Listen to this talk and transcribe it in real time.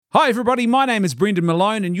Hi everybody, my name is Brendan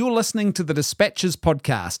Malone and you're listening to the Dispatches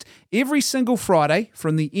podcast. Every single Friday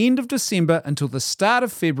from the end of December until the start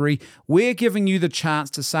of February, we're giving you the chance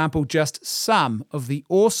to sample just some of the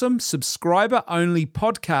awesome subscriber-only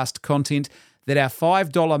podcast content that our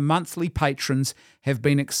 $5 monthly patrons have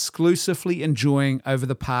been exclusively enjoying over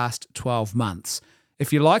the past 12 months.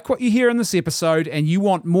 If you like what you hear in this episode and you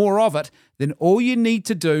want more of it, then all you need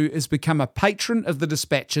to do is become a patron of the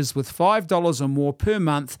Dispatches with $5 or more per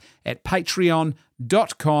month at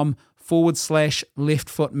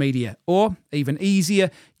patreon.com/leftfootmedia. Or, even easier,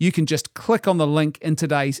 you can just click on the link in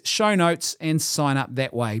today's show notes and sign up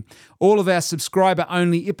that way. All of our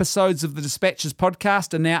subscriber-only episodes of the Dispatches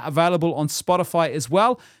podcast are now available on Spotify as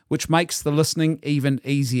well, which makes the listening even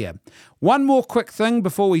easier. One more quick thing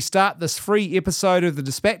before we start this free episode of the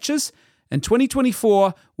Dispatches. In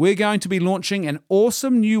 2024, we're going to be launching an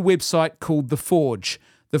awesome new website called The Forge.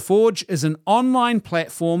 The Forge is an online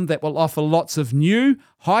platform that will offer lots of new,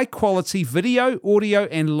 high-quality video, audio,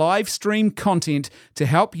 and live stream content to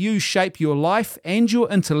help you shape your life and your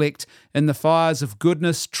intellect in the fires of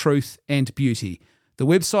goodness, truth, and beauty. The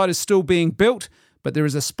website is still being built, but there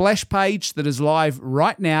is a splash page that is live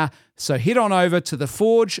right now, so head on over to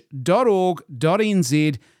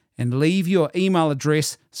theforge.org.nz and leave your email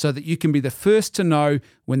address so that you can be the first to know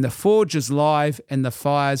when the Forge is live and the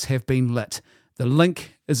fires have been lit. The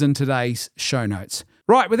link is in today's show notes.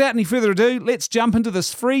 Right, without any further ado, let's jump into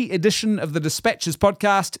this free edition of the Dispatches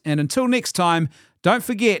podcast, and until next time, don't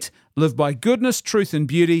forget, live by goodness, truth, and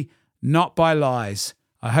beauty, not by lies.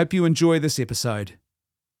 I hope you enjoy this episode.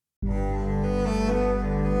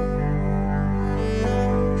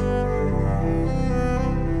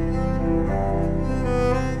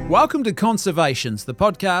 Welcome to Conservations, the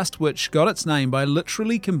podcast which got its name by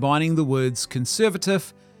literally combining the words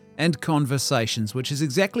conservative and conversations, which is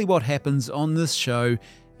exactly what happens on this show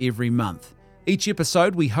every month. Each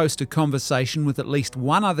episode we host a conversation with at least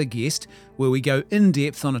one other guest where we go in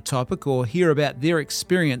depth on a topic or hear about their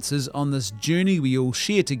experiences on this journey we all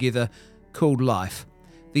share together called life.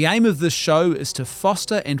 The aim of this show is to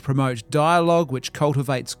foster and promote dialogue which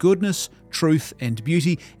cultivates goodness, truth and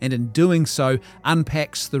beauty, and in doing so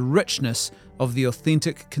unpacks the richness of the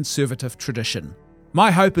authentic conservative tradition.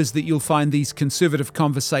 My hope is that you'll find these conservative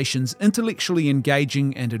conversations intellectually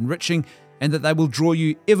engaging and enriching, and that they will draw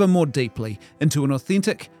you ever more deeply into an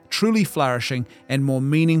authentic, truly flourishing and more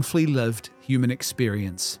meaningfully lived human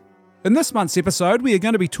experience. In this month's episode, we are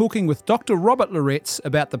going to be talking with Dr. Robert Loretz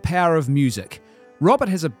about the power of music. Robert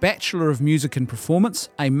has a Bachelor of Music and Performance,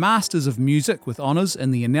 a Masters of Music with honours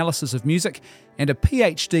in the analysis of music, and a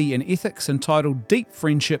PhD in ethics entitled Deep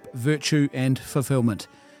Friendship, Virtue and Fulfillment,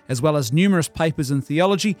 as well as numerous papers in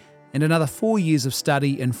theology and another 4 years of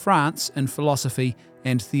study in France in philosophy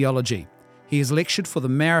and theology. He has lectured for the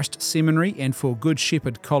Marist Seminary and for Good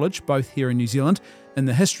Shepherd College, both here in New Zealand, in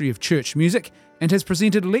the history of church music, and has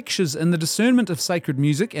presented lectures in the discernment of sacred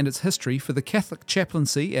music and its history for the Catholic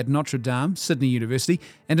Chaplaincy at Notre Dame, Sydney University,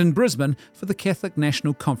 and in Brisbane for the Catholic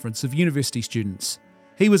National Conference of University Students.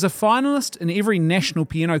 He was a finalist in every national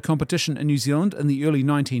piano competition in New Zealand in the early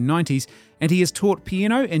 1990s, and he has taught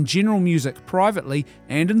piano and general music privately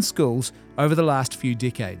and in schools over the last few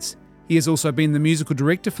decades. He has also been the musical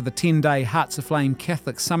director for the 10-day Hearts Aflame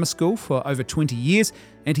Catholic Summer School for over 20 years,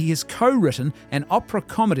 and he has co-written an opera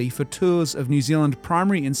comedy for tours of New Zealand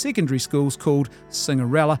primary and secondary schools called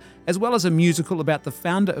Cinderella, as well as a musical about the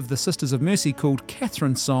founder of the Sisters of Mercy called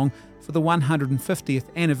Catherine's Song for the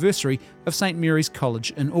 150th anniversary of St. Mary's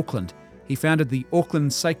College in Auckland. He founded the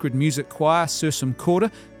Auckland Sacred Music Choir Sursum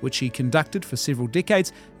Corda, which he conducted for several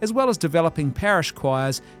decades, as well as developing parish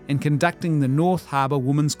choirs and conducting the North Harbour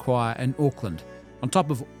Women's Choir in Auckland. On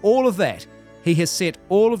top of all of that, he has set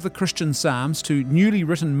all of the Christian psalms to newly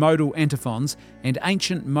written modal antiphons and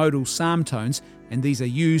ancient modal psalm tones, and these are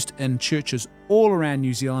used in churches all around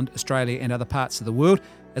New Zealand, Australia and other parts of the world,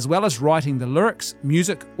 as well as writing the lyrics,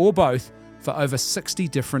 music or both for over 60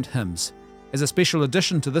 different hymns. As a special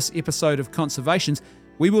addition to this episode of Conservations,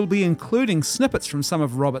 we will be including snippets from some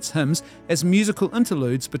of Robert's hymns as musical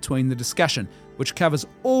interludes between the discussion, which covers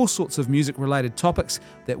all sorts of music-related topics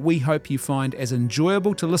that we hope you find as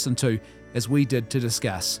enjoyable to listen to as we did to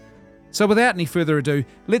discuss. So without any further ado,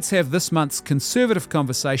 let's have this month's conservative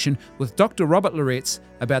conversation with Dr. Robert Loretz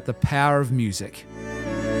about the power of music.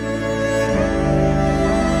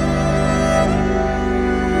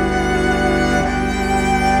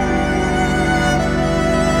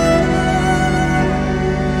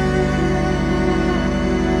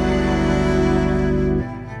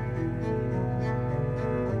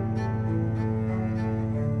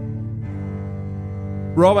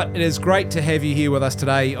 Robert, it is great to have you here with us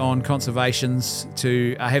today on Conservations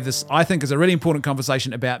to have this, I think, is a really important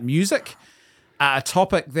conversation about music, a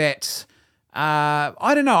topic that,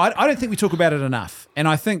 I don't know, I don't think we talk about it enough. And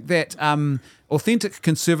I think that authentic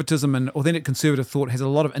conservatism and authentic conservative thought has a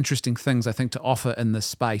lot of interesting things, I think, to offer in this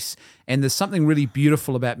space. And there's something really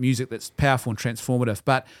beautiful about music that's powerful and transformative.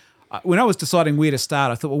 But when I was deciding where to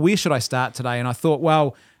start, I thought, well, where should I start today? And I thought,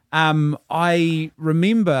 well, I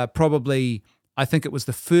remember probably, I think it was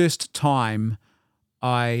the first time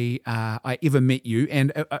I ever met you,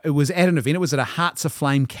 and it was at an event. It was at a Hearts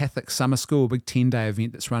Aflame Catholic Summer School, a big 10-day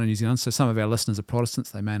event that's run in New Zealand. So some of our listeners are Protestants.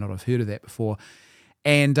 They may not have heard of that before.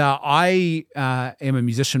 And I am a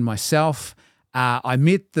musician myself. I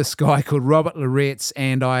met this guy called Robert Loretz,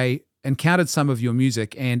 and I encountered some of your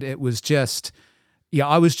music, and it was just,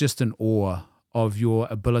 I was just in awe of your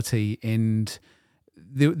ability, and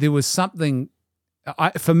there was something,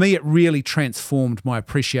 for me, it really transformed my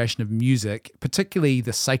appreciation of music, particularly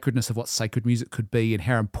the sacredness of what sacred music could be and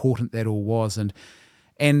how important that all was. And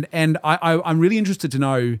I'm really interested to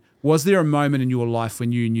know, was there a moment in your life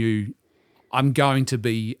when you knew, I'm going to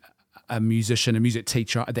be a musician, a music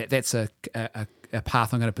teacher, that's a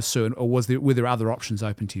path I'm going to pursue, or were there other options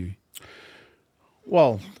open to you?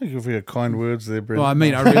 Well, thank you for your kind words there, Brendan. Well, I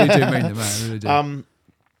mean, I really do mean them, I really do.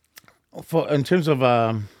 In terms of,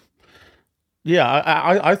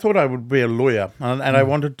 I thought I would be a lawyer, and I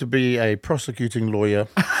wanted to be a prosecuting lawyer.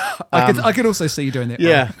 I could also see you doing that.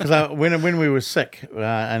 Yeah, because when we were sick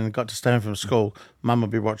and got to stay home from school, Mum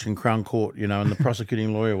would be watching Crown Court, and the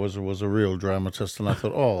prosecuting lawyer was a real dramatist, and I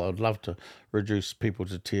thought, I'd love to reduce people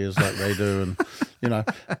to tears like they do, and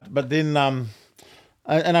But then,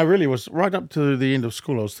 and I really was right up to the end of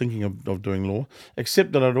school. I was thinking of doing law,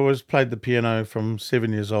 except that I'd always played the piano from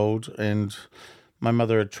 7 years old, and my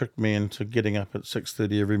mother had tricked me into getting up at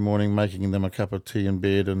 6:30 every morning, making them a cup of tea in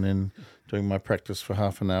bed, and then doing my practice for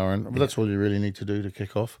half an hour. And that's all you really need to do to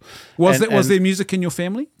kick off. Was there music in your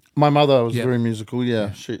family? My mother was very musical.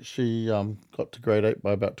 Yeah, she got to grade 8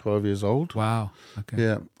 by about 12 years old. Wow. Okay.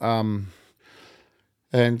 Yeah.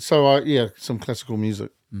 And so some classical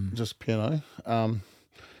music, just piano. I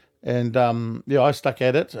stuck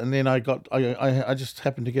at it, and then I just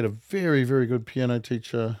happened to get a very, very good piano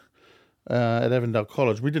teacher at Avondale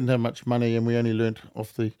College. We didn't have much money, and we only learnt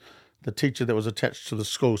off the teacher that was attached to the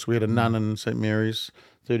school. So we had a nun in St Mary's,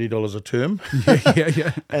 $30 a term.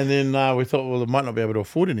 Yeah. And then we thought, well, I might not be able to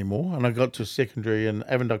afford anymore. And I got to secondary, and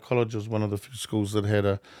Avondale College was one of the few schools that had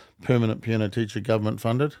a permanent piano teacher, government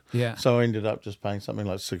funded. Yeah. So I ended up just paying something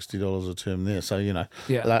like $60 a term there. So,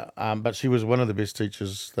 but she was one of the best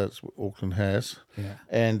teachers that Auckland has. Yeah.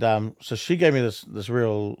 And so she gave me this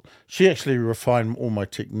real, she actually refined all my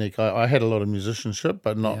technique. I had a lot of musicianship,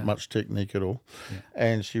 but not much technique at all. Yeah.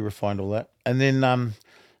 And she refined all that. And then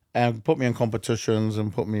and put me in competitions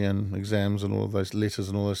and put me in exams and all of those letters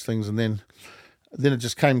and all those things. And then it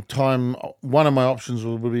just came time. One of my options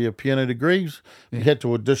would be a piano degree. Yeah. We had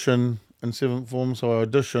to audition in 7th form, so I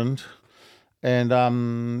auditioned. And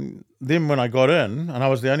then when I got in, and I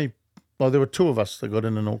was the only, there were 2 of us that got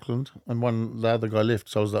in Auckland, and the other guy left,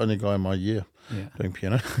 so I was the only guy in my year doing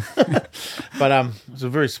piano. But it's a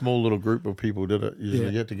very small little group of people did it.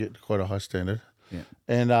 Usually you had to get to quite a high standard. Yeah.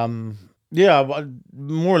 And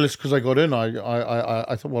more or less because I got in,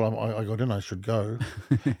 I thought, well, I got in, I should go.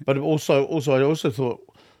 But also I also thought,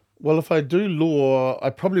 well, if I do law, I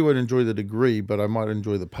probably won't enjoy the degree, but I might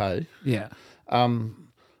enjoy the pay. Yeah.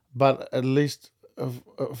 But at least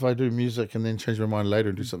if I do music and then change my mind later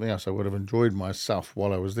and do something else, I would have enjoyed myself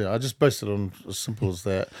while I was there. I just based it on as simple as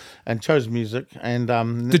that, and chose music. And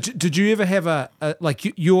did you ever have I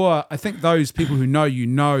think those people who know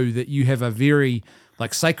that you have a very,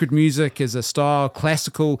 like, sacred music as a style,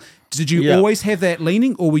 classical. Did you always have that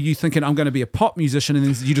leaning, or were you thinking, I'm going to be a pop musician, and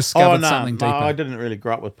then you discovered something deeper? No, I didn't really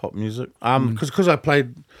grow up with pop music. Because I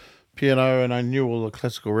played piano and I knew all the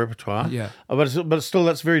classical repertoire. Yeah. But still,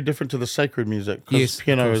 that's very different to the sacred music, because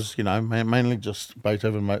piano is, mainly just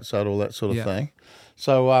Beethoven, Mozart, all that sort of thing.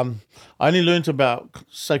 So I only learnt about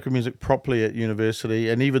sacred music properly at university,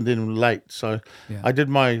 and even then late. So I did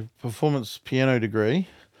my performance piano degree,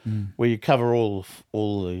 where you cover all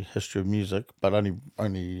the history of music, but only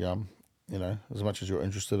as much as you're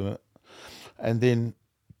interested in it. And then,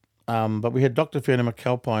 but we had Dr. Fiona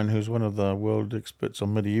McAlpine, who's one of the world experts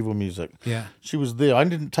on medieval music. Yeah, she was there. I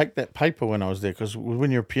didn't take that paper when I was there, because when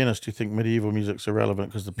you're a pianist, you think medieval music's irrelevant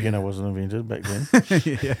because the piano wasn't invented back then.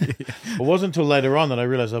 It wasn't until later on that I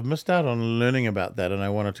realized I've missed out on learning about that, and I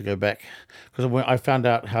wanted to go back, because I found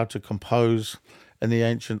out how to compose in the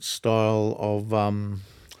ancient style of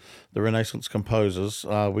the Renaissance composers,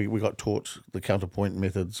 we got taught the counterpoint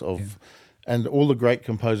methods of, and all the great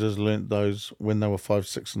composers learnt those when they were 5,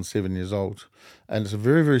 6, and 7 years old. And it's a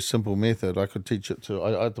very, very simple method. I could teach it to,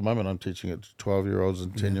 at the moment I'm teaching it to 12-year-olds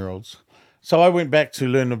and 10-year-olds. So I went back to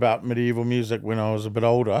learn about medieval music when I was a bit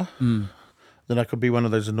older. Then I could be one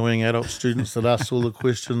of those annoying adult students that asks all the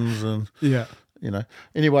questions and,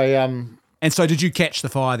 Anyway, and so did you catch the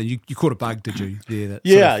fire then? You caught a bug, did you?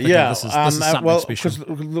 Yeah. This is something special. Because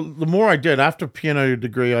the more I did, after piano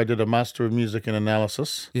degree, I did a Master of Music and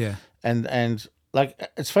Analysis. Yeah. And like,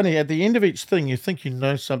 it's funny, at the end of each thing, you think you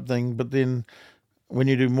know something, but then when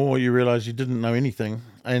you do more, you realize you didn't know anything.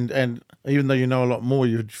 And even though you know a lot more,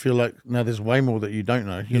 you feel like, no, there's way more that you don't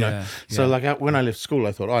know, you know. So like when I left school,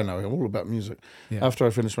 I thought, I know all about music. Yeah. After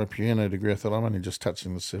I finished my piano degree, I thought, I'm only just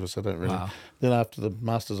touching the surface. I don't really. Wow. Then after the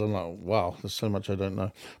Masters, I'm like, wow, there's so much I don't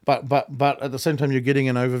know. But at the same time, you're getting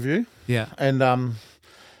an overview. Yeah. And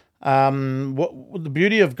what the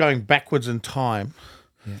beauty of going backwards in time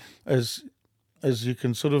is you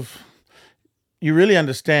can sort of, you really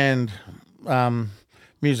understand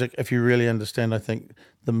music if you really understand, I think,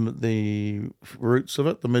 the roots of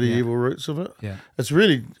it, the medieval roots of it. Yeah. It's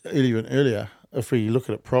really even earlier if we look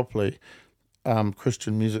at it properly.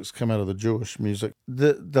 Christian music's come out of the Jewish music.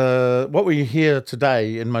 The what we hear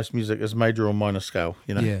today in most music is major or minor scale,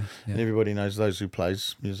 you know. And everybody knows those who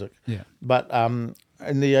plays music. Yeah. But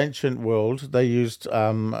in the ancient world, they used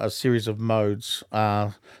a series of modes.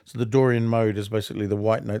 So the Dorian mode is basically the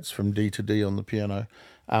white notes from D to D on the piano.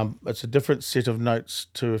 It's a different set of notes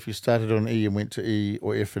to if you started on E and went to E,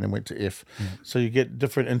 or F and then went to F. So you get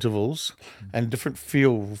different intervals and different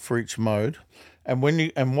feel for each mode. And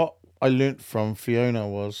what I learnt from Fiona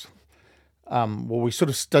was, we sort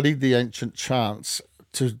of studied the ancient chants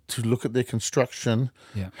to look at their construction.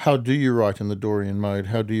 Yeah. How do you write in the Dorian mode?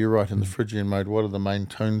 How do you write in the Phrygian mode? What are the main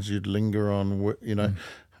tones you'd linger on? You know,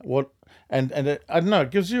 what and it, I don't know.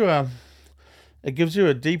 It gives you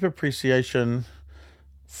a deep appreciation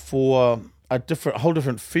for a whole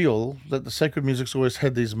different feel that the sacred music's always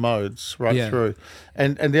had these modes right through.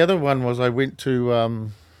 And the other one was I went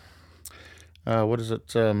to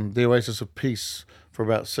the Oasis of Peace for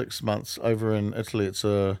about 6 months over in Italy. It's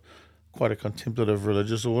quite a contemplative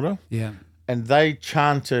religious order. Yeah. And they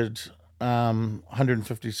chanted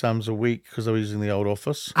 150 psalms a week because they were using the old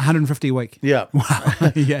office. 150 a week? Yeah.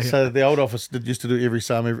 Wow. So the old office used to do every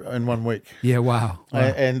psalm in 1 week. Yeah, wow.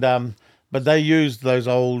 But they used those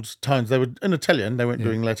old tones. They were in Italian. They weren't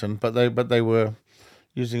doing Latin, but they were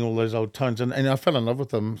using all those old tones, and I fell in love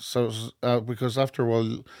with them. So it was, because after a while,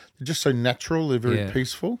 they're just so natural. They're very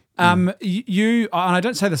peaceful. You, and I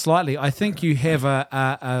don't say this lightly, I think you have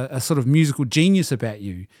a sort of musical genius about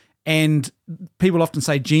you. And people often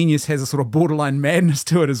say genius has a sort of borderline madness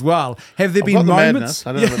to it as well. Have there been moments?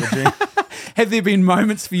 I don't know about the genius. Have there been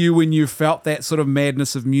moments for you when you felt that sort of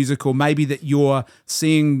madness of music, or maybe that you're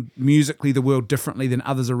seeing musically the world differently than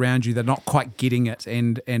others around you? They're not quite getting it,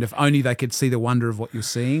 and if only they could see the wonder of what you're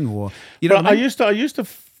seeing, or you know. I used to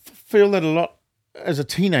feel that a lot as a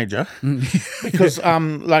teenager, because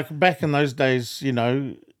like back in those days, you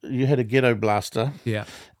know, you had a ghetto blaster,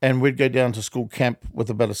 and we'd go down to school camp with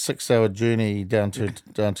about a 6-hour journey down to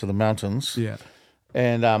the mountains,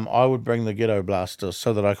 and I would bring the ghetto blaster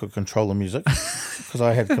so that I could control the music, because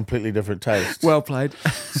I had completely different tastes. Well played.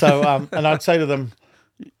 So and I'd say to them,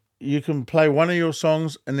 you can play one of your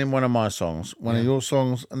songs and then one of my songs, one of your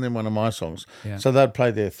songs and then one of my songs. So they'd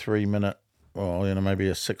play their 3-minute, or maybe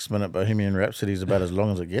a 6-minute Bohemian Rhapsody is about as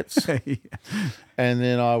long as it gets. And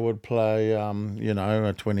then I would play, a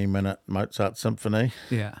 20-minute Mozart symphony.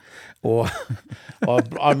 Yeah. Or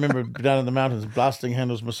I remember down in the mountains blasting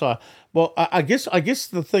Handel's Messiah. Well, I guess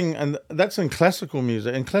the thing, and that's in classical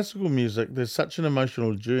music. In classical music, there's such an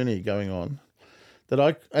emotional journey going on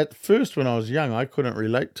that at first when I was young, I couldn't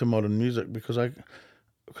relate to modern music because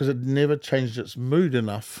it never changed its mood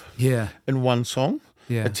enough. In one song.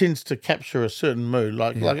 Yeah. It tends to capture a certain mood,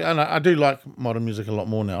 and I do like modern music a lot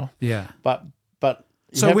more now. Yeah, but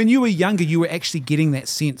so when you were younger, you were actually getting that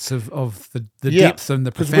sense of the depth and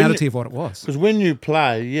the profundity of what it was. Because when you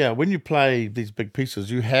play these big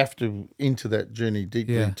pieces, you have to enter that journey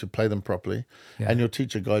deeply to play them properly, and your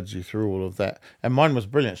teacher guides you through all of that. And mine was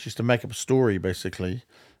brilliant. She used to make up a story basically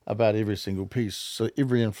about every single piece. So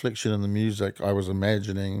every inflection in the music, I was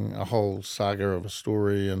imagining a whole saga of a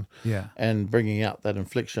story and bringing out that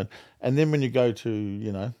inflection. And then when you go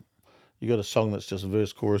to, you got a song that's just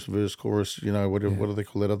verse, chorus, you know, what do they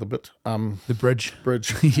call that other bit? The bridge.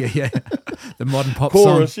 Bridge. yeah. The modern pop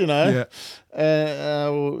chorus, song. you know.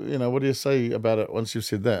 You know, what do you say about it once you've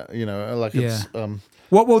said that? You know, like it's...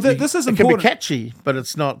 this is important. It can be catchy, but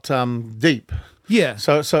it's not deep. Yeah.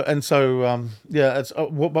 So, it's...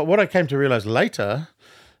 but what I came to realize later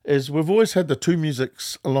is we've always had the two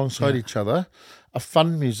musics alongside each other, a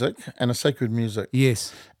fun music and a sacred music.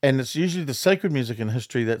 Yes. And it's usually the sacred music in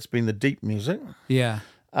history that's been the deep music. Yeah.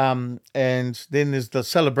 And then there's the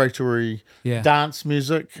celebratory dance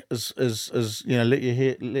music is you know, let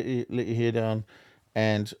your hair down.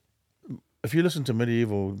 And if you listen to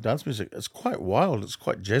medieval dance music, it's quite wild, it's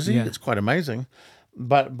quite jazzy, it's quite amazing.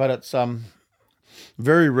 But it's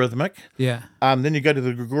very rhythmic. Yeah. Then you go to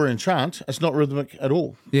the Gregorian chant, it's not rhythmic at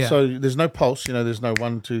all. Yeah. So there's no pulse, you know, there's no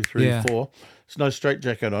 1, 2, 3, 4. There's no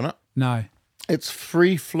straitjacket on it. No. It's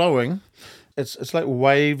free flowing. It's like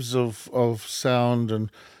waves of sound and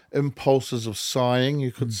impulses of sighing,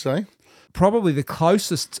 you could say. Probably the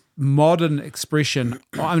closest modern expression,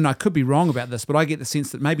 I mean, I could be wrong about this, but I get the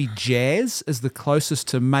sense that maybe jazz is the closest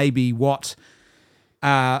to maybe what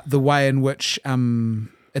the way in which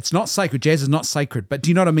it's not sacred. Jazz is not sacred, but do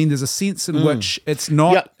you know what I mean? There's a sense in which it's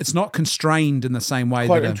not constrained in the same way.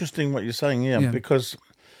 Quite interesting what you're saying, because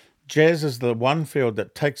jazz is the one field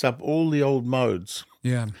that takes up all the old modes.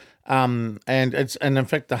 Yeah. And in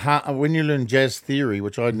fact when you learn jazz theory,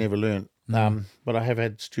 which I'd never learned, but I have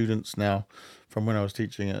had students now from when I was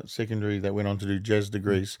teaching at secondary that went on to do jazz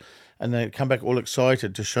degrees, and they come back all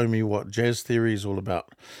excited to show me what jazz theory is all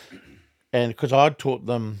about. And because I'd taught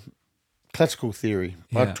them classical theory,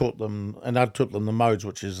 I'd taught them the modes,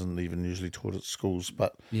 which isn't even usually taught at schools,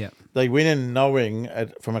 but they went in knowing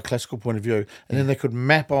from a classical point of view, and then they could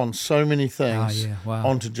map on so many things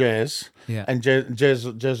onto jazz. And jazz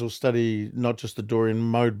will study not just the Dorian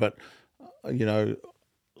mode, but you know,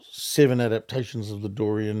 7 adaptations of the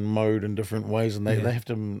Dorian mode in different ways, and they have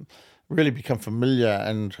to really become familiar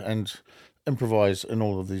and improvise in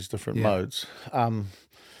all of these different modes.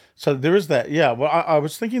 So there is that, Well, I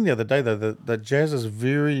was thinking the other day, though, that jazz is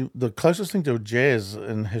the closest thing to jazz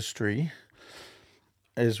in history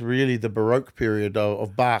is really the Baroque period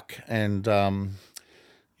of Bach and,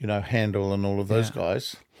 you know, Handel and all of those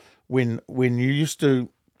guys. When you used to,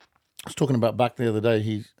 I was talking about Bach the other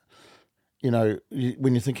day,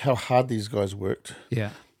 when you think how hard these guys worked.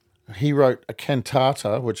 Yeah. He wrote a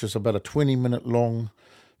cantata, which is about a 20-minute long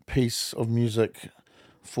piece of music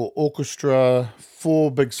for orchestra,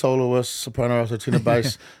 4 big soloists, soprano, alto, tenor,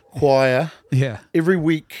 bass, choir. Yeah. Every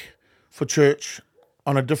week for church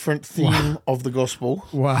on a different theme of the gospel.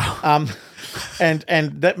 Wow. And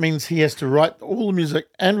that means he has to write all the music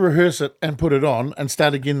and rehearse it and put it on and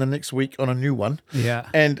start again the next week on a new one. Yeah.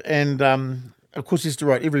 And of course he has to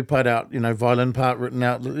write every part out, you know, violin part written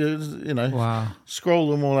out, you know,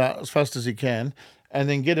 scroll them all out as fast as he can. And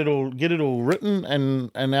then get it all written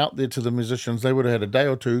and out there to the musicians. They would have had a day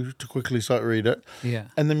or two to quickly sight read it. Yeah.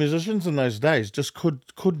 And the musicians in those days just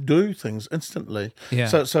could do things instantly. Yeah.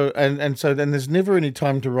 So then there's never any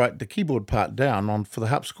time to write the keyboard part down for the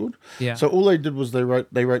harpsichord. Yeah. So all they did was they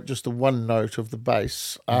wrote just the one note of the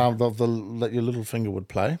bass that your little finger would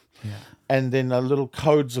play. Yeah. And then little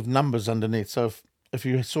codes of numbers underneath. So if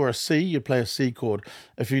you saw a C, you'd play a C chord.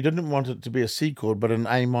 If you didn't want it to be a C chord, but an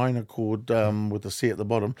A minor chord with a C at the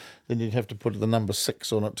bottom, then you'd have to put the number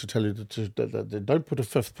 6 on it to tell you that don't put a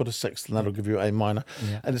 5th, put a 6th, and that'll give you A minor.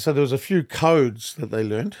 Yeah. And so there was a few codes that they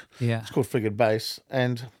learned. Yeah. It's called figured bass.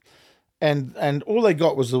 And all they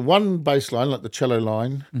got was the one bass line, like the cello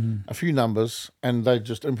line, a few numbers, and they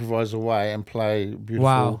just improvise away and play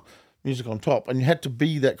beautiful music on top. And you had to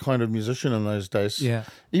be that kind of musician in those days. Yeah.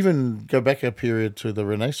 Even go back a period to the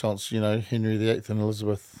Renaissance, you know, Henry VIII and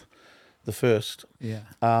Elizabeth I. Yeah.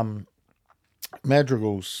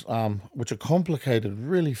 Madrigals, which are complicated,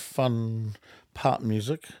 really fun part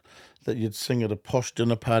music that you'd sing at a posh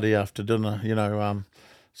dinner party after dinner, you know.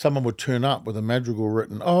 Someone would turn up with a madrigal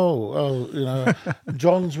written. Oh, you know,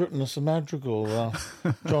 John's written us a madrigal.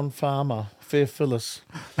 John Farmer, Fair Phyllis,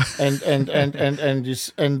 and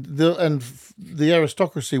the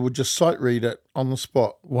aristocracy would just sight read it on the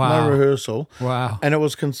spot. Wow, no rehearsal. Wow, and it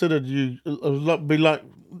was considered it would be like,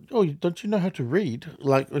 oh, don't you know how to read?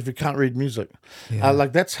 Like if you can't read music,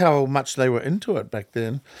 like that's how much they were into it back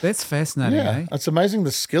then. That's fascinating. Yeah, eh? It's amazing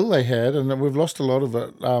the skill they had, and we've lost a lot of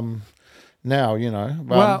it. Now, you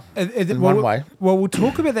know, in one way. Well, we'll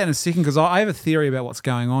talk about that in a second because I have a theory about what's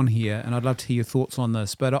going on here, and I'd love to hear your thoughts on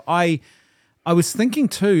this. But I was thinking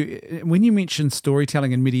too, when you mentioned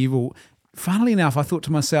storytelling in medieval, funnily enough, I thought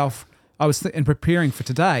to myself, in preparing for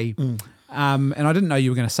today, And I didn't know you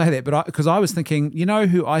were going to say that, but because I was thinking, you know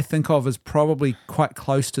who I think of as probably quite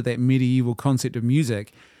close to that medieval concept of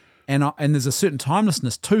music, and there's a certain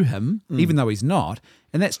timelessness to him, even though he's not,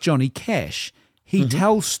 and that's Johnny Cash. He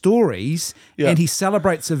tells stories and he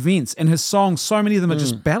celebrates events, and his songs, so many of them are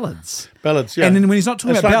just ballads. Ballads, yeah. And then when he's not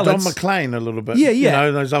talking about like ballads... Don McLean a little bit. Yeah, yeah.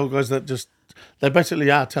 You know, those old guys that just... They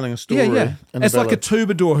basically are telling a story. Yeah. It's like a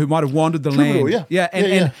troubadour who might have wandered the land.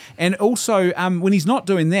 Yeah. And also, when he's not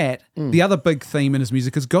doing that, the other big theme in his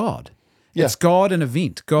music is God. Yeah. It's God and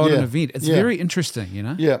event. It's very interesting, you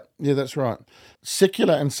know? Yeah, that's right.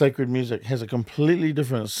 Secular and sacred music has a completely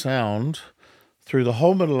different sound through the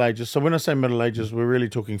whole Middle Ages. So when I say Middle Ages, we're really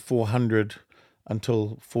talking 400 until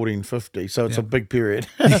 1450. So it's a big period,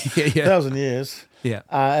 1,000 years. Yeah,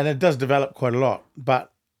 and it does develop quite a lot,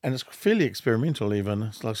 and it's fairly experimental even.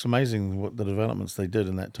 It's amazing what the developments they did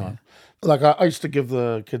in that time. Yeah. Like I used to give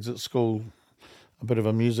the kids at school a bit of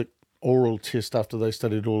a music oral test after they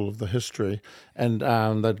studied all of the history, and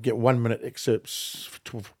they'd get 1 minute excerpts,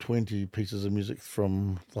 20 pieces of music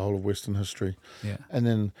from the whole of Western history. Yeah. And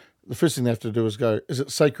then the first thing they have to do is go, is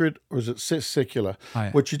it sacred or is it secular? Oh,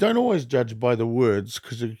 yeah. Which you don't always judge by the words,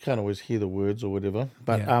 because you can't always hear the words or whatever.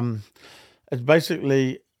 But it's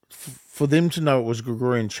basically for them to know it was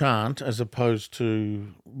Gregorian chant as opposed to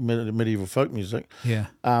medieval folk music. Yeah.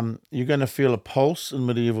 You're going to feel a pulse in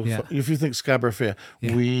medieval folk. If you think Scarborough Fair,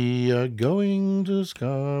 we are going to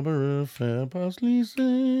Scarborough Fair, parsley,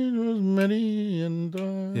 seed, rosemary, and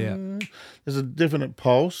there's a definite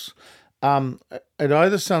pulse. It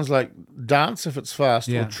either sounds like dance if it's fast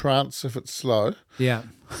or trance if it's slow. Yeah.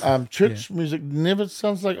 Church music never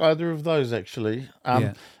sounds like either of those, actually.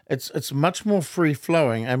 It's much more free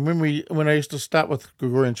flowing. And when I used to start with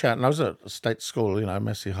Gregorian chant, and I was at a state school,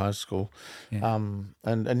 Massey High School,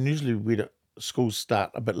 and usually schools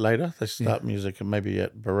start a bit later. They start music maybe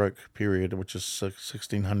at Baroque period, which is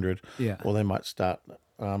 1600. Yeah. Or they might start,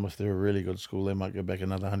 if they're a really good school, they might go back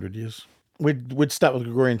another 100 years. We'd start with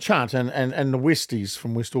Gregorian chant, and the Westies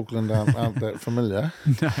from West Auckland aren't that familiar.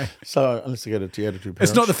 No. So unless they go to Te Two Parents.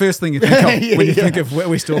 It's not the first thing you think of when you think of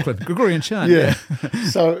West Auckland. Gregorian chant. Yeah.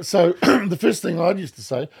 So the first thing I'd used to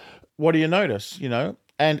say, what do you notice,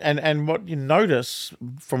 And what you notice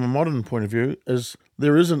from a modern point of view is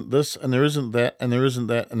there isn't this, and there isn't that, and there isn't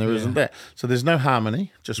that, and there isn't that. So there's no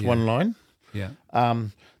harmony, just one line. Yeah.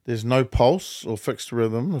 There's no pulse or fixed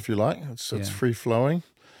rhythm, if you like. It's free flowing.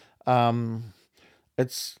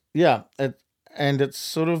 It's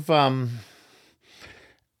sort of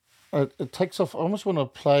it takes off. I almost want to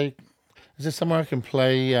play. Is there somewhere I can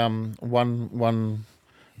play one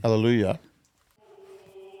Hallelujah?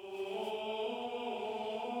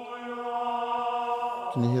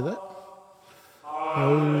 Can you hear that?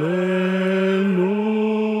 Hallelujah.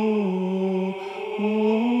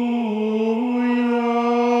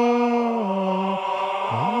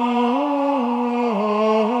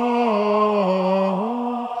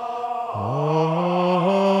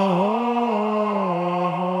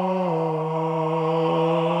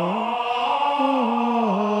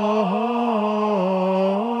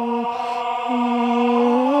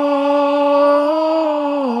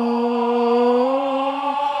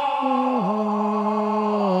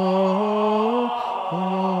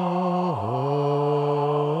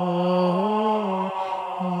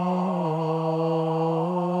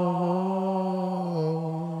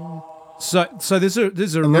 So there's a and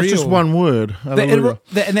that's real, just one word. And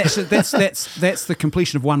that's the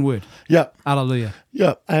completion of one word. Yeah. Hallelujah.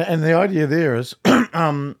 Yeah, and the idea there is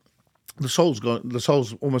the soul's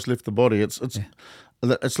almost left the body.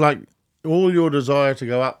 It's like all your desire to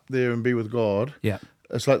go up there and be with God. Yeah.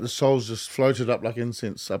 It's like the soul's just floated up like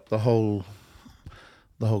incense up the whole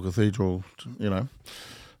cathedral,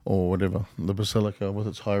 or whatever, the basilica with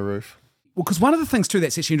its high roof. Well, because one of the things too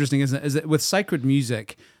that's actually interesting, isn't it, is that with sacred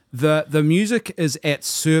music, the music is at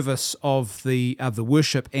service of the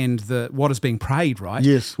worship and the what is being prayed, right?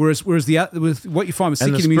 Yes. Whereas with what you find with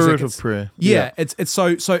secular music, and the spirit of prayer. Yeah, it's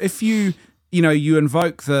so if you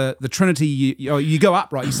invoke the Trinity, you go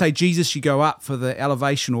up, right? You say Jesus, you go up for the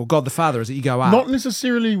elevation, or God the Father, is it you go up? Not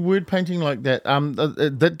necessarily word painting like that.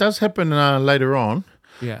 That does happen later on.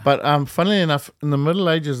 Yeah. But funnily enough, in the Middle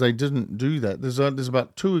Ages, they didn't do that. There's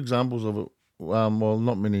about 2 examples of it. Well,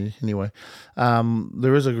 not many anyway.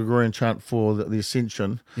 There is a Gregorian chant for the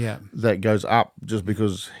Ascension that goes up just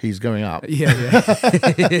because he's going up.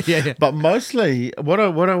 Yeah. But mostly, what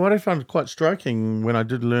I found quite striking when I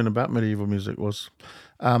did learn about medieval music was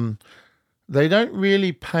they don't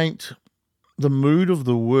really paint the mood of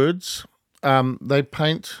the words. They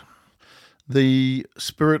paint the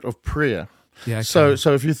spirit of prayer. Yeah. Okay.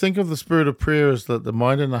 So if you think of the spirit of prayer as that the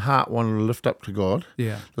mind and the heart want to lift up to God,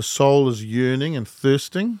 Yeah. the soul is yearning and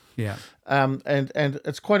thirsting. Yeah. And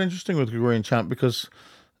it's quite interesting with Gregorian chant because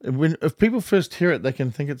if people first hear it, they can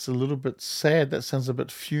think it's a little bit sad. That sounds a bit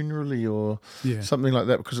funerally or something like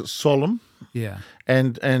that because it's solemn. Yeah.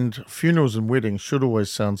 And funerals and weddings should always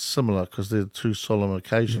sound similar because they're two solemn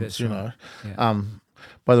occasions, you know. Yeah.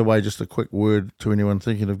 By the way, just a quick word to anyone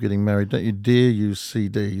thinking of getting married. Don't you dare use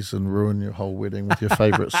CDs and ruin your whole wedding with your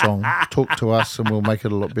favourite song. Talk to us and we'll make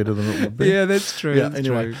it a lot better than it will be. Yeah, that's true. Yeah, that's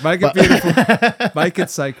anyway. true. Make it beautiful. Make it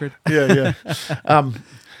sacred. Yeah.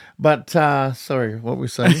 Sorry, what were we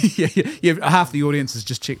saying? yeah. Half the audience has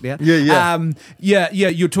just checked out. Yeah.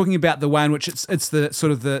 You're talking about the way in which it's the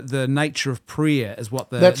sort of the nature of prayer is what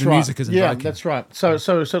the That's right. music is invoking. Yeah, that's right. So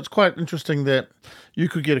it's quite interesting that you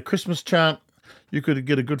could get a Christmas chant, you could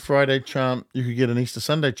get a Good Friday chant, you could get an Easter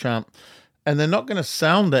Sunday chant, and they're not going to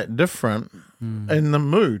sound that different in the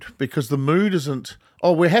mood because the mood isn't,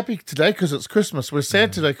 oh, we're happy today because it's Christmas. We're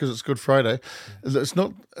sad today because it's Good Friday. It's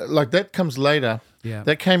not like that comes later. Yeah.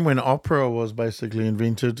 That came when opera was basically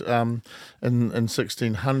invented in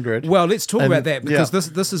 1600. Well, let's talk about that because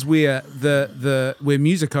this is where where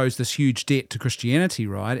music owes this huge debt to Christianity,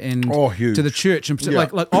 right? And huge. to the church. And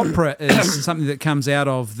like opera is something that comes out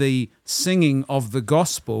of the singing of the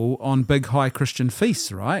gospel on big high Christian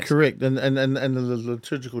feasts, right? Correct. And the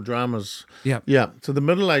liturgical dramas. Yeah. Yeah. So the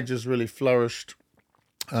Middle Ages really flourished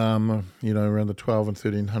around the 12 and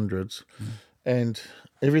 1300s. And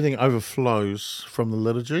everything overflows from the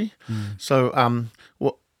liturgy. So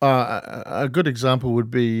a good example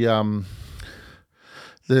would be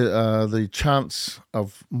the chants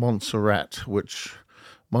of Montserrat, which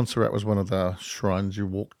Montserrat was one of the shrines you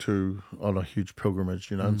walk to on a huge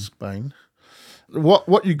pilgrimage, in Spain.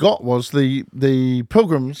 What you got was the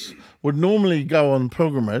pilgrims would normally go on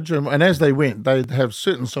pilgrimage, and as they went, they'd have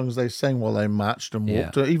certain songs they sang while they marched and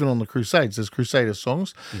walked. Even on the Crusades, there's Crusader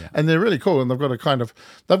songs, and they're really cool. And they've got a kind of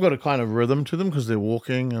rhythm to them because they're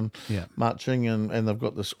walking and marching, and they've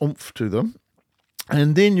got this oomph to them.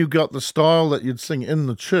 And then you got the style that you'd sing in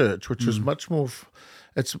the church, which is much more.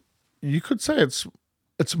 You could say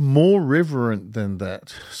it's more reverent than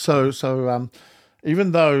that. So.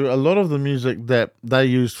 Even though a lot of the music that they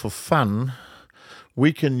used for fun,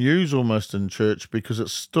 we can use almost in church because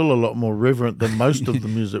it's still a lot more reverent than most of the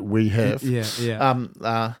music we have.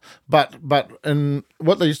 But and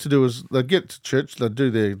what they used to do is they'd get to church, they'd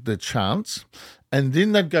do their chants, and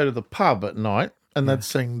then they'd go to the pub at night and they'd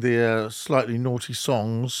sing their slightly naughty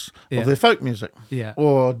songs of their folk music. Yeah.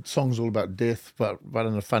 Or songs all about death, but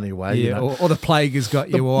in a funny way. Yeah, or the plague has got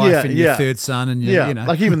your wife and your third son. And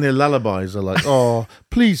like even their lullabies are like, oh,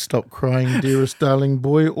 please stop crying, dearest darling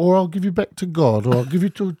boy, or I'll give you back to God, or I'll give you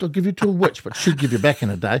to a witch, but should give you back in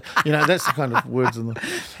a day. That's the kind of words in the...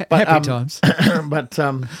 Happy times. But...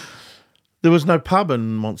 there was no pub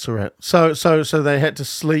in Montserrat, so they had to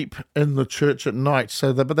sleep in the church at night.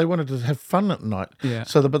 But they wanted to have fun at night. Yeah.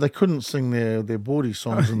 But they couldn't sing their bawdy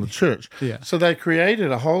songs in the church. Yeah. So they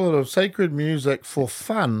created a whole lot of sacred music for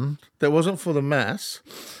fun that wasn't for the mass,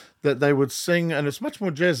 that they would sing, and it's much more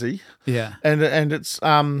jazzy. Yeah. And it's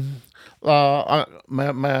may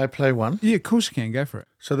I play one? Yeah, of course you can. Go for it.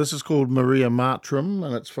 So this is called Maria Matrum,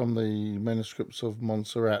 and it's from the manuscripts of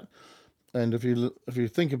Montserrat. And if you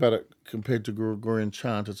think about it compared to Gregorian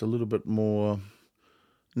chant, it's a little bit more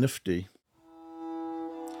nifty.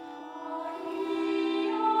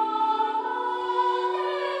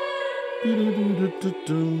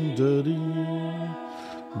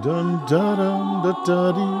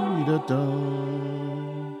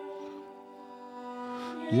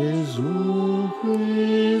 Jesu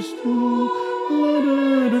Christus,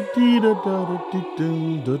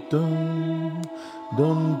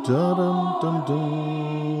 dun, dun, dun,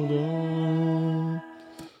 dun, dun.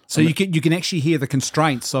 So you can actually hear the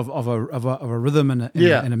constraints of a rhythm and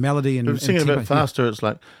a melody. And if you sing it a bit faster, it's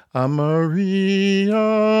like Maria,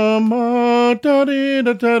 ma da di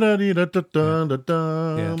da da da di da da da da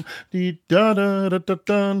da di da da da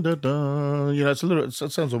da da da. It's a little. It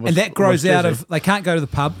sounds almost. And that grows out of they can't go to the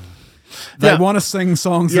pub. They want to sing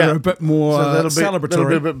songs that are a bit more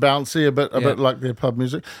celebratory, a bit bouncy, a bit like their pub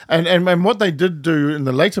music. And what they did do in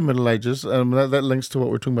the later Middle Ages, that links to what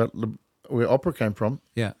we're talking about, where opera came from.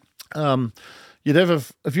 Yeah. You'd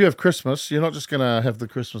have if you have Christmas, you're not just going to have the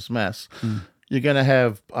Christmas mass. You're going to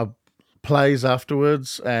have a plays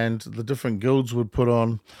afterwards, and the different guilds would put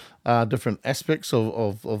on different aspects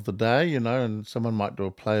of the day, and someone might do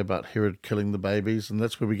a play about Herod killing the babies, and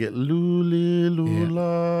that's where we get Luli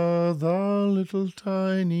Lula, the little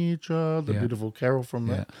tiny child, the beautiful carol from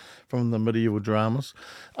that, from the medieval dramas.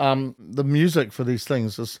 The music for these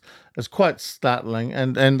things is quite startling,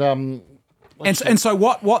 and so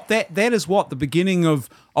what that is what the beginning of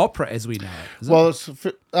opera as we know it, isn't well, it? it's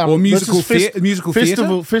Or musical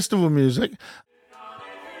theatre? festival music.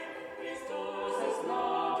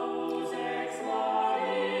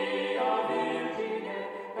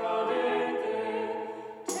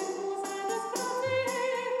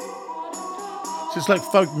 So it's like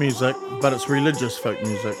folk music, but it's religious folk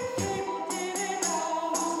music.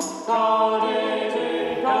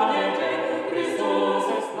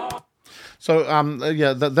 So,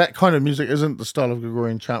 that kind of music isn't the style of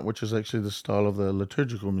Gregorian chant, which is actually the style of the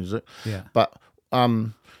liturgical music. Yeah. But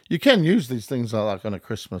you can use these things like on a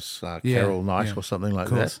Christmas carol night or something like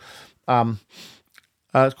that.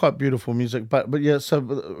 It's quite beautiful music. But so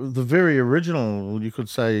the very original, you could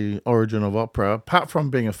say, origin of opera, apart from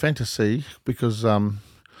being a fantasy, because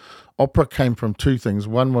opera came from two things.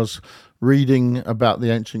 One was reading about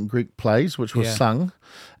the ancient Greek plays, which were sung,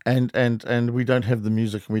 and we don't have the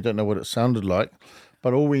music and we don't know what it sounded like,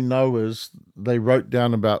 but all we know is they wrote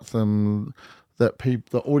down about them that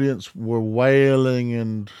the audience were wailing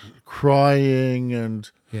and crying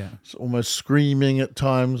and almost screaming at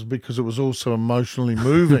times because it was also emotionally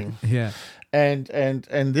moving. And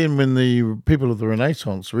then when the people of the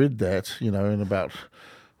Renaissance read that, in about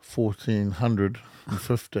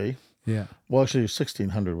 1450. Well, actually,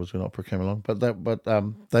 1600 was when opera came along. But they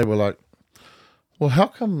were like, well, how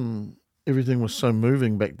come everything was so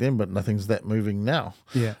moving back then, but nothing's that moving now?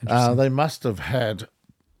 They must have had,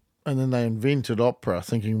 and then they invented opera,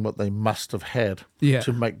 thinking what they must have had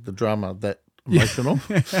to make the drama that emotional.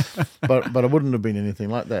 but it wouldn't have been anything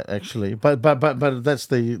like that actually. But that's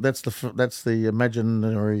the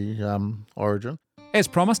imaginary origin. As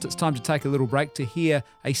promised, it's time to take a little break to hear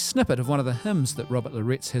a snippet of one of the hymns that Robert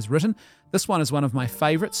Loretz has written. This one is one of my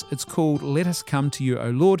favourites. It's called Let Us Come to You,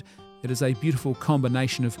 O Lord. It is a beautiful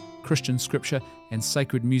combination of Christian scripture and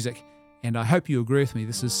sacred music, and I hope you agree with me.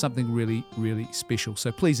 This is something really, really special. So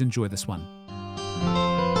please enjoy this one.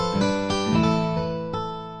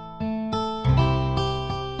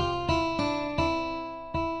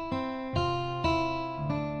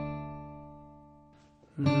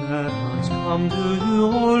 Let us come to you,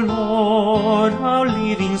 O Lord, our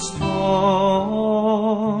living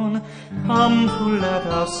stone. Come to let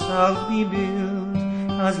ourselves be built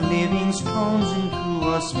as living stones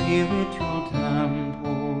into a spiritual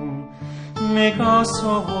temple. Make us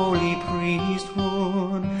a holy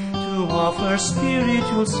priesthood to offer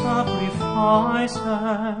spiritual sacrifices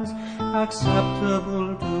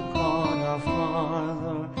acceptable to God our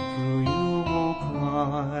Father through you, O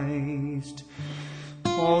Christ.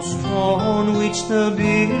 O stone which the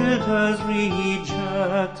builders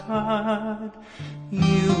rejected,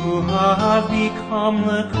 you have become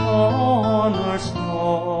the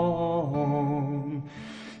cornerstone.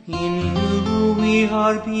 In you we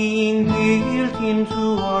are being built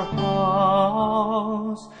into our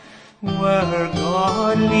house, where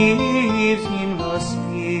God lives in the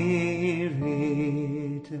Spirit.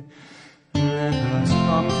 Let us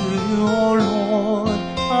come to you, O Lord,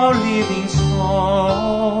 our living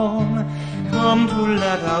stone. Come to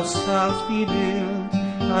let ourselves be built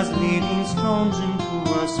as living stones into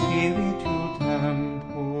a spiritual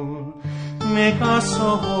temple. Make us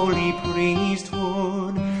a holy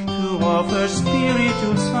priesthood to offer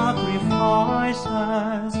spiritual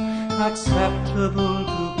sacrifices acceptable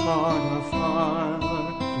to God our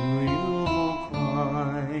Father through you, O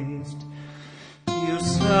Christ. You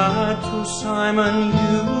said to Simon,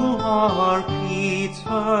 you are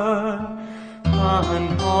Peter,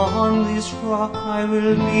 and on this rock I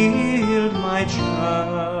will build my church.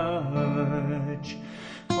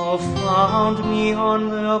 Oh, found me on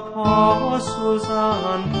the apostles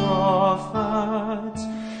and prophets,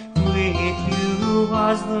 with you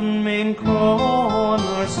as the main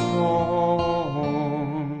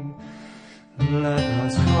cornerstone. Let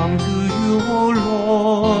us come to you, O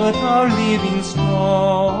Lord, our living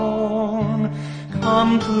stone.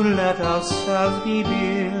 Come to let ourselves be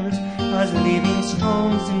built as living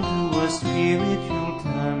stones into a spiritual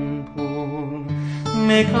temple.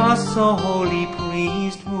 Make us a holy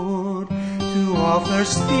priesthood to offer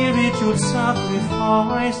spiritual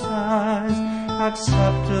sacrifices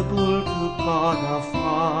acceptable to God our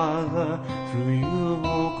Father through you,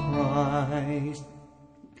 O Christ.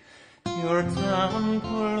 Your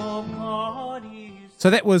temple, O God, is So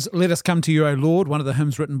that was Let Us Come to You, O Lord, one of the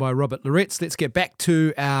hymns written by Robert Loretz. Let's get back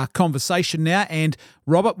to our conversation now. And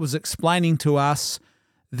Robert was explaining to us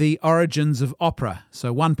the origins of opera.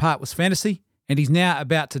 So one part was fantasy, and he's now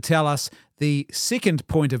about to tell us the second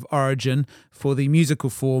point of origin for the musical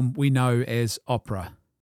form we know as opera.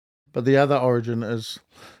 But the other origin is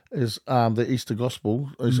the Easter Gospel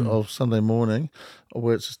of Sunday morning,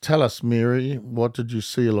 where it says, "Tell us, Mary, what did you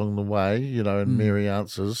see along the way?" And Mary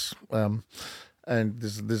answers, and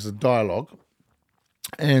there's a dialogue.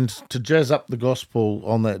 And to jazz up the gospel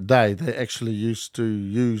on that day, they actually used to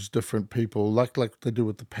use different people, like they do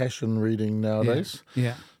with the Passion reading nowadays.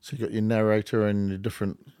 Yeah. So you got your narrator and your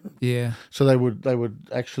different. Yeah. So they would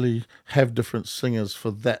actually have different singers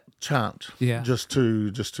for that chant. Yeah. Just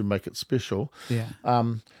to make it special. Yeah.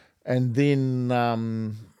 And then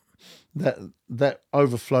that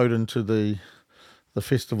overflowed into the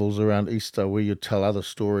festivals around Easter, where you tell other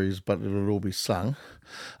stories, but it would all be sung.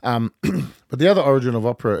 But the other origin of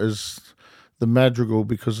opera is the madrigal,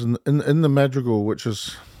 because in the madrigal, which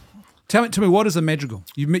is... Tell me, what is a madrigal?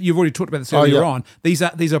 You've already talked about this earlier on. These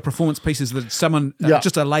are performance pieces that someone,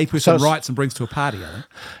 just a lay person, writes and brings to a party, are they?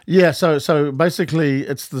 Yeah, so basically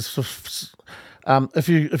it's this... if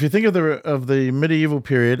you think of the medieval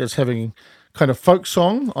period as having kind of folk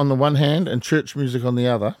song on the one hand and church music on the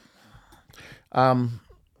other...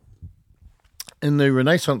 in the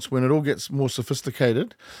Renaissance, when it all gets more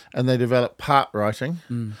sophisticated and they develop part writing,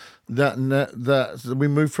 we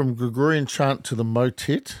move from Gregorian chant to the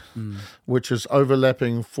motet, which is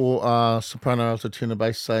overlapping for soprano, alto, tenor,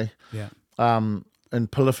 bass, say, and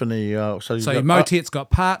polyphony. So your motet's got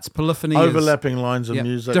parts, polyphony overlapping lines of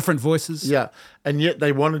music, different voices. Yeah, and yet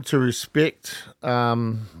they wanted to respect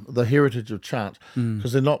the heritage of chant,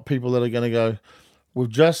 because they're not people that are going to go, "We've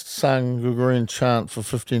just sung Gregorian chant for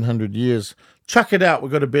 1,500 years. Chuck it out.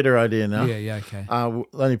 We've got a better idea now." Yeah, okay. The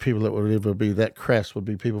only people that would ever be that crass would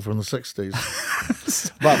be people from the 60s.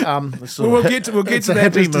 But we'll get to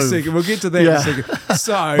that in just a second. We'll get to that in a second.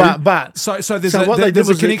 So there's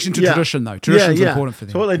a connection to tradition, though. Tradition's important for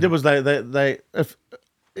them. So what they did was they if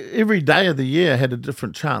every day of the year had a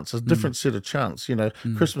different chance, a different set of chants.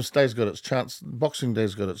 Christmas Day's got its chants, Boxing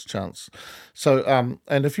Day's got its chants. So,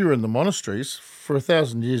 and if you were in the monasteries, for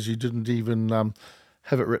 1,000 years you didn't even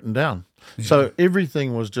have it written down. Yeah. So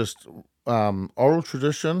everything was just oral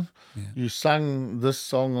tradition. Yeah. You sang this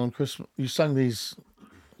song on Christmas. You sang these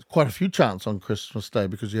quite a few chants on Christmas Day,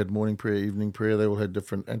 because you had morning prayer, evening prayer. They all had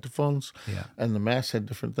different antiphons, and the Mass had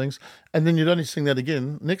different things. And then you'd only sing that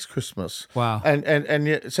again next Christmas. Wow! And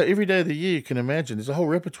yet, so every day of the year, you can imagine there's a whole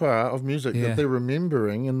repertoire of music that they're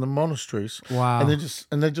remembering in the monasteries. Wow!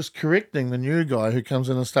 And they're just correcting the new guy who comes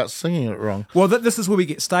in and starts singing it wrong. Well, this is where we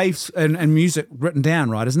get staves and music written down,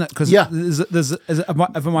 right? Isn't it? Because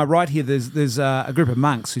am I right here? There's a group of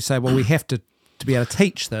monks who say, well, we have to be able to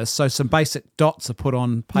teach this, so some basic dots are put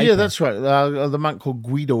on paper. Yeah, that's right. The monk called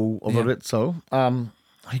Guido of Arezzo,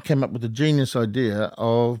 he came up with the genius idea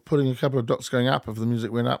of putting a couple of dots going up if the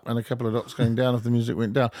music went up and a couple of dots going down if the music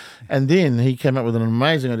went down. And then he came up with an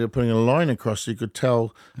amazing idea of putting a line across so you could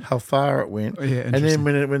tell how far it went. Yeah, and then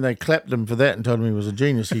when they clapped him for that and told him he was a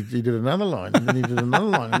genius, he did another line, and then he did another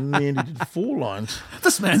line, and in the end he did 4 lines.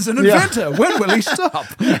 This man's an inventor. When will he stop?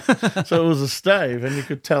 So it was a stave, and you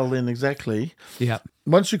could tell then exactly. Yeah.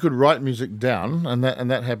 Once you could write music down, and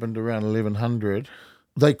that happened around 1100,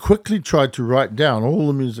 they quickly tried to write down all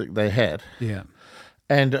the music they had. Yeah.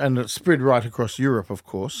 And it spread right across Europe, of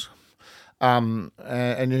course. And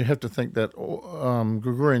you have to think that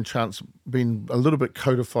Gregorian chant's been a little bit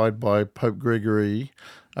codified by Pope Gregory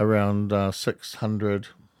around 600,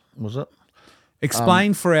 was it?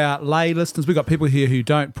 Explain for our lay listeners. We've got people here who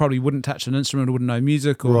probably wouldn't touch an instrument or wouldn't know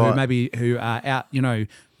music, or who are out,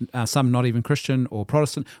 some not even Christian or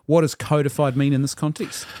Protestant. What does codified mean in this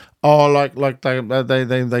context? Oh, like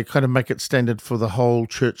they kind of make it standard for the whole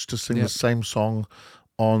church to sing the same song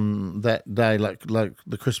on that day, like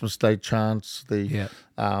the Christmas Day chants, the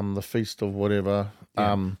feast of whatever.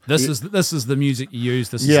 Yeah. This is the music you use.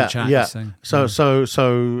 This is the chant you sing.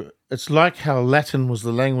 So it's like how Latin was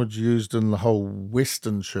the language used in the whole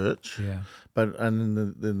Western Church. Yeah. And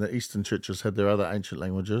then the Eastern churches had their other ancient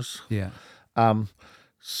languages. Yeah.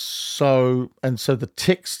 So the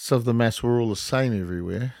texts of the Mass were all the same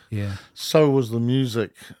everywhere. Yeah. So was the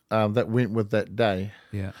music that went with that day.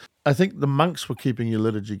 Yeah. I think the monks were keeping your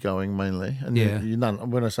liturgy going mainly, and Yeah. you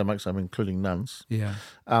nun. When I say monks, I'm including nuns. Yeah.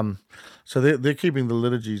 So they're keeping the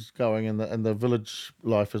liturgies going, and the village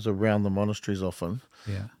life is around the monasteries often.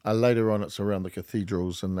 Yeah. Later on, it's around the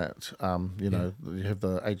cathedrals, and that you have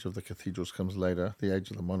the age of the cathedrals comes later. The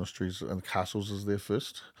age of the monasteries and castles is there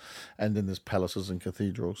first, and then there's palaces and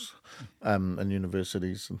cathedrals, and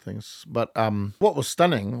universities and things. But what was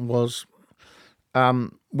stunning was.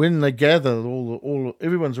 When they gather,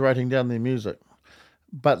 everyone's writing down their music,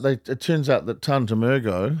 but it turns out that Tantum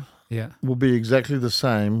Ergo will be exactly the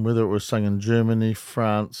same whether it was sung in Germany,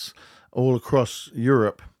 France, all across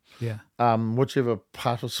Europe, whichever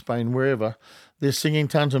part of Spain, wherever. They're singing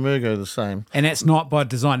Tantum Ergo the same. And that's not by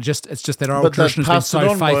design, it's just that oral tradition has been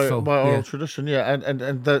so faithful. By oral tradition,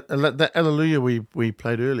 and the Alleluia we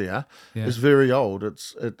played earlier is very old.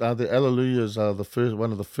 The Alleluias are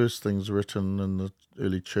one of the first things written in the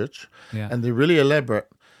early church, and they're really elaborate.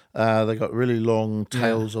 They got really long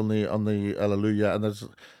tails on the Alleluia, and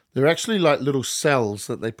they're actually like little cells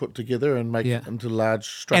that they put together and make into large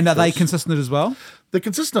structures. And are they consistent as well? They're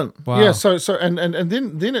consistent. Wow. Yeah. So and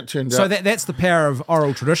then it turned out. So that's the power of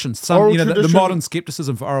oral traditions. The modern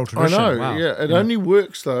skepticism for oral tradition. I know. Wow. Yeah. It only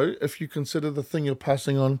works though if you consider the thing you're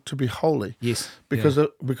passing on to be holy. Yes. Because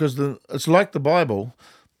it's like the Bible.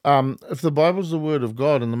 If the Bible's the word of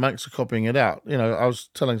God and the monks are copying it out, I was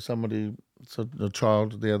telling somebody. A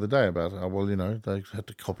child the other day about they had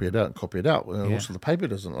to copy it out. Also, the paper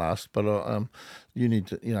doesn't last, but you need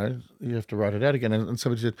to, you have to write it out again. And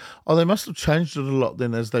somebody said, "Oh, they must have changed it a lot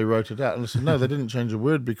then as they wrote it out." And I said, "No, they didn't change a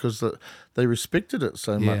word because they respected it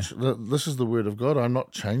so much. This is the word of God. I'm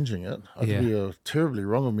not changing it. It'd be terribly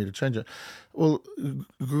wrong of me to change it." Well,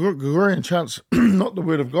 Gregorian chant's not the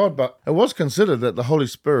word of God, but it was considered that the Holy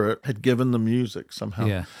Spirit had given the music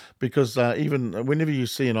somehow. Because even whenever you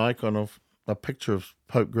see an icon of a picture of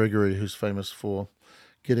Pope Gregory, who's famous for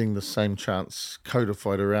getting the same chants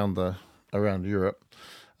codified around Europe,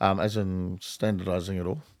 as in standardizing it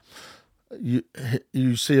all.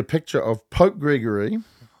 You see a picture of Pope Gregory,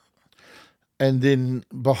 and then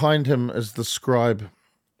behind him is the scribe.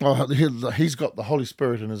 Oh, he's got the Holy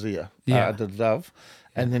Spirit in his ear, the dove,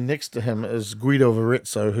 and then next to him is Guido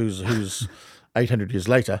Varezzo, who's 800 years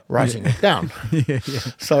later writing it down.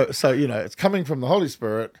 So it's coming from the Holy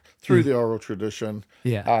Spirit through the oral tradition,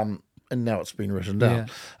 and now it's been written down.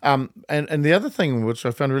 And the other thing which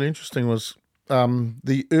I found really interesting was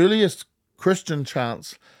the earliest Christian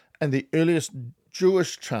chants and the earliest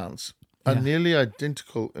Jewish chants are nearly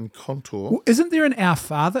identical in contour. Well, isn't there an Our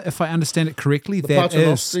Father, if I understand it correctly, the that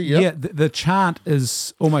Paternoster, is the chant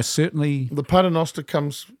is almost certainly the Paternoster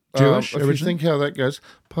comes Jewish if originally? you think how that goes,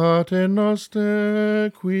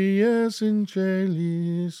 Paternoster qui es in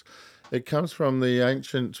celis. It comes from the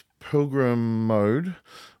ancient pilgrim mode,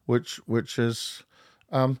 which is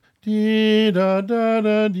dee da da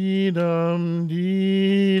da dee dum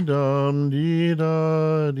dee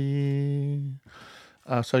da dee.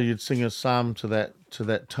 So you'd sing a psalm to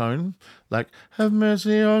that tone, like, "Have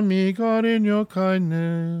mercy on me, God, in your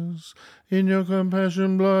kindness. In your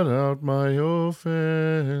compassion, blot out my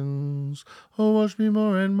offense. Oh, wash me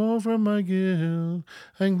more and more from my guilt,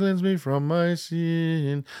 and cleanse me from my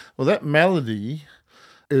sin." Well, that melody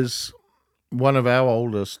is one of our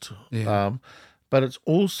oldest, but it's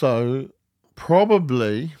also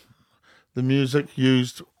probably the music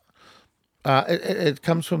used. It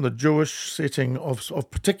comes from the Jewish setting of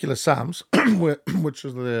particular psalms, which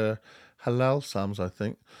are the Hallel psalms, I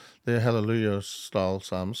think. They're Hallelujah style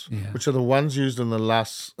psalms, which are the ones used in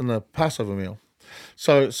the Passover meal.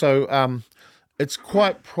 So it's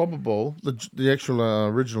quite probable the actual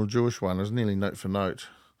original Jewish one is nearly note for note.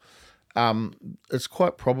 It's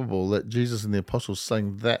quite probable that Jesus and the apostles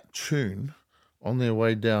sang that tune on their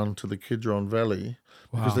way down to the Kidron Valley.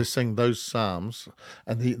 Because they sing those psalms,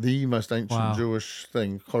 and the most ancient Jewish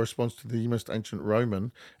thing corresponds to the most ancient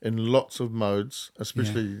Roman in lots of modes,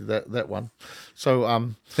 especially that one.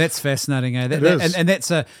 So that's fascinating, eh? It is. And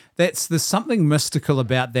there's something mystical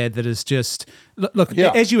about that is just look.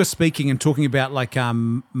 As you were speaking and talking about like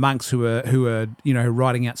monks who are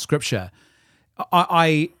writing out scripture.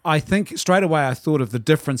 I think straight away I thought of the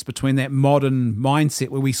difference between that modern mindset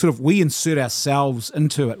where we insert ourselves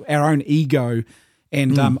into it, our own ego.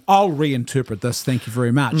 And I'll reinterpret this, thank you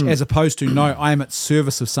very much, as opposed to, no, I am at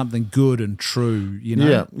service of something good and true,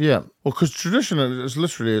 Yeah. Well, because tradition is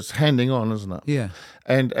literally, it's handing on, isn't it? Yeah.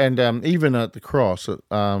 And even at the cross,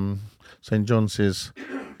 St. John says,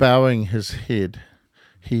 bowing his head,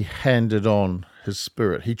 he handed on his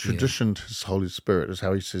spirit. He traditioned his Holy Spirit, is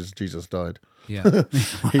how he says Jesus died. Yeah.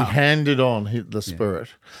 He handed on the Spirit,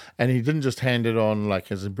 and he didn't just hand it on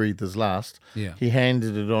like as he breathed his last. Yeah. He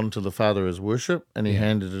handed it on to the Father as worship, and he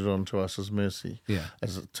handed it on to us as mercy,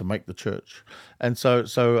 as to make the church. And so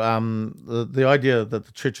the idea that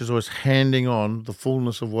the church is always handing on the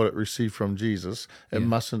fullness of what it received from Jesus, it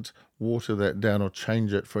mustn't water that down or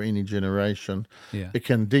change it for any generation. Yeah. It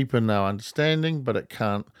can deepen our understanding, but it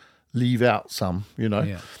can't leave out some,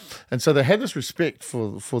 Yeah. And so they had this respect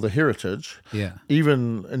for the heritage,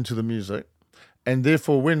 even into the music. And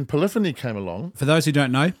therefore, when polyphony came along... For those who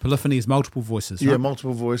don't know, polyphony is multiple voices, right? Yeah,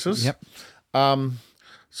 multiple voices. Yep.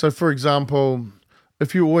 So, for example,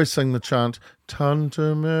 if you always sing the chant,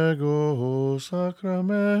 Tantum ego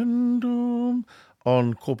sacramentum,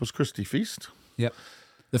 on Corpus Christi feast... Yep.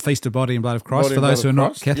 The Feast of Body and Blood of Christ, Body for and those who are Blood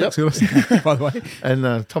not of Catholics Christ. who listen, by the way.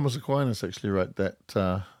 And Thomas Aquinas actually wrote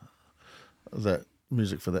that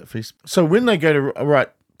music for that feast. So when they go to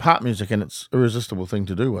write part music, and it's an irresistible thing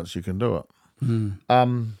to do once you can do it,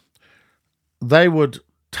 they would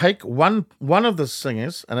take one of the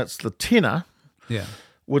singers, and it's the tenor,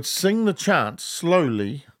 would sing the chant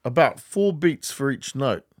slowly, about 4 beats for each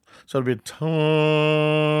note. So it'd be ton,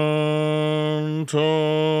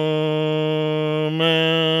 ton,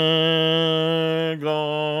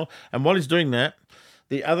 go. And while he's doing that,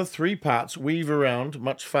 the other 3 parts weave around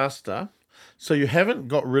much faster. So you haven't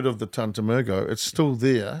got rid of the tantamergo. It's still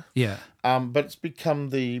there. Yeah. But it's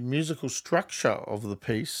become the musical structure of the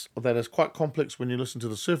piece that is quite complex when you listen to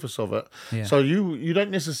the surface of it. Yeah. So you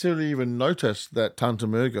don't necessarily even notice that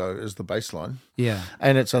tantamergo is the bass line. Yeah.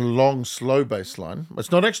 And it's a long, slow bass line.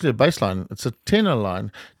 It's not actually a bass line. It's a tenor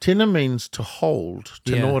line. Tenor means to hold,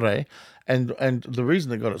 tenore. And the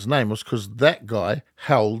reason it got its name was because that guy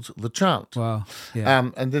held the chant. Wow. Yeah.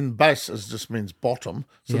 And then bass just means bottom.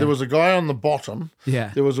 So there was a guy on the bottom.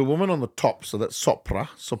 Yeah. There was a woman on the top. So that's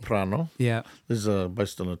soprano. Yeah. This is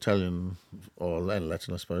based on Italian or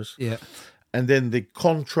Latin, I suppose. Yeah. And then the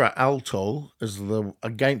contralto is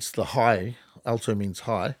against the high. Alto means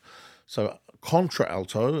high. So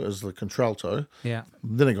contralto is the contralto. Yeah.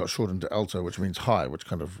 Then it got shortened to alto, which means high, which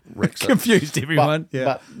kind of wrecks it. Confused everyone.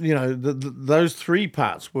 But those 3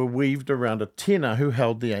 parts were weaved around a tenor who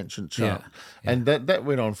held the ancient chant. Yeah. And that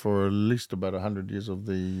went on for at least about 100 years of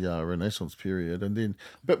the Renaissance period. And then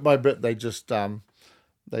bit by bit, they just...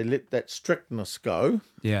 they let that strictness go.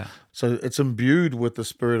 Yeah. So it's imbued with the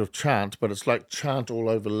spirit of chant, but it's like chant all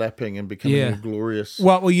overlapping and becoming a glorious...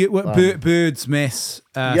 Well, Bird's Mass,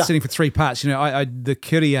 sitting for 3 parts, the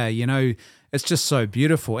Kyrie, it's just so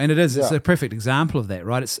beautiful. And it is, it's a perfect example of that,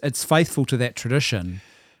 right? It's faithful to that tradition.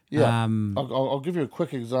 Yeah. I'll give you a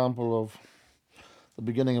quick example of the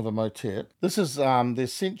beginning of a motet. This is the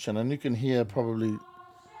Ascension, and you can hear probably...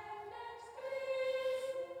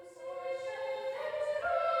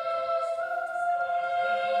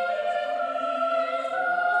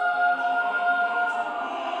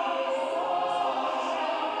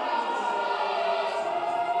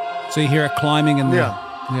 So you hear it climbing in there.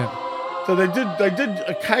 Yeah. So they did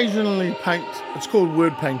occasionally paint. It's called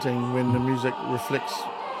word painting when the music reflects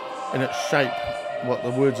in its shape what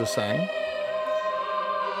the words are saying.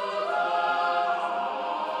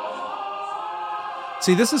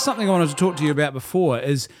 See, this is something I wanted to talk to you about before,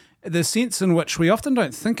 is the sense in which we often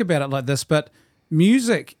don't think about it like this, but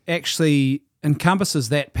music actually encompasses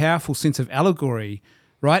that powerful sense of allegory,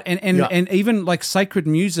 right? And even like sacred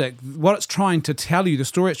music, what it's trying to tell you, the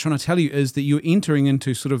story it's trying to tell you is that you're entering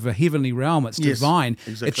into sort of a heavenly realm. It's divine.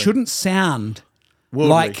 Exactly. It shouldn't sound worldly,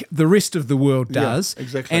 like the rest of the world does. Yeah,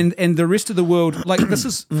 exactly. And the rest of the world, like this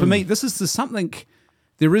is, for me, this is something...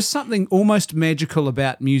 There is something almost magical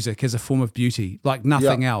about music as a form of beauty, like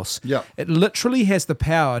nothing else. Yeah. It literally has the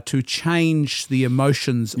power to change the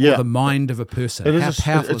emotions or the mind of a person. How powerful is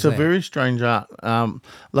that? It's a very strange art.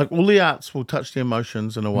 Like all the arts will touch the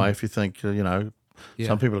emotions in a way if you think,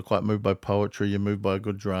 some people are quite moved by poetry, you're moved by a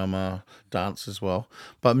good drama, dance as well.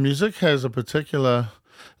 But music has a particular,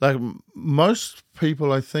 like most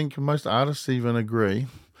people, I think, most artists even agree,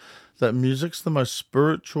 that music's the most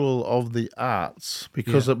spiritual of the arts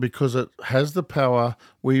because it has the power,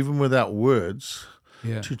 even without words,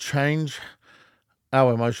 to change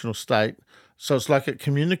our emotional state. So it's like it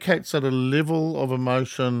communicates at a level of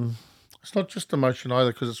emotion. It's not just emotion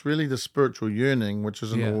either, because it's really the spiritual yearning, which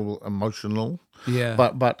isn't all emotional. Yeah.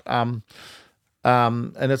 But and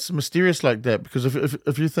it's mysterious like that, because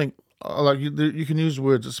if you think, like you can use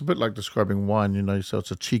words. It's a bit like describing wine, so it's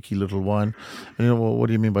a cheeky little wine. And well, what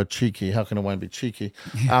do you mean by cheeky? How can a wine be cheeky?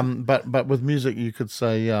 But with music, you could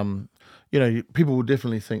say, people will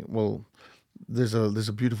definitely think, well, there's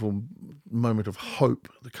a beautiful moment of hope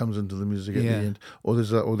that comes into the music at the end, or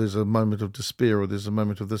there's a moment of despair, or there's a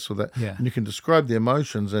moment of this or that, and you can describe the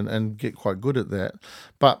emotions and get quite good at that.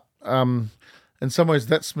 But in some ways,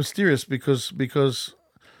 that's mysterious because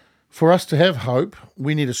for us to have hope,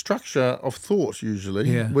 we need a structure of thought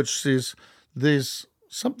usually, which says there's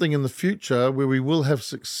something in the future where we will have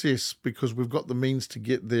success because we've got the means to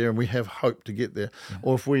get there and we have hope to get there.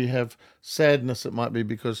 Or if we have sadness, it might be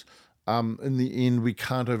because in the end we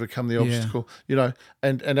can't overcome the obstacle,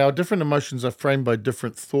 and our different emotions are framed by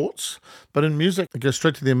different thoughts. But in music, it goes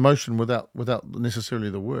straight to the emotion without necessarily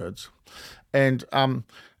the words. And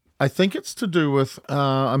I think it's to do with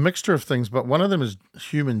a mixture of things, but one of them is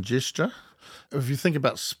human gesture. If you think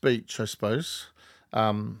about speech, I suppose,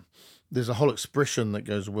 there's a whole expression that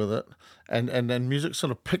goes with it, and music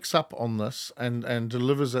sort of picks up on this and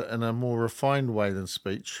delivers it in a more refined way than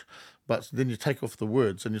speech. But then you take off the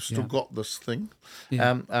words, and you've still got this thing.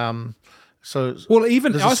 So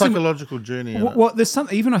even there's a psychological journey. There's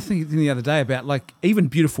something. Even I think the other day about like even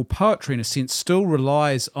beautiful poetry in a sense still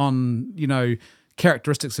relies on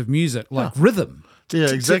characteristics of music like rhythm. Yeah,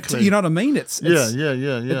 exactly. You know what I mean? It's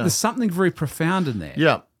There's something very profound in that.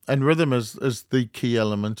 Yeah. And rhythm is the key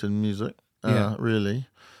element in music, really.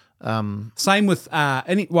 Same with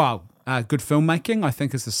good filmmaking, I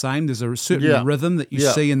think, is the same. There's a certain rhythm that you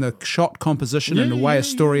see in the shot composition and the way a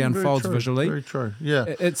story unfolds visually. Very true,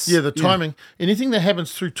 the timing. Anything that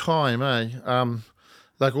happens through time,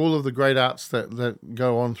 like all of the great arts that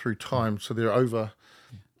go on through time, so they're over.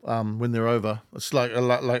 When they're over, it's like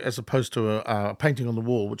as opposed to a painting on the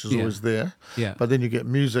wall, which is always there. Yeah. But then you get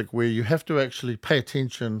music where you have to actually pay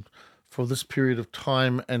attention for this period of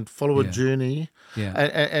time and follow a journey. Yeah.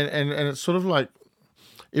 And it's sort of like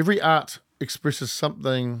every art expresses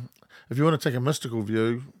something. If you want to take a mystical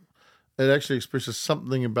view, it actually expresses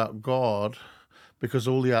something about God, because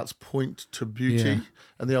all the arts point to beauty,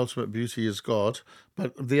 and the ultimate beauty is God.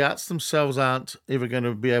 But the arts themselves aren't ever going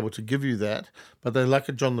to be able to give you that, but they're like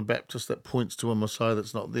a John the Baptist that points to a Messiah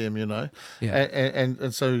that's not them, Yeah.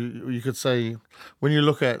 And so you could say, when you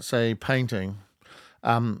look at, say, painting,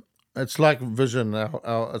 it's like vision.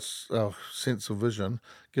 Our sense of vision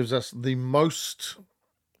gives us the most,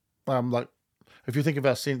 like, if you think of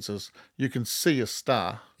our senses, you can see a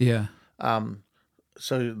star. Yeah.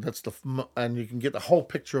 So that's and you can get the whole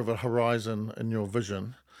picture of a horizon in your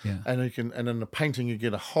vision. Yeah. And in the painting you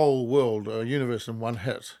get a whole world, a universe in one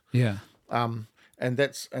hit. Yeah. And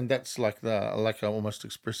that's like almost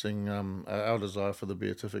expressing our desire for the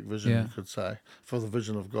beatific vision, you could say, for the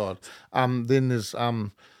vision of God. Then there's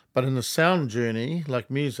but in the sound journey, like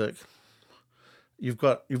music,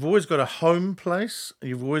 you've always got a home place.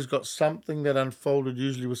 You've always got something that unfolded,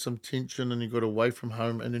 usually with some tension, and you got away from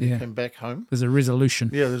home, and then you came back home. There's a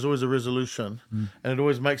resolution. Yeah, there's always a resolution, and it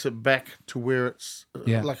always makes it back to where it's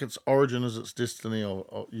like its origin is its destiny.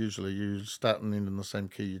 Or usually you start and end in the same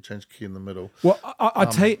key. You change key in the middle. Well, I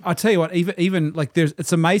tell you what, even like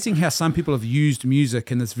it's amazing how some people have used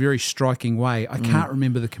music in this very striking way. I can't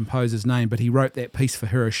remember the composer's name, but he wrote that piece for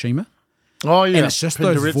Hiroshima. Oh yeah, and it's just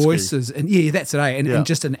those voices, and that's it, and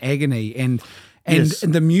just an agony, and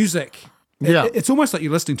the music. It's almost like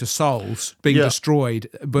you're listening to souls being destroyed,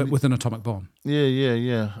 but with an atomic bomb.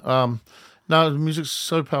 No, the music's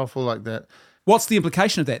so powerful like that. What's the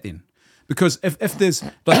implication of that then? Because if there's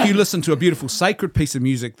like you listen to a beautiful sacred piece of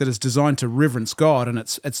music that is designed to reverence God, and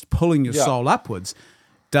it's pulling your soul upwards,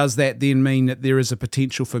 does that then mean that there is a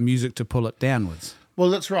potential for music to pull it downwards? Well,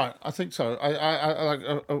 that's right. I think so. I like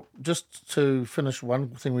just to finish one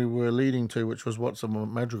thing we were leading to, which was what's a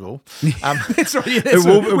madrigal. That's right.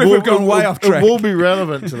 We've gone way off track. It will be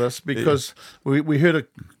relevant to this because we heard a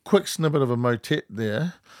quick snippet of a motet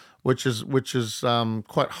there, which is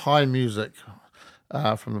quite high music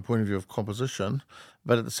from the point of view of composition,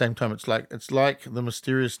 but at the same time, it's like the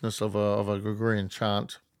mysteriousness of a Gregorian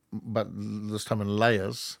chant, but this time in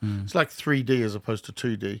layers. It's like 3D as opposed to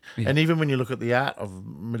 2D. And even when you look at the art of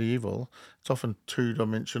medieval, it's often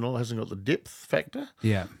two-dimensional. It hasn't got the depth factor.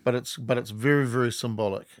 Yeah. But it's very, very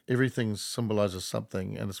symbolic. Everything symbolizes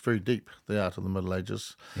something, and it's very deep, the art of the Middle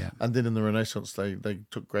Ages. Yeah. And then in the Renaissance, they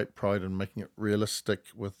took great pride in making it realistic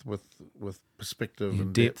with perspective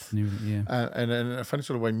and depth. And in a funny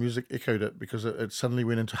sort of way, music echoed it because it suddenly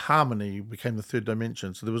went into harmony, became the third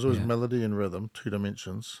dimension. So there was always melody and rhythm, 2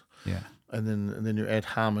 dimensions. Yeah. And then you add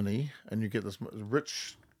harmony, and you get this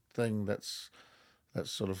rich thing that's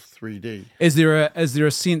sort of 3D. Is there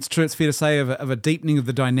a sense, too, it's fair to say, of a deepening of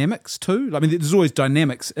the dynamics too? I mean, there's always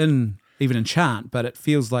dynamics even in chant, but it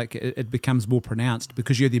feels like it becomes more pronounced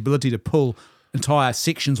because you have the ability to pull entire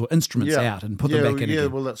sections or instruments out and put them back in Yeah,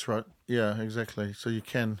 again. well, that's right. Yeah, exactly. So you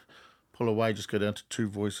can pull away, just go down to 2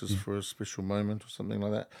 voices for a special moment or something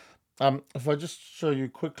like that. If I just show you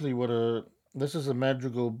quickly this is a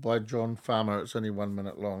madrigal by John Farmer. It's only 1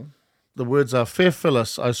 minute long. The words are, "Fair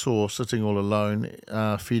Phyllis I saw sitting all alone,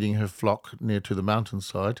 feeding her flock near to the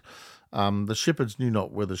mountainside. The shepherds knew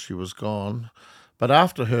not whither she was gone, but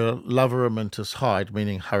after her lover Amintus hied,"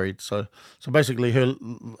 meaning hurried. So basically,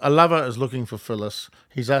 a lover is looking for Phyllis.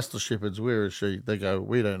 He's asked the shepherds, "Where is she?" They go,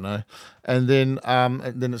 "We don't know." And then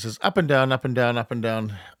it says, "Up and down, up and down, up and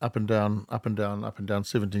down, up and down, up and down, up and down,"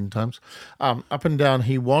 17 times. Up and down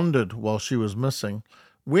he wandered while she was missing.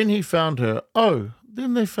 When he found her, oh,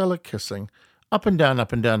 then they fell a-kissing. Up and down,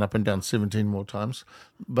 up and down, up and down, 17 more times.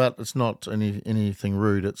 But it's not anything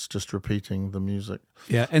rude. It's just repeating the music.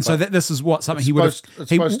 Yeah, and so this is what something he would have.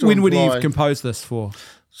 When would he have composed this for?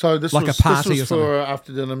 So this like was, a party this was or something? for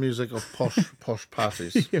after dinner music of posh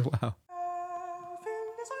parties. Yeah, wow.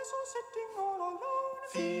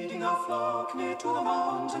 Feeding a flock near to the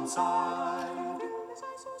mountainside.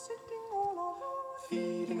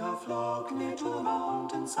 Feeding a flock near to the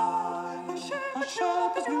mountainside. A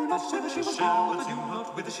shepherd knew not whither she was gone.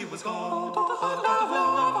 Whither she was gone.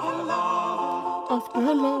 After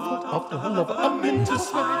her love, Amintus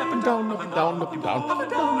hied up and down, up and down, up and down, up and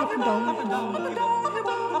down, up and down, up and down, up and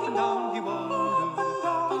down, Up and down he wandered. Up and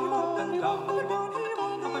down he wandered.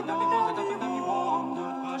 Up and down he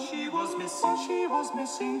wandered. She was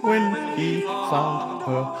missing. when he found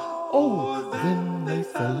her. Oh, then they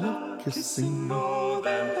fell a-kissing. Oh,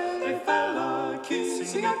 then they fell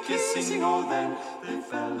a-kissing, a-kissing. Oh, then they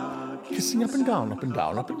fell a-kissing. Kissing up and down, up and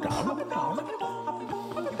down, up and down, up and down, up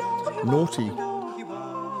and down. Naughty.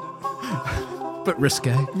 Bit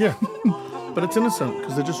risque. Yeah. But it's innocent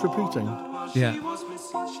because they're just repeating. Yeah.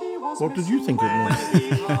 What did you think it meant?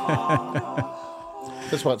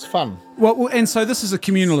 That's why it's fun. Well, and so this is a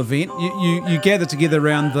communal event. You gather together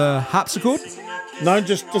around the harpsichord. No,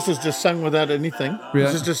 this is just sung without anything. Yeah.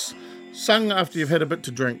 This is just sung after you've had a bit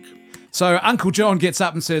to drink. So Uncle John gets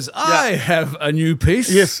up and says, "I have a new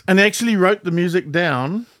piece." Yes, and he actually wrote the music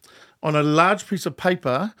down on a large piece of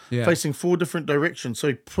paper Yeah. facing 4 different directions. So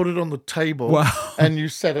he put it on the table, Wow. and you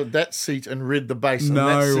sat at that seat and read the bass on No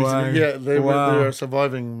that seat. way. Yeah, there Wow. are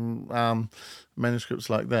surviving manuscripts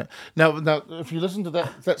like that. Now, if you listen to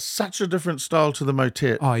that, that's such a different style to the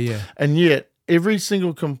motet. Oh, yeah. And yet, every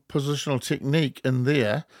single compositional technique in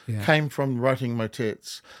there Yeah. came from writing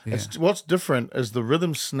motets. Yeah. What's different is the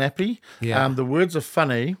rhythm's snappy, Yeah. the words are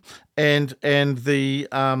funny, and the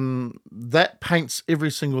that paints every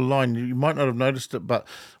single line. You might not have noticed it, but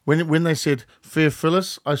when they said "Fair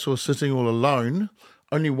Phyllis, I saw sitting all alone,"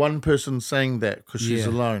 only one person sang that because she's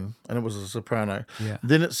Yeah. alone, and it was a soprano. Yeah.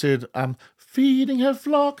 Then it said, "Feeding her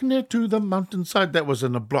flock near to the mountainside." That was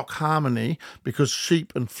in a block harmony because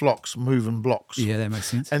sheep and flocks move in blocks. Yeah, that makes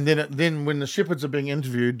sense. And then when the shepherds are being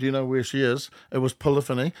interviewed, do you know where she is? It was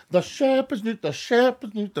polyphony. The shepherds knew,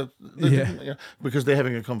 Yeah. because they're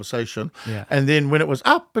having a conversation. Yeah. And then when it was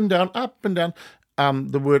up and down,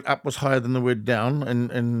 the word up was higher than the word down,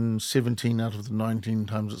 and 17 out of the 19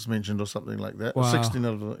 times it's mentioned or something like that. Wow. 16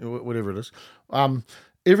 out of the, whatever it is.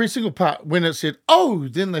 Every single part, when it said, "Oh,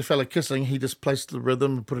 then they fell a-kissing," he just placed the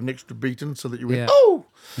rhythm and put an extra beat in so that you went, Yeah. "Oh!"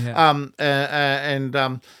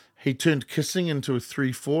 Yeah. He turned kissing into a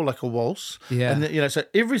 3/4 like a waltz. Yeah. And so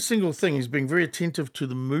every single thing, he's being very attentive to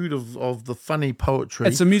the mood of the funny poetry.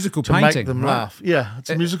 It's a musical to painting, make them right? laugh. Yeah,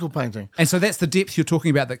 it's a musical painting. And so that's the depth you're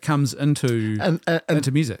talking about that comes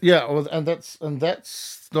into music. Yeah, well, and that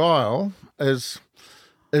style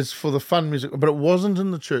is for the fun music, but it wasn't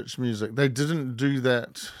in the church music. They didn't do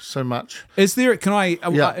that so much. Is there? Can I?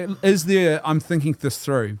 Yeah. Is there? I'm thinking this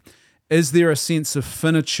through. Is there a sense of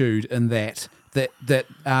finitude in that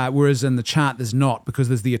whereas in the chant there's not, because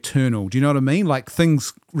there's the eternal? Do you know what I mean? Like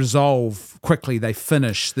things resolve quickly, they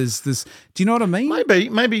finish. There's this. Do you know what I mean?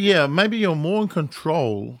 Maybe yeah. Maybe you're more in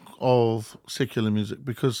control of secular music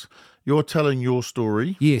because you're telling your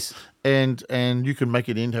story. Yes. And you can make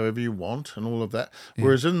it end however you want and all of that. Yeah.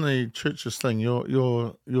 Whereas in the church's thing,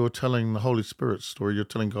 you're telling the Holy Spirit's story. You're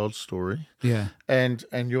telling God's story. Yeah. And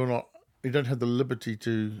you don't have the liberty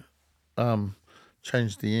to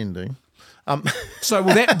change the ending. So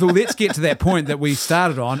let's get to that point that we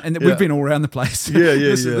started on, and that we've been all around the place.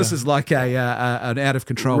 This is like an out of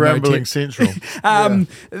control rambling central.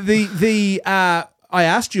 I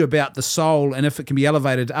asked you about the soul and if it can be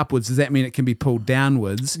elevated upwards. Does that mean it can be pulled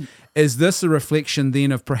downwards? Is this a reflection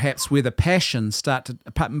then of perhaps where the passions start to,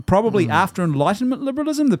 probably after Enlightenment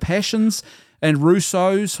liberalism, the passions and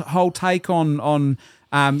Rousseau's whole take on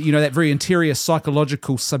that very interior,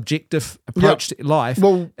 psychological, subjective approach to life,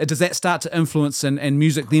 does that start to influence and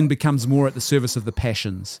music then becomes more at the service of the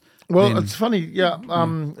passions? Well, it's funny.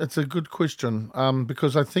 It's a good question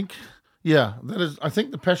because I think, I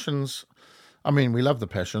think the passions, we love the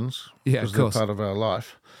passions because they're part of our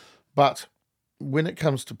life, but when it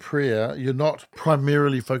comes to prayer, you're not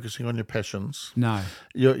primarily focusing on your passions. No.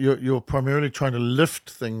 You're primarily trying to lift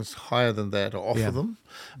things higher than that or offer them.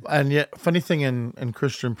 And yet, funny thing in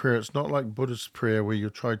Christian prayer, it's not like Buddhist prayer where you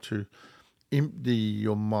try to empty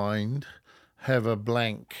your mind, have a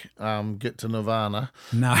blank, get to nirvana.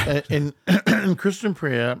 No. In Christian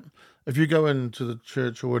prayer, if you go into the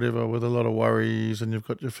church or whatever with a lot of worries and you've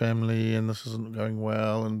got your family and this isn't going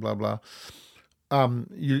well and blah, blah,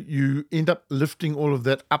 you end up lifting all of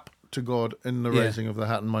that up to God in the raising of the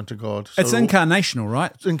heart and mind to God. So it's incarnational,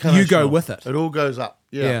 right? It's incarnational. You go with it. It all goes up.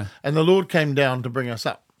 Yeah. And the Lord came down to bring us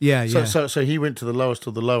up. So he went to the lowest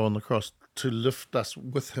of the low on the cross to lift us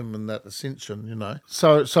with him in that ascension,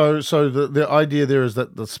 So the idea there is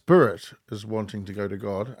that the Spirit is wanting to go to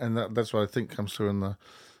God, and that's what I think comes through in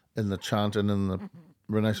the chant and in the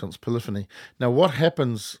Renaissance polyphony. Now, what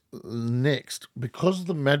happens next, because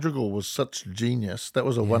the madrigal was such genius, that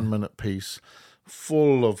was a 1 minute piece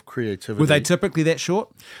full of creativity. Were they typically that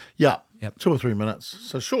short? Yeah. Yep. 2 or 3 minutes.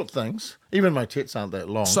 So short things. Even motets aren't that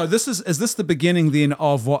long. So is this the beginning then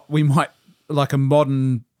of what we might, like a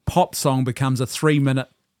modern pop song becomes a 3 minute,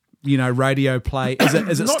 radio play?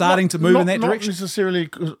 Is it starting to move in that direction? Not necessarily,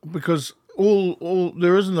 because all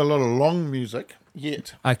there isn't a lot of long music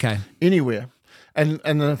yet. Okay. Anywhere. And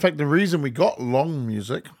in fact, the reason we got long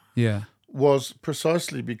music was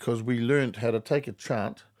precisely because we learned how to take a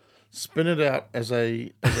chant, spin it out as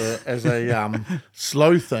a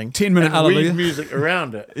slow thing, 10-minute and read music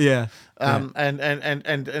around it. And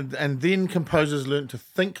then composers learned to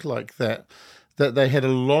think like that they had a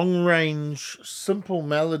long range, simple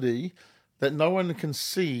melody that no one can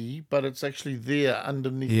see, but it's actually there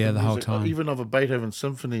underneath the music, whole time. Even of a Beethoven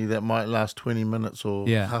symphony that might last 20 minutes or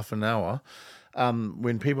half an hour.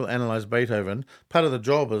 When people analyze Beethoven, part of the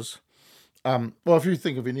job is, if you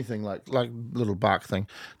think of anything like little Bach thing,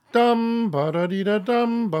 dum ba da dee da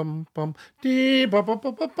dum bum bum dee ba ba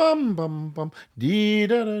ba ba bum bum bum dee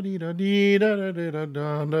da da dee da dee da da dee da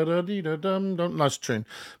da da dee da dum dum. Nice tune,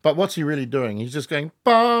 but what's he really doing? He's just going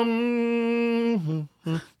bum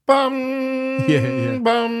bum bum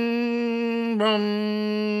bum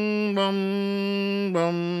bum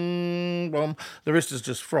bum bum. The rest is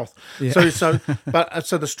just froth. So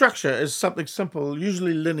the structure is something simple,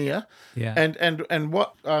 usually linear. And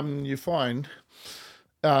what you find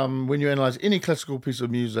when you analyze any classical piece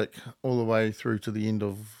of music all the way through to the end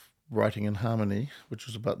of writing in harmony, which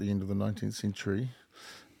was about the end of the 19th century,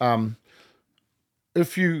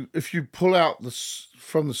 if you pull out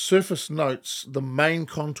from the surface notes the main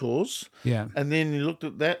contours, and then you looked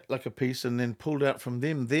at that like a piece, and then pulled out from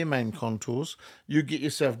them their main contours, you get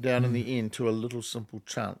yourself down in the end to a little simple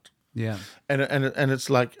chant. And it's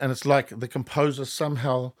like the composer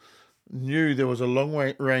somehow knew there was a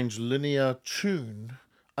long range linear tune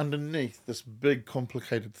underneath this big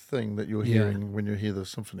complicated thing that you're hearing when you hear the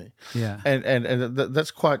symphony. And that's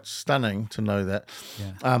quite stunning to know that,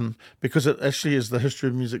 because it actually is the history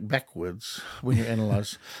of music backwards when you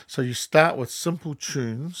analyze. So you start with simple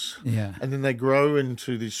tunes, and then they grow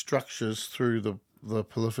into these structures through the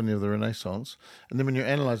polyphony of the Renaissance, and then when you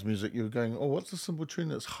analyze music, you're going, what's the simple tune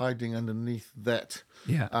that's hiding underneath that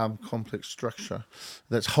complex structure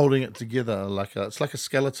that's holding it together it's like a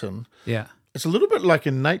skeleton. It's a little bit like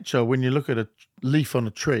in nature when you look at a leaf on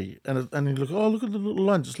a tree and you look at the little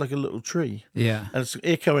lines, it's like a little tree. And it's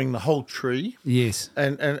echoing the whole tree.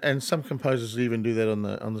 And some composers even do that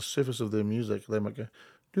on the surface of their music. They might go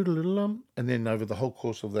doodle-little and then over the whole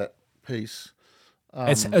course of that piece,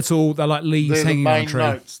 it's all, they're like leaves hanging on a tree. The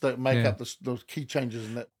main notes that make up the key changes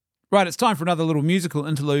in that. Right, it's time for another little musical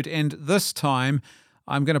interlude, and this time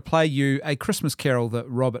I'm going to play you a Christmas carol that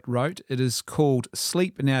Robert wrote. It is called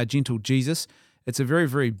Sleep Now, Gentle Jesus. It's a very,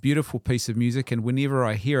 very beautiful piece of music, and whenever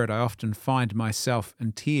I hear it, I often find myself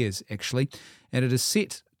in tears, actually. And it is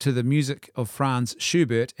set to the music of Franz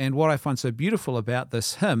Schubert, and what I find so beautiful about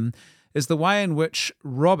this hymn is the way in which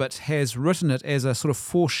Robert has written it as a sort of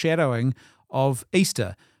foreshadowing of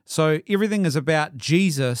Easter. So everything is about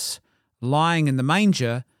Jesus lying in the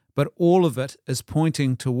manger, but all of it is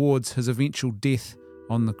pointing towards his eventual death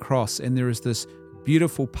on the cross. And there is this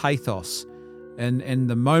beautiful pathos in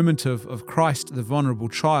the moment of Christ, the vulnerable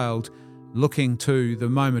child, looking to the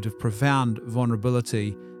moment of profound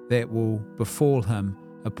vulnerability that will befall him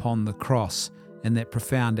upon the cross. and that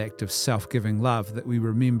profound act of self-giving love that we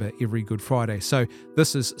remember every Good Friday. So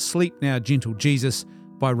this is Sleep Now, Gentle Jesus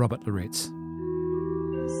by Robert Loretz.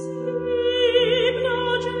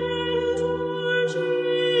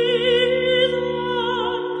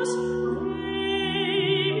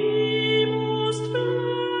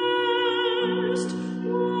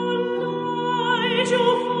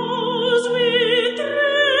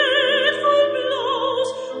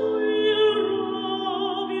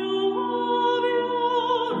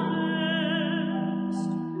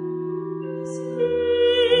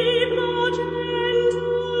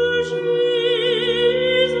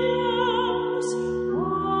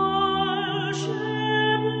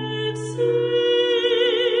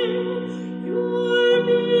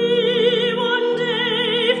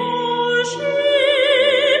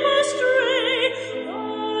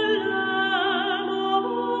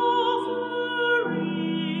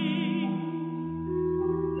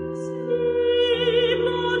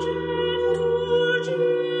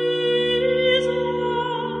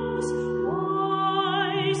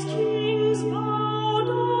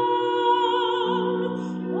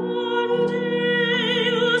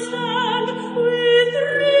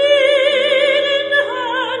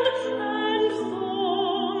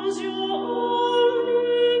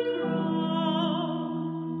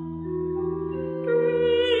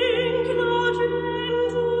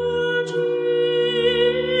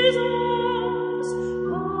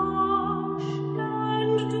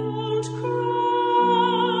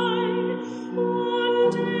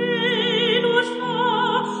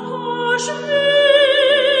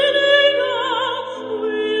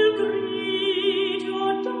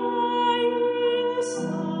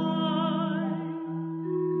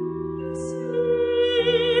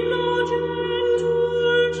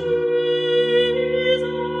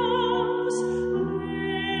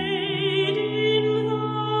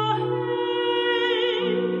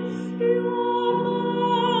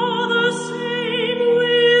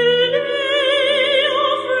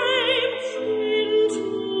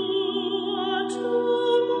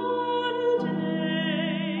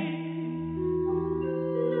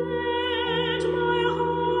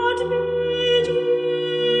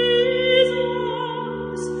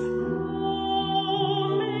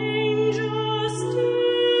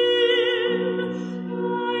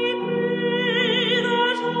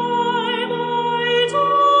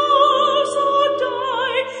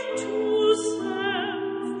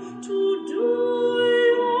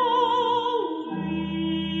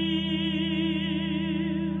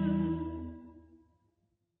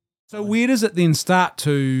 So where does it then start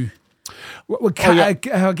to, I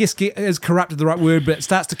guess is corrupted the right word, but it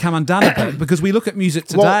starts to come undone a bit because we look at music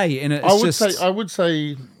today and it's I don't want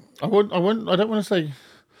to say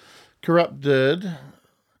corrupted.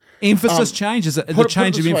 Emphasis changes, the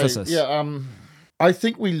change of emphasis. Yeah, I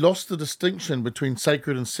think we lost the distinction between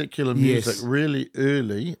sacred and secular music really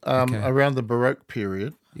early, around the Baroque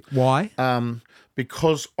period. Why?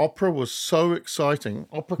 Because opera was so exciting.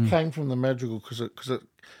 Opera came from the madrigal because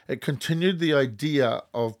it continued the idea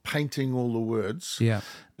of painting all the words. Yeah.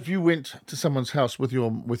 If you went to someone's house with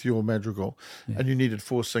your madrigal and you needed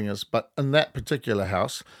 4 singers, but in that particular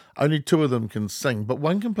house, only 2 of them can sing, but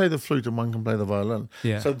one can play the flute and one can play the violin.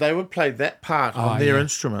 Yeah. So they would play that part on their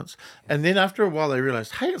instruments. And then after a while they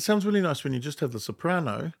realized, hey, it sounds really nice when you just have the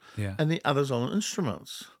soprano and the others on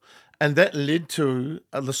instruments. And that led to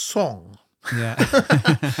the song. Yeah.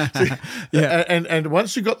 And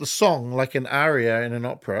once you got the song, like an aria in an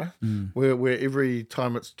opera, where every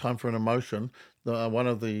time it's time for an emotion, one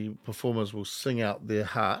of the performers will sing out their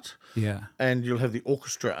heart. Yeah. And you'll have the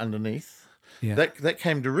orchestra underneath. Yeah. That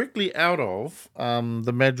came directly out of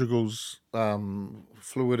the madrigal's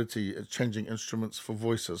fluidity, changing instruments for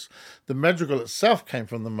voices. The madrigal itself came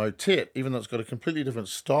from the motet, even though it's got a completely different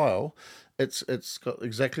style. It's got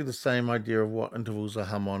exactly the same idea of what intervals are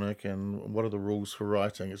harmonic and what are the rules for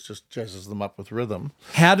writing. It's just jazzes them up with rhythm.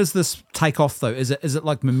 How does this take off though? Is it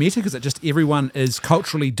like mimetic? Is it just everyone is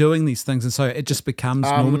culturally doing these things and so it just becomes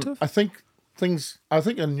normative? I think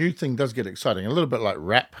a new thing does get exciting, a little bit like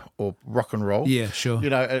rap or rock and roll. Yeah, sure. You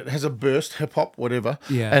know, it has a burst, hip hop, whatever.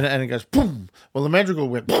 Yeah. And it goes boom. Well, the madrigal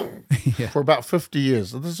went boom for about 50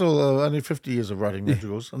 years. This is all only 50 years of writing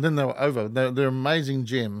madrigals, and then they were over. They're amazing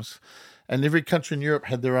gems. And every country in Europe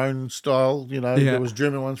had their own style. You know, there was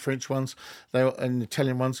German ones, French ones, and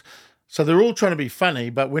Italian ones. So they're all trying to be funny,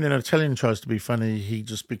 but when an Italian tries to be funny, he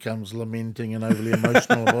just becomes lamenting and overly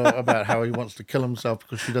emotional about how he wants to kill himself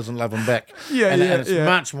because she doesn't love him back. And it's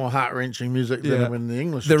much more heart-wrenching music than when the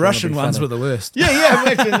English. The Russian ones were the worst.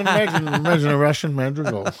 Imagine a Russian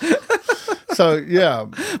madrigal. So yeah,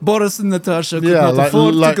 Boris and Natasha could Yeah, not like-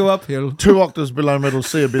 afford like- to go uphill. 2 octaves below middle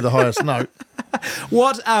C would be the highest note.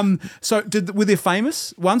 What? So were there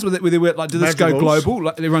famous ones? Did this go Madrigals. global?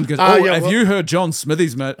 Like everyone goes, Yeah, have well- you heard John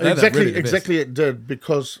Smithy's? Exactly, it did,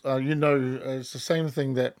 because it's the same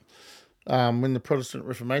thing that when the Protestant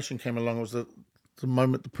Reformation came along, was the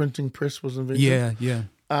moment the printing press was invented. Yeah.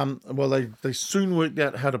 Well, they soon worked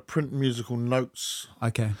out how to print musical notes,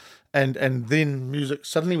 Okay. and then music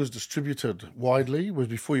suddenly was distributed widely, whereas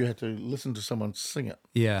before you had to listen to someone sing it.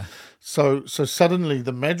 Yeah. So suddenly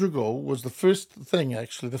the madrigal was the first thing,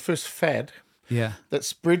 actually, the first fad Yeah. that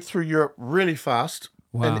spread through Europe really fast.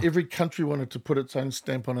 Wow. And every country wanted to put its own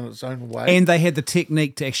stamp on it in its own way. And they had the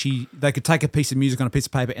technique to they could take a piece of music on a piece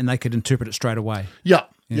of paper and they could interpret it straight away. Yeah.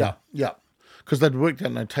 Because they'd worked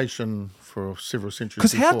out notation for several centuries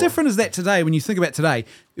Because how before. different is that today when you think about today?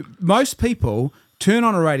 Most people turn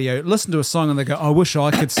on a radio, listen to a song and they go, I wish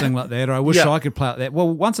I could sing like that, or I wish Yeah. I could play like that. Well,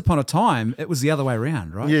 once upon a time, it was the other way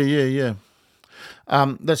around, right? Yeah.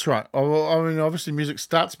 That's right. Well, I mean, obviously music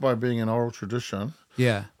starts by being an oral tradition,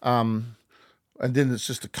 Yeah. and then it's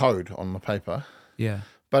just a code on the paper. Yeah.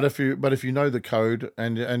 But if you know the code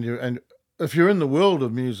and if you're in the world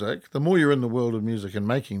of music, the more you're in the world of music and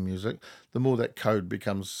making music, the more that code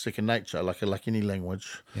becomes second nature, like any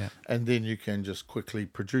language. Yeah. And then you can just quickly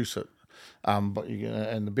produce it. And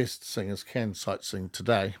the best singers can sight sing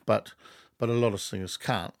today, but a lot of singers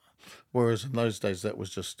can't. Whereas in those days, that was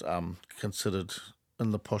just considered in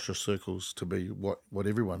the posher circles to be what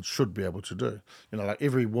everyone should be able to do. Like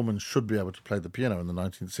every woman should be able to play the piano in the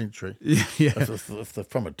 19th century. Yeah. If they're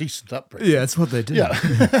from a decent upbringing. Yeah, that's what they did.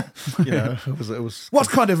 Yeah. It was What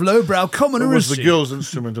kind of lowbrow commoner it was is the she? girls'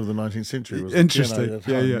 instrument of the 19th century. Was the Interesting.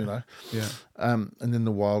 piano at Yeah, home, yeah. And then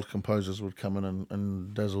the wild composers would come in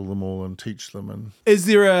and dazzle them all and teach them. And Is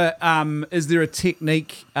there a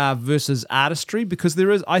technique versus artistry? Because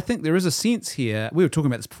I think there is a sense here. We were talking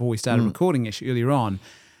about this before we started recording actually earlier on,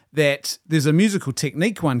 that there's a musical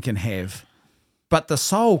technique one can have, but the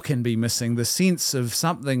soul can be missing. The sense of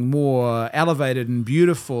something more elevated and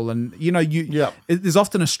beautiful, and there's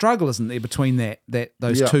often a struggle, isn't there, between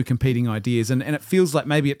those two competing ideas, and it feels like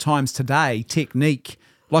maybe at times today technique.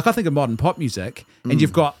 Like I think of modern pop music, and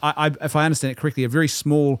you've got, if I understand it correctly, a very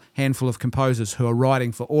small handful of composers who are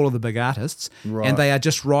writing for all of the big artists, and they are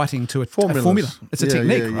just writing to a formula. It's a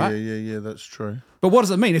technique, right? Yeah, that's true. But what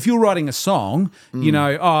does it mean? If you're writing a song,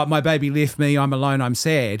 my baby left me, I'm alone, I'm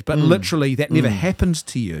sad, but literally that never happened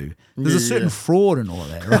to you. There's a certain fraud in all of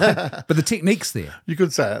that, right? But the technique's there. You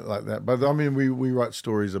could say it like that, but I mean, we write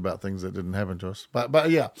stories about things that didn't happen to us. But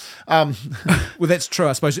yeah. Well, that's true,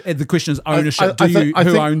 I suppose. The question is ownership.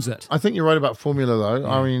 Who owns it? I think you're right about formula, though.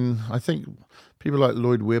 Yeah. I mean, I think people like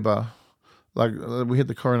Lloyd Webber, like we had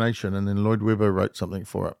the Coronation, and then Lloyd Webber wrote something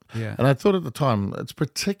for it. Yeah. And I thought at the time it's a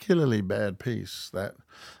particularly bad piece. That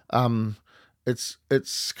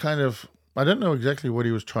it's kind of, I don't know exactly what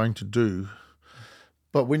he was trying to do,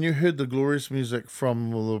 but when you heard the glorious music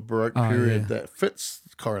from the Baroque period that fits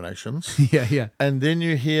Coronations, yeah, and then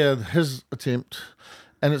you hear his attempt.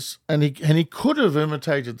 And he could have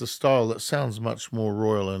imitated the style that sounds much more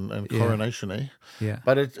royal and coronation-y. Yeah.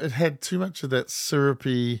 But it had too much of that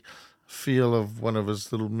syrupy feel of one of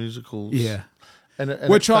his little musicals. Yeah. And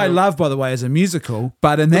which I love, by the way, as a musical,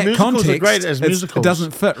 but in that context, are great as musicals. It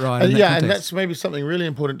doesn't fit right. And that's maybe something really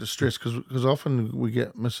important to stress, because often we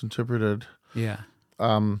get misinterpreted. Yeah.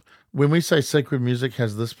 When we say sacred music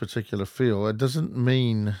has this particular feel, it doesn't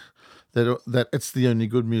mean that it's the only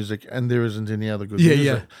good music and there isn't any other good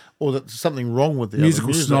music, or that there's something wrong with the musical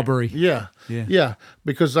other music. snobbery. Yeah.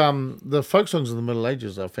 Because the folk songs of the Middle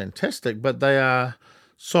Ages are fantastic, but they are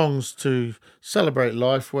songs to celebrate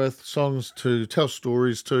life with, songs to tell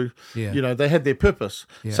stories to. Yeah. They had their purpose.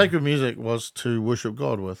 Yeah. Sacred music was to worship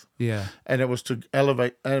God with. Yeah. And it was to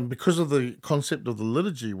elevate, and because of the concept of the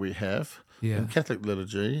liturgy we have in Catholic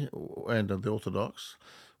liturgy and in the Orthodox,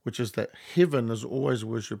 which is that heaven is always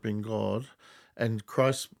worshipping God, and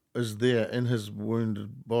Christ is there in his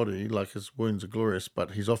wounded body, like his wounds are glorious,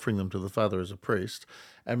 but he's offering them to the Father as a priest,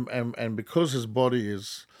 and because his body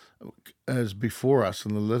is before us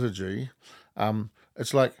in the liturgy,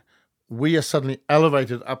 it's like we are suddenly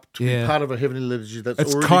elevated up to be part of a heavenly liturgy that's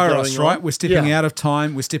already kairos, going right? on. We're stepping out of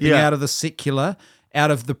time. We're stepping out of the secular, out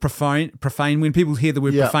of the profane. When people hear the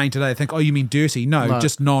word profane today, they think, "Oh, you mean dirty?" No,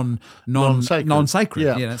 just non-sacred.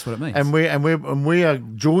 Yeah, that's what it means. And we are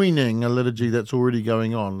joining a liturgy that's already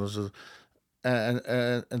going on. This is, and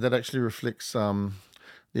that actually reflects the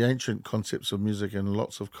ancient concepts of music in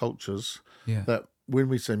lots of cultures. Yeah. That when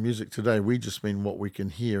we say music today, we just mean what we can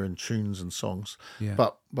hear in tunes and songs. Yeah.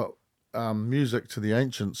 But music to the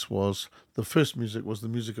ancients was the first music was the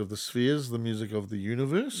music of the spheres, the music of the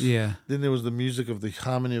universe. Yeah. Then there was the music of the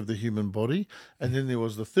harmony of the human body, and then there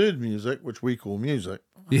was the third music, which we call music.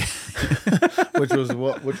 Yeah. which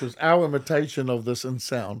was our imitation of this in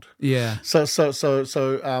sound. Yeah. So,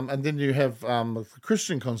 and then you have the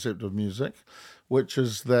Christian concept of music, which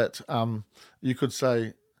is that you could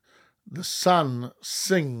say the Son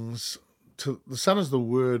sings to the Son is the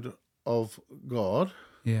Word of God.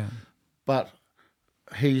 Yeah. But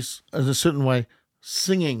he's, in a certain way,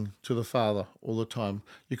 singing to the Father all the time.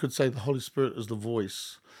 You could say the Holy Spirit is the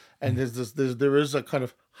voice. And there is a kind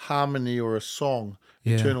of harmony or a song,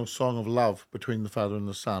 eternal song of love between the Father and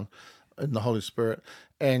the Son and the Holy Spirit.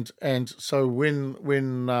 And so when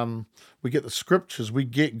we get the Scriptures, we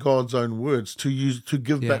get God's own words to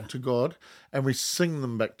give back to God, and we sing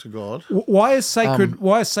them back to God. Why is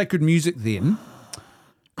sacred music then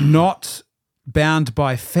not bound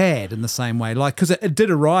by fad in the same way? Like, because it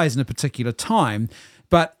did arise in a particular time,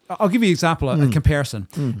 but I'll give you an example, a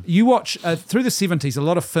comparison. You watch, through the 70s, a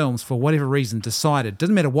lot of films, for whatever reason,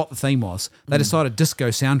 didn't matter what the theme was, they decided disco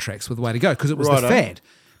soundtracks were the way to go, because it was the fad.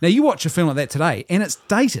 Now, you watch a film like that today, and it's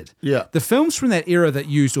dated. Yeah. The films from that era that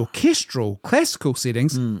used orchestral, classical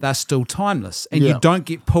settings, they're still timeless, and you don't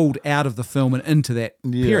get pulled out of the film and into that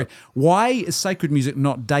period. Why is sacred music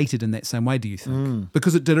not dated in that same way, do you think?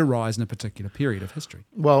 Because it did arise in a particular period of history.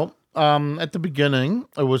 Well, at the beginning,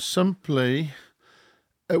 it was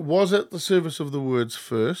at the service of the words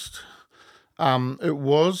first. It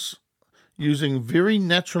was using very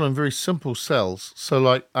natural and very simple cells. So,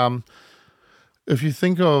 like, if you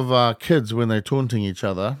think of kids when they're taunting each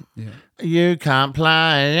other, you can't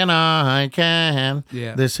play and I can.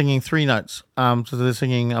 Yeah. They're singing three notes. So they're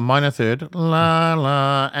singing a minor third, la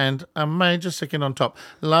la, and a major second on top,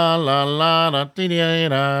 la la la da dee dee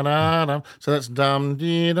da da da. So that's dum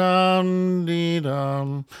dee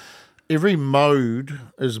dum. Every mode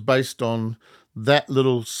is based on that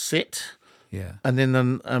little set. Yeah. And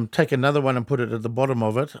then take another one and put it at the bottom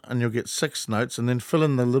of it, and you'll get 6 notes, and then fill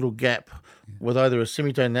in the little gap with either a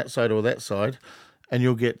semitone that side or that side, and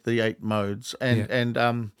you'll get the 8 modes. And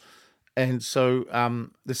so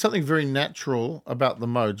there's something very natural about the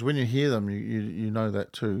modes. When you hear them, you know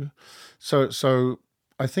that too. So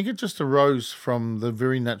I think it just arose from the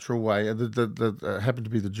very natural way. Happened to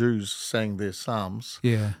be the Jews sang their psalms.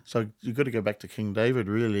 Yeah. So you've got to go back to King David,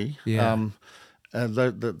 really. Yeah.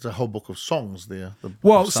 The whole book of songs there.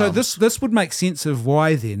 So this would make sense of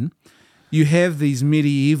why then you have these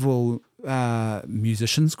medieval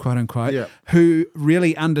musicians, quote unquote, who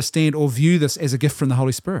really understand or view this as a gift from the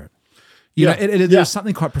Holy Spirit. You know, there's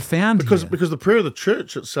something quite profound because here. Because the prayer of the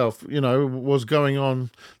church itself, was going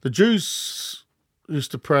on. The Jews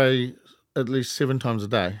used to pray at least 7 times a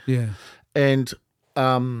day. Yeah, and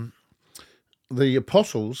the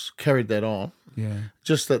apostles carried that on. Yeah,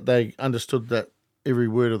 just that they understood that every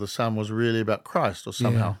word of the psalm was really about Christ or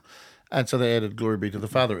somehow. And so they added glory be to the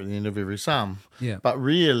Father at the end of every psalm. Yeah. But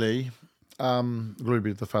really, glory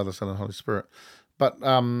be to the Father, Son, and Holy Spirit. But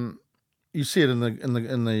you see it in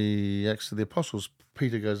the Acts of the Apostles.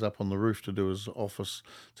 Peter goes up on the roof to do his office,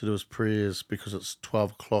 to do his prayers, because it's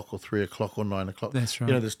 12 o'clock or 3 o'clock or 9 o'clock. That's right.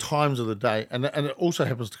 There's times of the day, and it also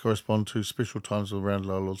happens to correspond to special times around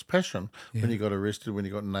our Lord's Passion, when he got arrested, when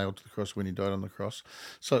he got nailed to the cross, when he died on the cross.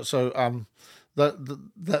 So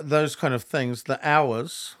those kind of things, the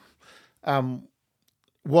hours,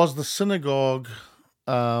 was the synagogue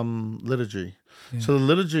liturgy. Yeah. So the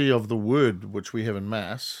liturgy of the Word, which we have in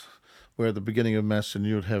Mass, where at the beginning of Mass and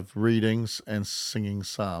you would have readings and singing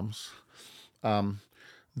psalms,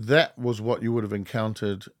 that was what you would have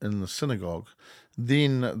encountered in the synagogue.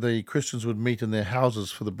 Then the Christians would meet in their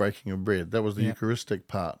houses for the breaking of bread. That was the Eucharistic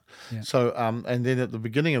part. Yeah. So, and then at the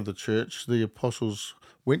beginning of the church, the apostles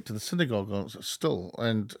went to the synagogue still,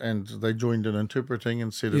 and they joined in interpreting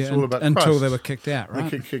and said it's all about Christ. Until they were kicked out, right?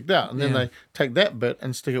 They get kicked out, and then they take that bit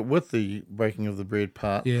and stick it with the breaking of the bread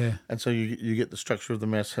part. Yeah. And so you get the structure of the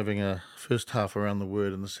Mass having a first half around the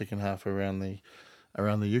Word and the second half around the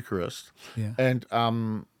Eucharist. Yeah. And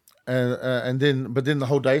then the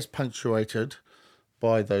whole day is punctuated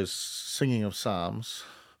by those singing of psalms.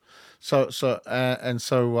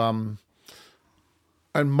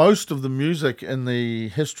 And most of the music in the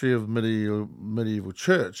history of medieval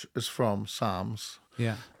church is from psalms.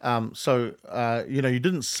 Yeah. You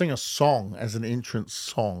didn't sing a song as an entrance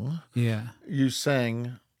song. Yeah. You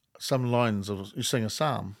sang some lines you sang a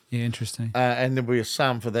psalm. Yeah, interesting. And there would be a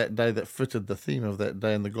psalm for that day that fitted the theme of that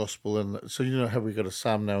day in the gospel. And so how we got a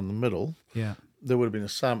psalm now in the middle. Yeah. There would have been a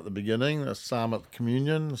psalm at the beginning, a psalm at the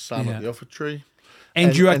communion, a psalm at the offertory.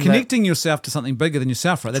 And you are and connecting yourself to something bigger than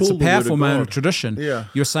yourself, right? That's all a the word powerful of moment God. of tradition. Yeah.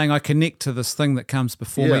 You're saying, I connect to this thing that comes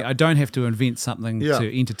before me. Yeah. I don't have to invent something Yeah.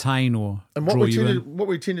 to entertain or And draw you in. what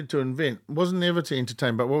we tended to invent wasn't never to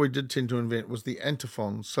entertain, but what we did tend to invent was the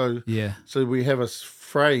antiphons. So we have a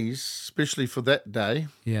phrase, especially for that day,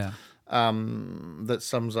 that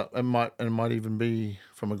sums up. It might even be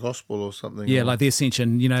from a gospel or something. Yeah, or, like the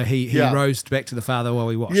Ascension. He rose back to the Father while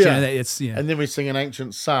we watched. Yeah. And then we sing an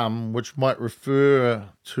ancient psalm which might refer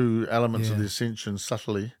to elements of the Ascension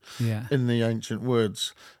subtly in the ancient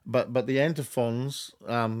words. But the antiphons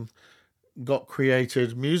got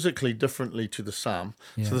created musically differently to the psalm.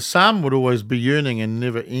 Yeah. So the psalm would always be yearning and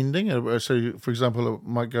never ending. So, for example, it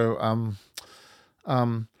might go,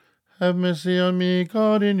 have mercy on me,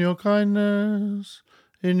 God, in your kindness.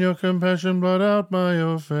 In your compassion, blot out my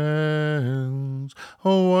offense.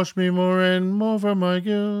 Oh, wash me more and more from my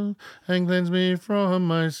guilt, and cleanse me from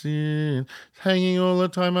my sin. It's hanging all the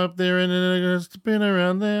time up there, and it's been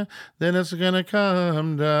around there. Then it's gonna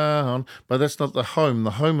come down. But that's not the home.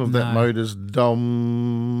 The home of that mode is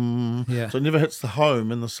dom. Yeah. So it never hits the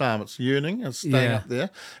home in the psalm. It's yearning. It's staying up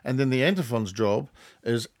there. And then the antiphon's job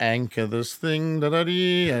is anchor this thing,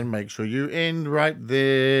 da-da-dee, and make sure you end right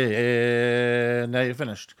there. Now you're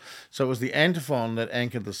finished. So it was the antiphon that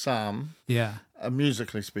anchored the psalm,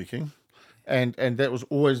 musically speaking, and that was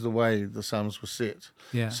always the way the psalms were set.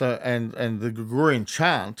 Yeah. So and the Gregorian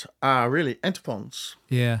chant are really antiphons.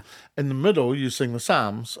 Yeah. In the middle, you sing the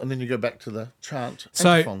psalms, and then you go back to the chant So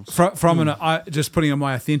antiphons. Just putting on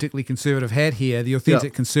my authentically conservative hat here, the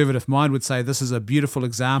authentic conservative mind would say this is a beautiful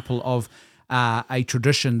example of a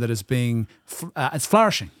tradition that is being it's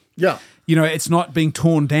flourishing. Yeah. It's not being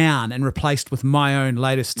torn down and replaced with my own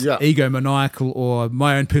latest egomaniacal or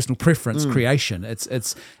my own personal preference creation.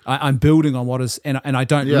 I'm building on what is, and I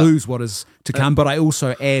don't lose what is to come, but I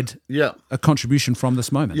also add a contribution from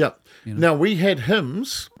this moment. Yeah. Now we had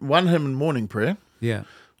hymns, one hymn in morning prayer,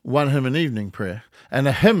 one hymn in evening prayer, and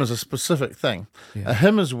a hymn is a specific thing. Yeah. A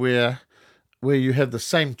hymn is where you have the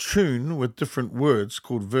same tune with different words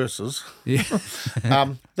called verses. Yeah.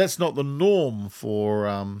 That's not the norm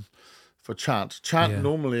for chant. Chant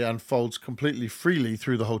normally unfolds completely freely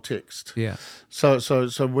through the whole text. Yeah. So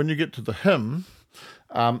when you get to the hymn,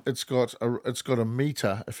 it's got a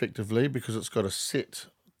meter effectively because it's got a set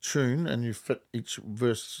tune and you fit each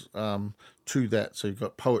verse to that. So you've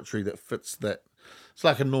got poetry that fits that. It's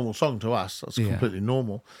like a normal song to us. It's completely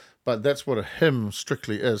normal. But that's what a hymn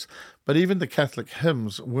strictly is. But even the Catholic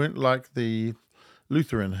hymns weren't like the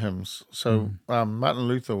Lutheran hymns. So Martin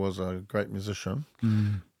Luther was a great musician.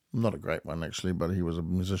 Not a great one, actually, but he was a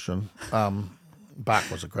musician. Bach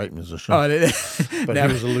was a great musician. But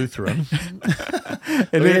he was a Lutheran.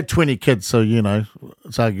 And he had 20 kids, so,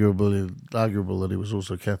 it's arguable that he was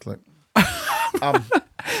also Catholic.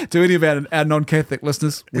 To any of our non-Catholic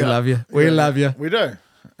listeners, we love you. We love you. We do.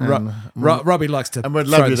 Robbie likes to and we'd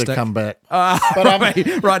love you to come back. Right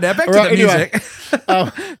now, back to the music.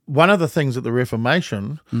 One of the things at the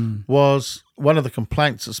Reformation was one of the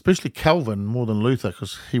complaints, especially Calvin more than Luther,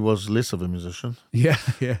 because he was less of a musician. Yeah.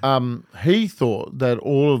 He thought that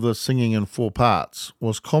all of the singing in four parts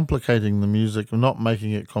was complicating the music, not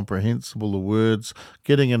making it comprehensible, the words,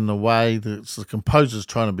 getting in the way. The composer's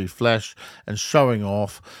trying to be flash and showing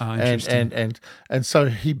off. And so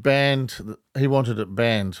he wanted it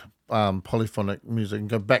banned, polyphonic music, and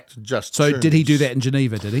go back to just tunes. Did he do that in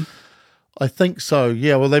Geneva, did he? I think so,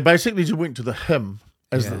 yeah. Well, they basically just went to the hymn,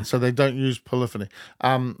 so they don't use polyphony.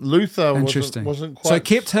 Luther wasn't quite... So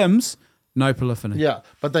kept hymns, no polyphony. Yeah,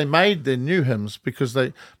 but they made their new hymns because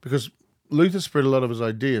Luther spread a lot of his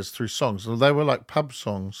ideas through songs. So they were like pub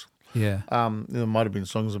songs. Yeah. There might have been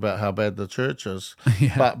songs about how bad the church is.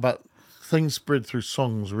 But things spread through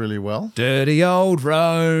songs really well. Dirty old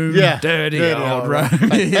Rome. Yeah. Dirty old Rome.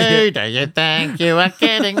 Who do you think you are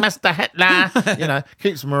kidding, Mr. Hitler?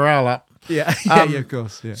 Keeps morale up. Yeah, of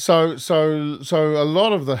course. Yeah. So a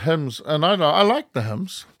lot of the hymns, and I like the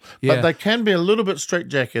hymns, but they can be a little bit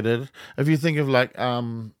straitjacketed. If you think of like,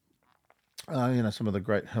 some of the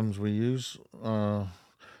great hymns we use,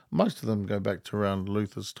 most of them go back to around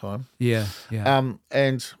Luther's time. Yeah.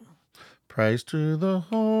 And praise to the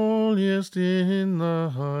holiest in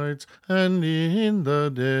the heights, and in the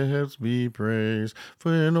depths be praised,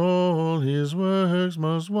 for in all his works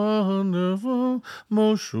most wonderful,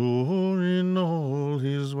 most sure in all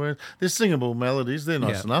his ways. They're singable melodies, they're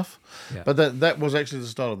nice enough. Yeah. But that was actually the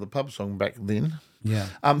style of the pub song back then. Yeah.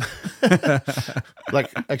 Like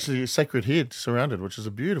actually Sacred Head Surrounded, which is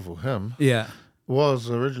a beautiful hymn. Yeah.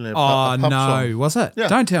 was originally a Oh, pub no. song. Was it? Yeah.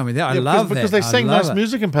 Don't tell me that. I love that. Because they sang I love nice it.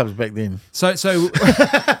 music in pubs back then. So,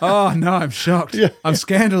 oh, no, I'm shocked. Yeah. I'm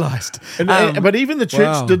scandalized. But even the church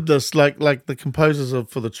wow. did this, like the composers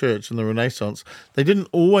for the church in the Renaissance, they didn't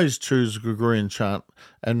always choose Gregorian chant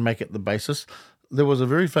and make it the basis. There was a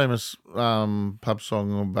very famous pub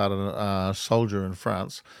song about a soldier in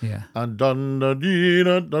France. Yeah. Dun dun dee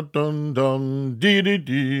dun dun dun dun dee dee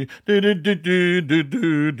dee dee dee dee dee dee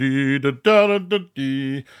dee dee da da da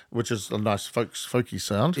dee, which is a nice folky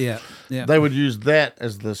sound. Yeah. Yeah. They would use that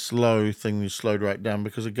as the slow thing you slowed right down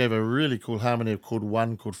because it gave a really cool harmony of chord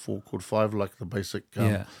 1, chord 4, chord 5, like the basic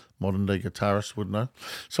modern day guitarist would know.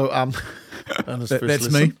 So and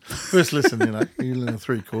that's me. First listen, you learn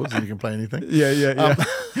 3 chords and you can play anything. Yeah.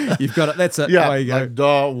 You've got it. That's it. Yeah, Away you go. like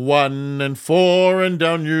da 1 and 4 and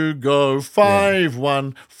down you go. 5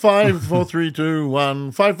 1 5 4 3 2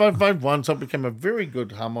 1 5 5 5 1. So it became a very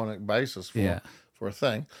good harmonic basis for a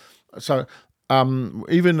thing. So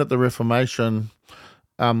even at the Reformation,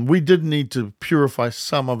 we did need to purify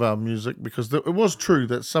some of our music because it was true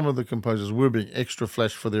that some of the composers were being extra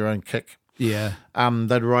flash for their own kick. Yeah.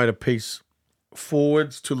 They'd write a piece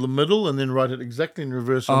forwards to the middle and then write it exactly in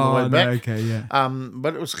reverse on the way back. Okay, yeah.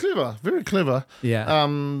 But it was clever, very clever. Yeah.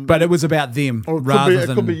 But it was about them Or it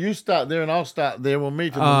could be you start there and I'll start there. We'll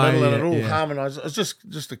meet in the middle and it all harmonizes. It's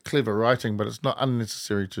just a clever writing, but it's not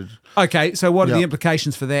unnecessary to. Okay, so what are the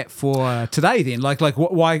implications for that for today then? Like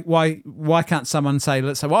why can't someone say,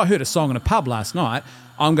 let's say, well, I heard a song in a pub last night.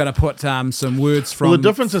 I'm going to put some words from. Well, the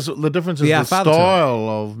difference is the style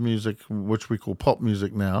of music, which we call pop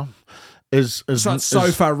music now, is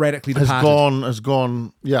so far radically departed. Has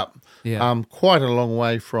gone, quite a long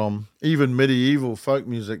way from even medieval folk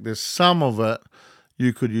music. There's some of it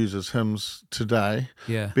you could use as hymns today,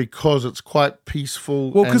 because it's quite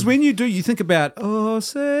peaceful. Well, because when you do, you think about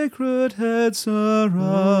sacred head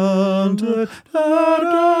surrounded.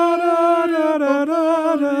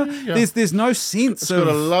 There's no sense. It's got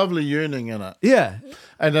a lovely yearning in it. Yeah,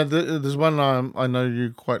 and there's one I know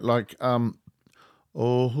you quite like.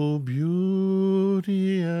 Oh,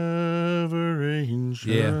 beauty ever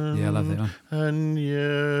ancient. Yeah, I love that one. And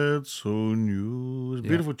yet so new. It's a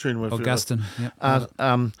beautiful tune. Augustine.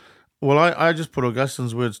 Well, I just put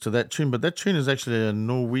Augustine's words to that tune, but that tune is actually a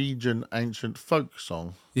Norwegian ancient folk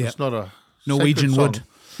song. Yeah. It's not a Norwegian wood.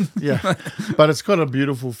 Yeah, but it's got a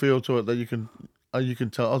beautiful feel to it that you can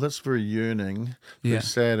tell. Oh, that's very yearning, very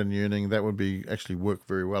sad and yearning. That would actually work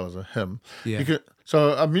very well as a hymn. Yeah.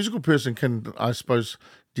 So a musical person can, I suppose,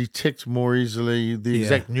 detect more easily the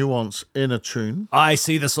exact nuance in a tune. I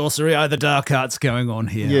see the sorcery, the dark arts going on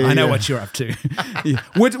here. I know what you're up to.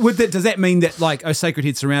 Does that mean that Sacred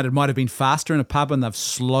Head Surrounded might have been faster in a pub and they've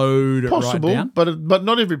slowed it right down? But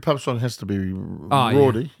not every pub song has to be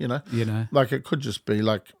raudy, Like it could just be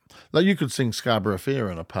like you could sing Scarborough Fair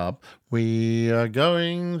in a pub. We are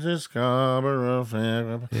going to Scarborough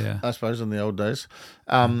Fair. Yeah. I suppose in the old days.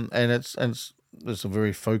 And it's a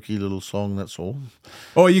very folky little song, that's all.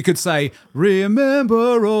 Or you could say,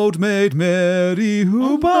 remember old Maid Mary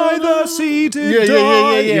who by the sea did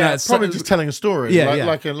die. Yeah. Probably just telling a story.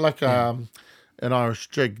 Like an Irish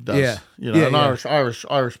jig does.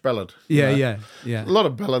 Irish ballad. Yeah. A lot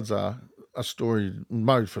of ballads are a story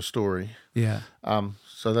mode for story. Yeah.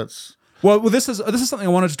 So that's. Well, this is something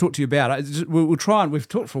I wanted to talk to you about. We'll try and we've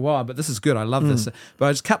talked for a while, but this is good. I love this. But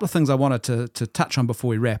there's a couple of things I wanted to touch on before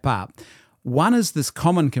we wrap up. One is this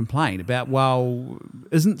common complaint about,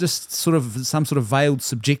 isn't just some sort of veiled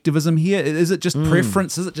subjectivism here? Is it just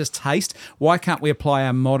preference? Is it just taste? Why can't we apply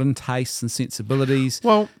our modern tastes and sensibilities?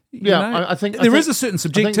 Well, I think there is a certain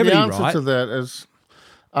subjectivity, right? The answer right? to that is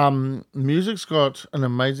music's got an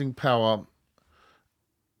amazing power.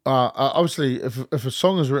 Obviously, if a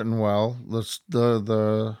song is written well,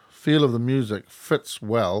 the feel of the music fits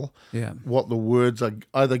well what the words are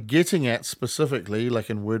either getting at specifically, like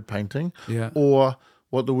in word painting, or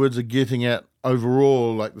what the words are getting at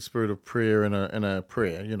overall, like the spirit of prayer in a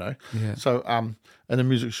prayer, So and the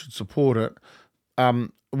music should support it.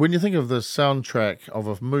 When you think of the soundtrack of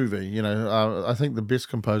a movie, I think the best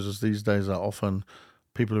composers these days are often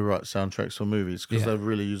people who write soundtracks for movies because they're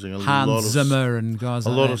really using a lot of Zimmer and guys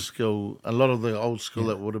like that. Of skill, a lot of the old skill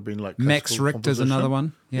that would have been like Max Richter's another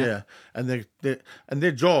one. Yeah. And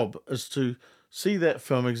their job is to see that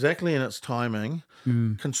film exactly in its timing,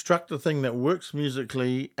 construct a thing that works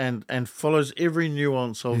musically and follows every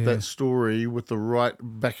nuance of that story with the right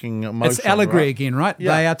backing emotion. It's allegory again, right?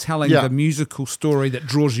 Yeah. They are telling the musical story that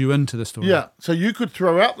draws you into the story. Yeah, so you could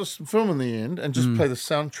throw out the film in the end and just play the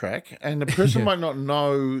soundtrack, and the person might not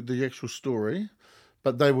know the actual story,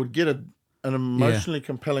 but they would get an emotionally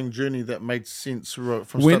compelling journey that made sense from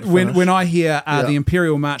start to When finish. I hear the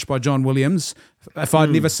Imperial March by John Williams, if I'd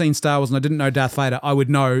never seen Star Wars and I didn't know Darth Vader, I would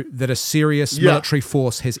know that a serious military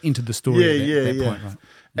force has entered the story at that point. Right?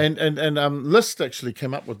 And Liszt actually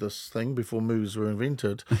came up with this thing before movies were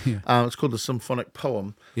invented. It's called the symphonic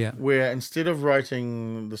poem, where instead of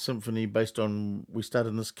writing the symphony based on we start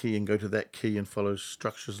in this key and go to that key and follow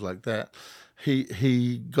structures like that,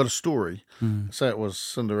 he got a story. So it was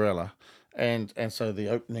Cinderella. And so the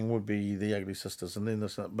opening would be the Ugly Sisters, and then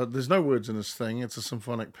this. But there's no words in this thing. It's a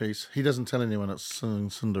symphonic piece. He doesn't tell anyone it's singing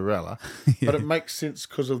Cinderella, but it makes sense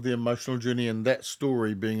because of the emotional journey and that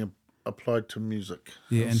story being applied to music.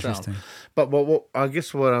 Yeah, and interesting. sound. But what I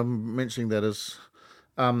guess what I'm mentioning that is,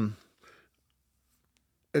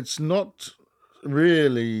 it's not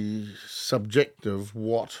really subjective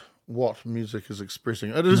what music is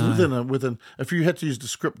expressing. It is within. If you had to use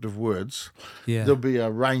descriptive words, there'll be a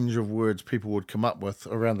range of words people would come up with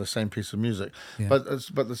around the same piece of music. But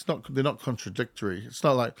it's not. They're not contradictory. It's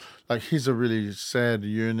not like here's a really sad,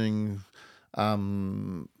 yearning,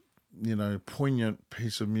 poignant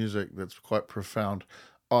piece of music that's quite profound.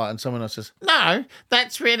 Oh, and someone else says, no,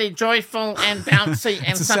 that's really joyful and bouncy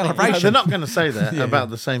and it's a something. celebration. They're not going to say that about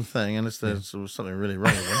the same thing, unless there's something really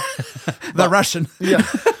wrong with them. They're Russian. Yeah.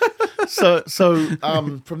 So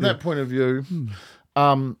from that point of view,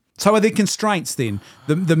 so are there constraints then?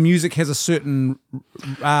 The music has a certain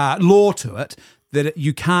law to it that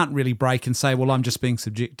you can't really break and say, well, I'm just being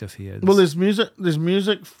subjective here. Well, there's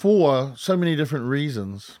music for so many different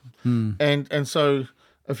reasons, and so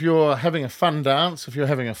if you're having a fun dance, if you're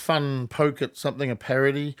having a fun poke at something, a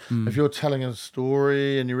parody, if you're telling a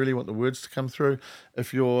story and you really want the words to come through,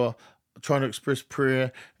 if you're trying to express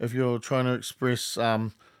prayer, if you're trying to express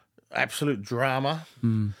absolute drama,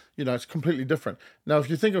 it's completely different. Now, if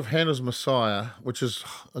you think of Handel's Messiah, which is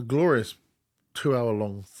a glorious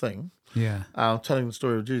 2-hour-long thing, telling the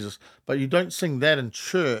story of Jesus, but you don't sing that in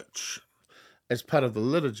church as part of the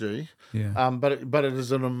liturgy, but it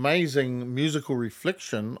is an amazing musical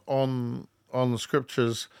reflection on the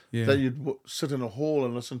scriptures that you'd sit in a hall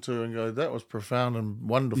and listen to and go, that was profound and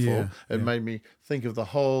wonderful. It made me think of the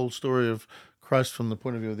whole story of Christ from the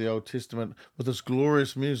point of view of the Old Testament with this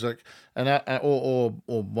glorious music, or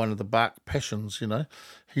one of the Bach Passions.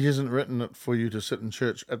 He hasn't written it for you to sit in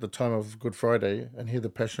church at the time of Good Friday and hear the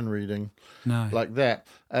Passion reading like that.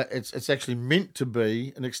 It's actually meant to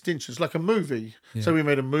be an extension. It's like a movie. So we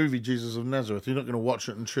made a movie, Jesus of Nazareth. You're not going to watch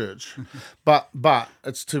it in church, but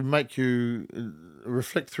it's to make you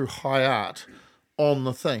reflect through high art on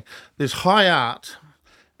the thing. There's high art.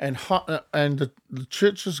 And the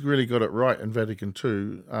church has really got it right in Vatican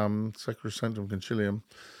II, Sacrosanctum Concilium.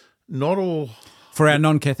 Not all... For our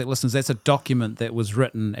non-Catholic listeners, that's a document that was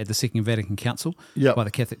written at the Second Vatican Council by the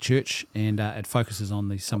Catholic Church, and it focuses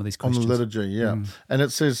on some of these questions. On the liturgy, And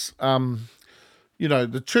it says,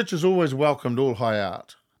 the church has always welcomed all high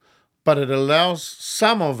art, but it allows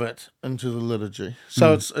some of it into the liturgy.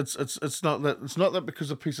 So it's not that because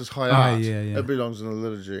a piece is high art, it belongs in the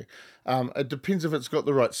liturgy. It depends if it's got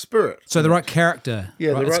the right spirit. So the right character.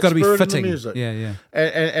 Yeah, right? the right it's got to be spirit fitting. in the music. Yeah.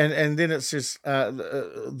 And then it says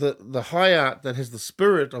the high art that has the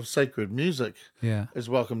spirit of sacred music is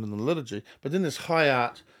welcomed in the liturgy. But then there's high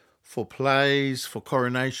art for plays, for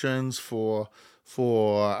coronations, for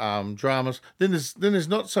dramas. Then there's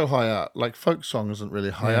not so high art. Like folk song isn't really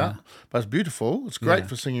high art, but it's beautiful. It's great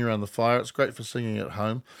for singing around the fire. It's great for singing at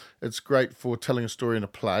home. It's great for telling a story in a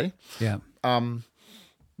play. Yeah.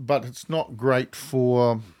 But it's not great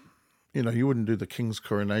for, you wouldn't do the king's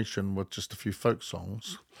coronation with just a few folk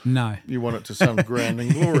songs. No. You want it to sound grand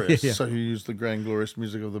and glorious. So you use the grand, glorious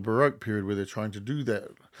music of the Baroque period where they're trying to do that.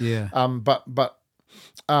 Yeah.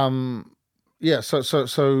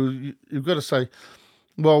 So you've got to say,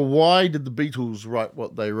 well, why did the Beatles write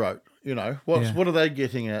what they wrote? What are they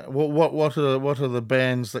getting at? What are the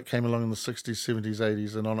bands that came along in the 60s, 70s,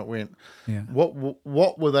 80s, and on it went? Yeah.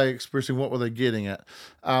 What were they expressing? What were they getting at?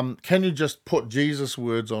 Can you just put Jesus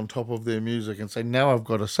words on top of their music and say, now I've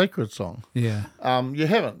got a sacred song? Yeah. You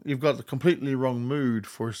haven't. You've got the completely wrong mood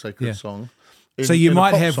for a sacred song. So you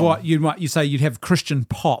might have song. You say you'd have Christian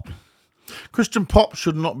pop. Christian pop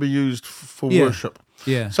should not be used for worship.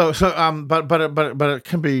 Yeah. But it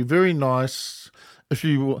can be very nice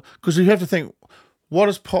because you have to think, what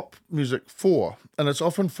is pop music for? And it's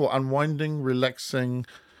often for unwinding, relaxing,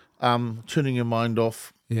 turning your mind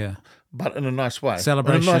off. Yeah. But in a nice way.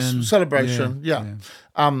 Celebration. In a nice celebration. Yeah.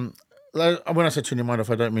 When I say turn your mind off,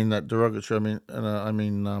 I don't mean that derogatory. I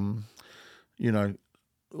mean, all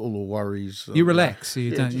the worries. You relax.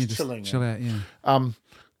 You don't. Just You just chilling. chill out. Yeah.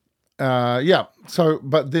 Yeah. So,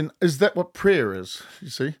 but then is that what prayer is? You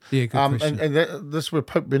see? Yeah, good question. And this where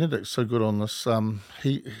Pope Benedict's so good on this.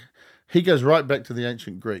 He goes right back to the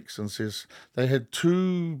ancient Greeks and says they had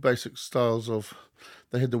two basic styles of.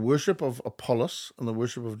 They had the worship of Apollos and the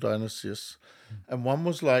worship of Dionysius, and one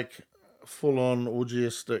was like full-on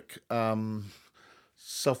orgiastic,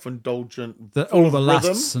 self-indulgent, All the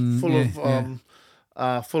lusts and full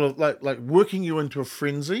of like working you into a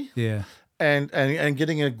frenzy. Yeah. And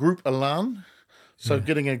getting a group elan, so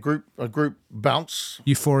getting a group bounce.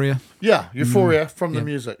 Euphoria. Yeah, euphoria from the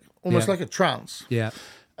music, almost like a trance. Yeah.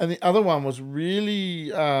 And the other one was really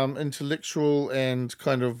intellectual and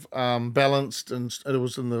kind of balanced, and it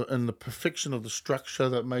was in the perfection of the structure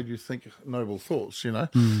that made you think noble thoughts.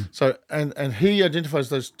 So and he identifies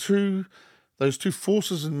those two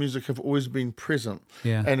forces in music have always been present.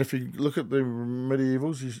 Yeah. And if you look at the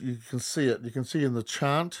medievals, you can see it. You can see in the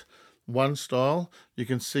chant one style. You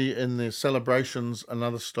can see in the celebrations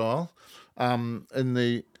another style. In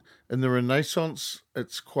the Renaissance,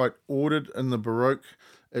 it's quite ordered. In the Baroque,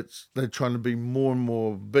 they're trying to be more and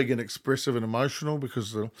more big and expressive and emotional,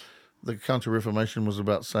 because the Counter-Reformation was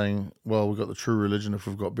about saying, well, we've got the true religion if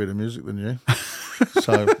we've got better music than you.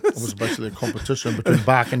 So it was basically a competition between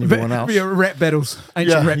Bach and everyone else. Rap battles,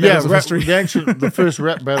 ancient rap battles of history. The first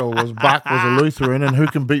rap battle was Bach was a Lutheran, and who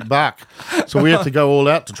can beat Bach? So we had to go all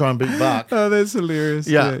out to try and beat Bach. Oh, that's hilarious.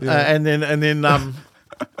 Yeah.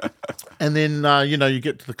 And then you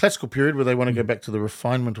get to the classical period where they want to go back to the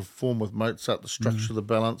refinement of form with Mozart, the structure, the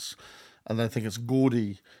balance, and they think it's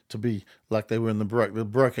gaudy to be like they were in the Baroque. The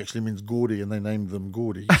Baroque actually means gaudy, and they named them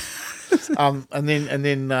gaudy. And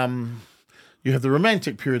then you have the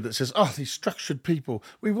Romantic period that says, "Oh, these structured people,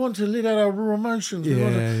 we want to let out our raw emotions."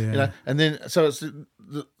 And then so it's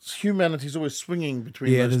humanity's always swinging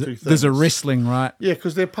between those two things. There's a wrestling, right? Yeah,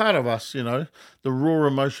 because they're part of us. The raw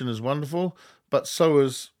emotion is wonderful, but so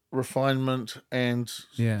is refinement and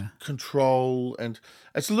control, and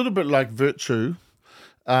it's a little bit like virtue.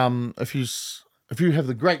 If you have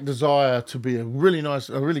the great desire to be a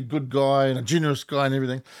really good guy and a generous guy and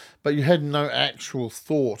everything, but you had no actual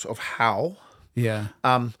thought of how. Yeah.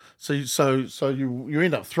 So you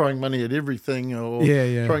end up throwing money at everything, or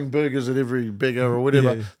throwing burgers at every beggar or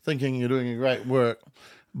whatever, thinking you're doing a great work.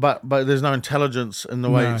 But there's no intelligence in the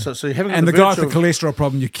way. No. So you haven't got and the guy with the cholesterol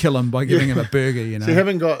problem, you kill him by giving him a burger. So you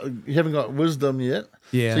haven't got wisdom yet.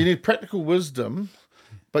 Yeah. So you need practical wisdom,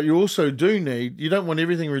 but you also you don't want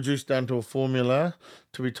everything reduced down to a formula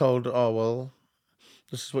to be told, oh well,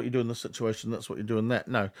 this is what you do in this situation, that's what you do in that.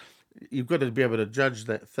 No, you've got to be able to judge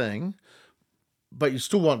that thing. But you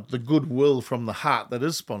still want the goodwill from the heart that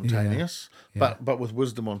is spontaneous, but with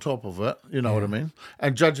wisdom on top of it. You know what I mean?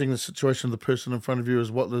 And judging the situation of the person in front of you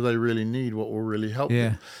is what do they really need, what will really help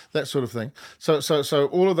them, that sort of thing. So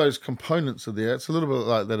all of those components are there. It's a little bit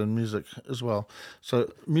like that in music as well.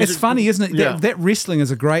 So music, it's funny, isn't it? Yeah. That wrestling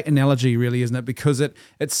is a great analogy, really, isn't it? Because it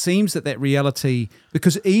seems that reality,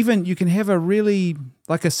 because even you can have a really,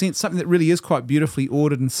 like a sense, something that really is quite beautifully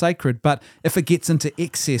ordered and sacred, but if it gets into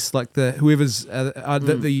excess, like whoever's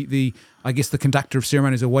I guess the conductor of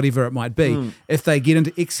ceremonies or whatever it might be, if they get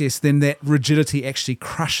into excess, then that rigidity actually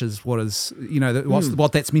crushes what is,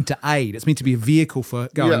 what that's meant to aid. It's meant to be a vehicle for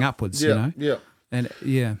going upwards, Yeah. And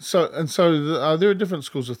So there are different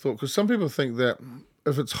schools of thought, because some people think that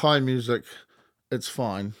if it's high music, it's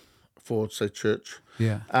fine for, say, church.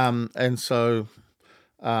 Yeah. And I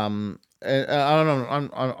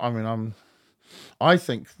don't know. I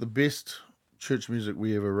think the best church music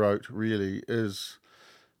we ever wrote really is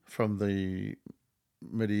from the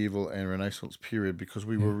medieval and Renaissance period, because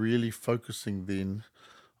we were really focusing then.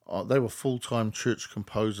 They were full-time church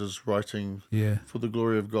composers writing for the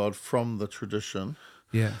glory of God from the tradition.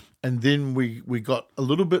 Yeah. And then we got a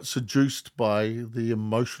little bit seduced by the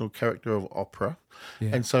emotional character of opera. Yeah.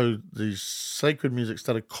 And so the sacred music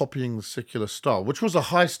started copying the secular style, which was a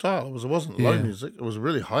high style. It wasn't low music. It was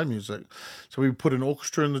really high music. So we put an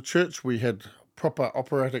orchestra in the church. We had proper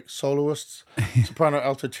operatic soloists, soprano,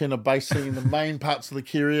 alto, tenor, bass singing the main parts of the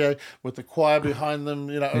Kyrie with the choir behind them.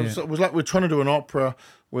 It was like we're trying to do an opera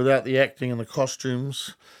without the acting and the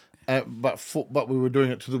costumes. But we were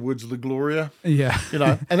doing it to the words of the Gloria. Yeah.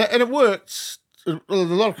 And it worked. A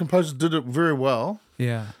lot of composers did it very well.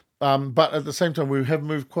 Yeah. But at the same time, we have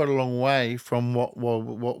moved quite a long way from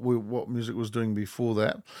what music was doing before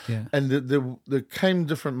that. Yeah. And there came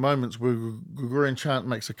different moments where Gregorian chant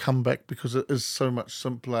makes a comeback because it is so much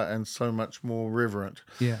simpler and so much more reverent.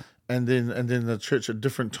 Yeah. And then the church at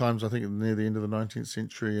different times, I think near the end of the 19th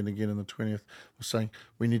century and again in the 20th, was saying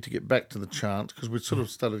we need to get back to the chant, because we'd sort of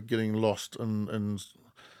started getting lost in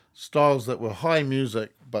styles that were high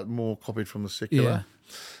music but more copied from the secular.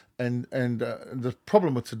 And the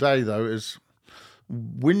problem with today, though, is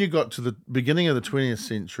when you got to the beginning of the 20th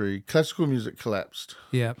century, classical music collapsed.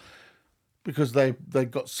 Yeah. Because they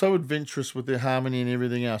got so adventurous with their harmony and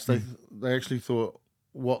everything else. They actually thought,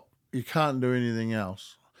 you can't do anything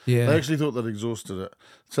else. Yeah. They actually thought that exhausted it.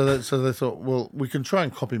 So they thought, well, we can try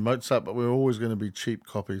and copy Mozart, but we're always going to be cheap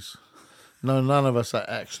copies. No, none of us are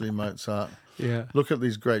actually Mozart. Yeah. Look at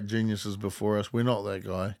these great geniuses before us. We're not that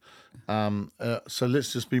guy. So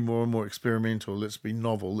let's just be more and more experimental. Let's be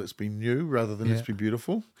novel. Let's be new rather than let's be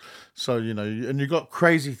beautiful. So, and you got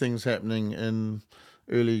crazy things happening in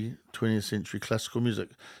early 20th century classical music.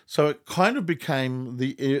 So it kind of became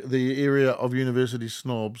the area of university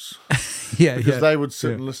snobs. Because they would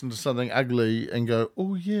sit and listen to something ugly and go,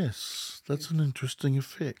 oh, yes, that's an interesting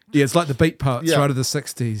effect. Yeah, it's like the beat poets right of the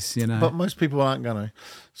 60s, But most people aren't going to.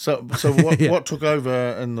 So what took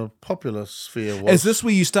over in the popular sphere was... Is this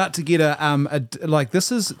where you start to get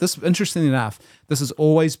this interestingly enough, this has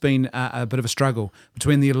always been a bit of a struggle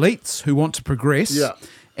between the elites who want to progress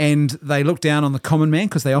and they look down on the common man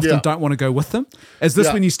because they often don't want to go with them. Is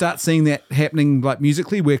this when you start seeing that happening like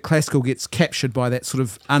musically, where classical gets captured by that sort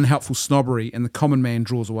of unhelpful snobbery and the common man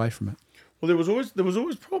draws away from it? Well, there was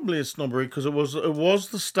always probably a snobbery because it was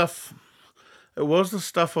the stuff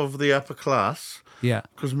of the upper class. Yeah.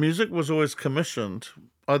 Because music was always commissioned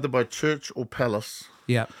either by church or palace.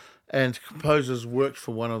 Yeah. And composers worked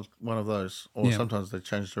for one of those, or sometimes they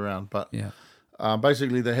changed around. But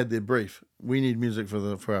basically, they had their brief. We need music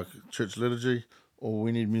for our church liturgy, or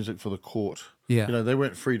we need music for the court. Yeah. They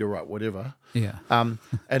weren't free to write whatever. Yeah. And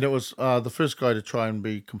it was the first guy to try and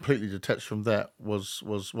be completely detached from that was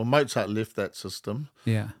Mozart left that system.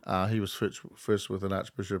 Yeah. He was first with an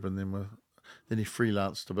archbishop, and then he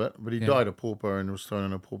freelanced a bit, but he died a pauper and was thrown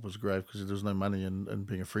in a pauper's grave because there was no money in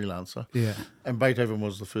being a freelancer. Yeah. And Beethoven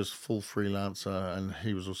was the first full freelancer, and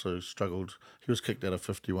he was also struggled. He was kicked out of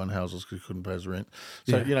 51 houses because he couldn't pay his rent.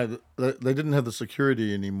 So, they didn't have the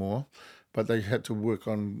security anymore, but they had to work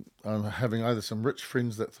on having either some rich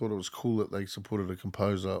friends that thought it was cool that they supported a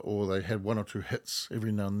composer, or they had one or two hits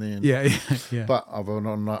every now and then. Yeah. But of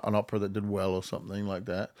an opera that did well or something like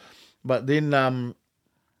that. But then...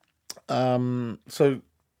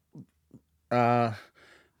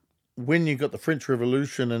 when you got the French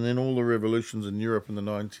Revolution and then all the revolutions in Europe in the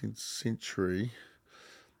 19th century,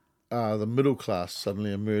 the middle class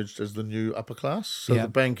suddenly emerged as the new upper class. So the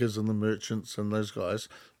bankers and the merchants and those guys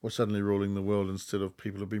were suddenly ruling the world instead of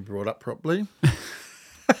people who've been brought up properly.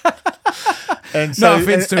 And so, no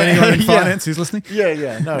offense to anyone in finance who's listening.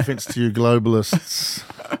 Yeah. No offense to you globalists.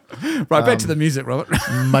 Right, back to the music, Robert.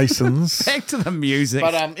 Masons. Back to the music.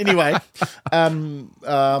 But anyway,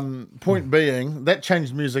 point being, that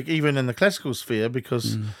changed music even in the classical sphere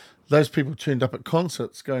because those people turned up at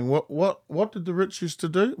concerts going, what did the rich used to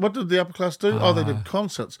do? What did the upper class do? Oh, they did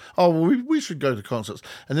concerts. Oh, well, we should go to concerts.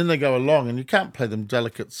 And then they go along, and you can't play them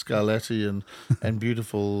delicate Scarlatti and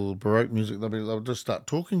beautiful Baroque music. They'll just start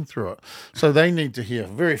talking through it. So they need to hear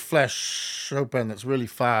very flash Chopin that's really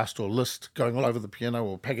fast, or Liszt going all over the piano,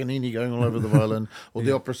 or Paganini going all over the violin, or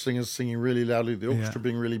the opera singers singing really loudly, the orchestra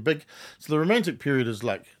being really big. So the Romantic period is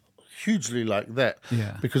hugely like that,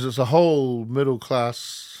 because it's a whole middle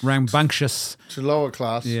class, rambunctious to lower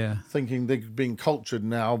class, thinking they're being cultured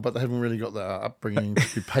now, but they haven't really got the upbringing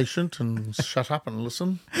to be patient and shut up and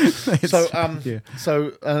listen. So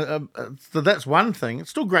that's one thing. It's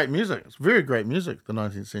still great music. It's very great music, the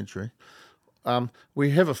 19th century. We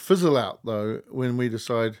have a fizzle out though when we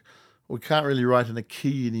decide we can't really write in a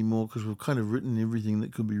key anymore because we've kind of written everything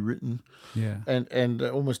that could be written, and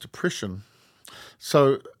almost depression.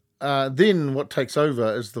 So. Then what takes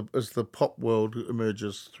over is the pop world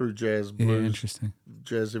emerges through jazz, blues, interesting.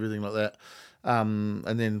 Jazz, everything like that,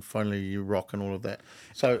 and then finally rock and all of that.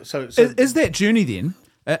 So is that journey then,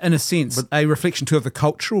 in a sense, a reflection too of the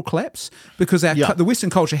cultural collapse? Because the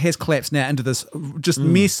Western culture has collapsed now into this just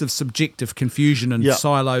mess of subjective confusion and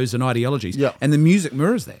silos and ideologies, and the music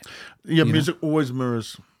mirrors that. Yeah, music always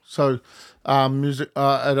mirrors. So music,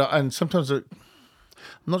 and sometimes I'm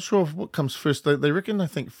not sure what comes first. They reckon, I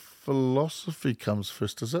think, philosophy comes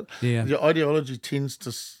first, is it? Yeah. Your ideology tends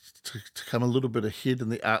to come a little bit ahead,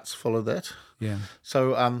 and the arts follow that. Yeah.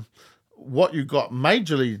 So what you got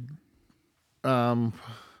majorly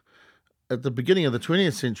at the beginning of the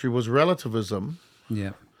 20th century was relativism.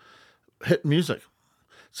 Yeah. Hit music.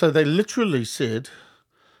 So they literally said,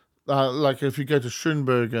 like if you go to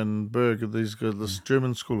Schoenberg and Berg, this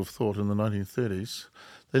German school of thought in the 1930s,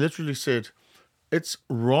 they literally said, it's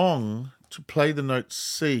wrong to play the note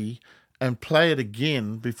C and play it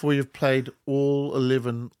again before you've played all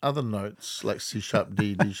 11 other notes, like C sharp,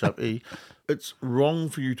 D, D sharp, E, it's wrong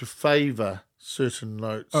for you to favour certain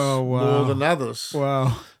notes more than others.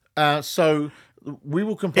 Wow. So we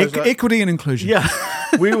will compose equity and inclusion. Yeah,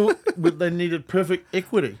 they needed perfect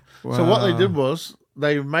equity. Wow. So what they did was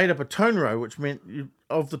they made up a tone row, which meant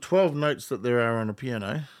of the 12 notes that there are on a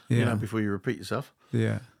piano, before you repeat yourself,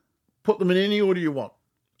 put them in any order you want.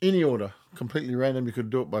 Any order, completely random. You could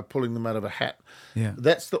do it by pulling them out of a hat. Yeah,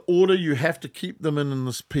 that's the order you have to keep them in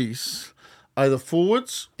this piece, either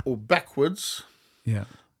forwards or backwards. Yeah,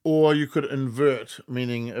 or you could invert,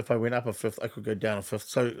 meaning if I went up a fifth, I could go down a fifth.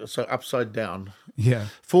 So upside down. Yeah,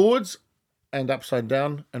 forwards and upside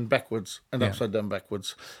down and backwards and upside down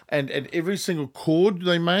backwards. And every single chord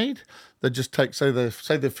they made, they just take, say their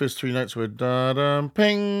first three notes were da-dum,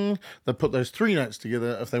 ping. They put those three notes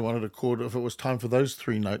together if they wanted a chord, if it was time for those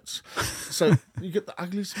three notes. So you get the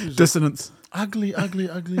ugliest music. Dissonance. Ugly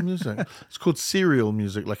music. It's called serial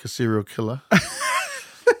music, like a serial killer.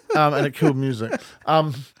 And it killed music.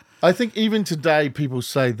 I think even today people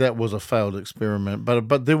say that was a failed experiment,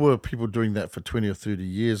 but there were people doing that for 20 or 30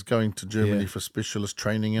 years, going to Germany for specialist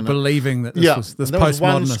training in believing that this was this postmodernist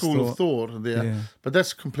one school of thought there. Yeah. But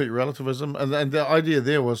that's complete relativism, and the idea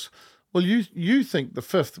there was, well, you think the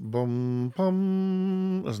fifth bum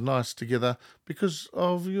bum is nice together because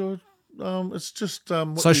of your it's just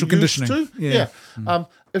what social conditioning. Yeah.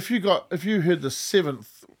 If you heard the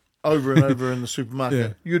seventh over and over in the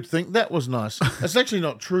supermarket, you'd think that was nice. It's actually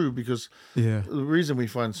not true, because the reason we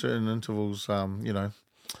find certain intervals,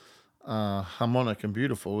 harmonic and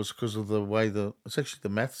beautiful is because of the way it's actually the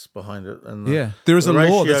maths behind it. And there is a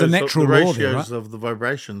law. There's a natural law there, right? The ratios of the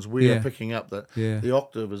vibrations, we are picking up that the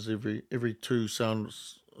octave is every two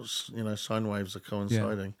sounds, sine waves are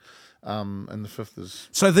coinciding. And the fifth is...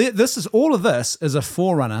 So all of this is a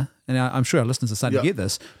forerunner, and I'm sure our listeners are starting to get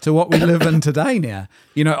this, to what we live in today now.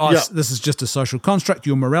 This is just a social construct.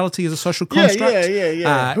 Your morality is a social construct.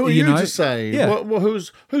 Yeah. Who are you to say? Yeah.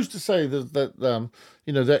 Who's to say that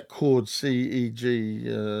that chord C, E,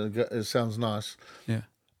 G sounds nice? Yeah.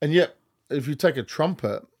 And yet, if you take a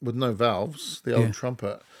trumpet with no valves, the old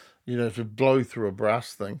trumpet... if you blow through a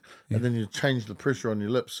brass thing and then you change the pressure on your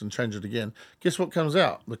lips and change it again, guess what comes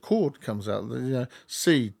out? The chord comes out.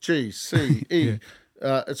 C, G, C, E.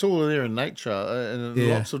 It's all there in nature in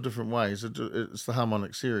lots of different ways. It's the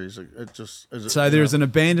harmonic series. There's an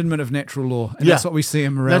abandonment of natural law, and that's what we see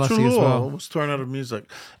in morality natural as well. Law was thrown out of music,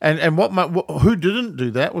 and who didn't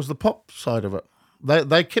do that was the pop side of it.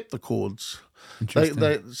 They kept the chords. Interesting.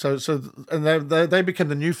 They became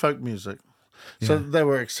the new folk music. So they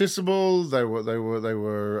were accessible. They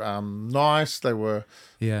were nice. They were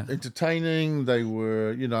entertaining. They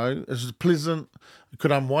were it was pleasant. You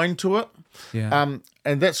could unwind to it. Yeah.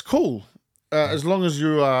 And that's cool as long as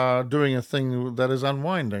you are doing a thing that is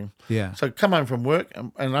unwinding. Yeah. So come home from work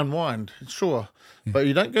and unwind. Sure. Yeah. But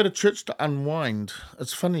you don't go to church to unwind.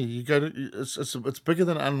 It's funny. You go to it's bigger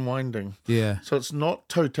than unwinding. Yeah. So it's not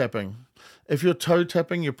toe tapping. If you're toe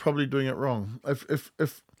tapping, you're probably doing it wrong. If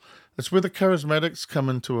it's where the charismatics come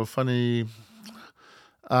into a funny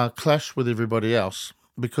clash with everybody else,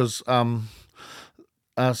 because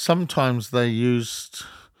sometimes they used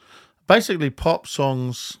basically pop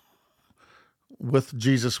songs with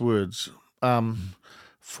Jesus words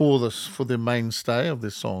for their mainstay of their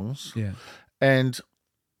songs. Yeah, and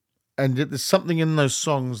yet there's something in those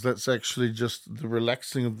songs that's actually just the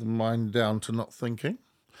relaxing of the mind down to not thinking,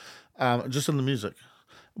 just in the music.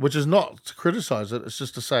 Which is not to criticize it; it's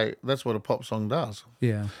just to say that's what a pop song does.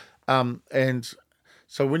 Yeah. And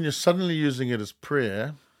so when you're suddenly using it as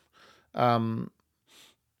prayer,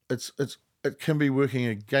 it can be working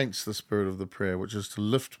against the spirit of the prayer, which is to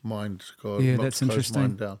lift mind to God. Yeah, not that's to close interesting.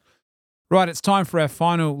 Mind down. Right, it's time for our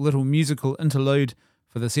final little musical interlude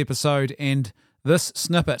for this episode, and this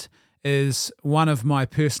snippet is one of my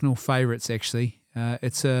personal favourites. Actually,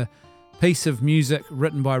 it's a piece of music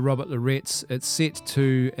written by Robert Loretz. It's set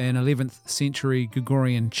to an 11th century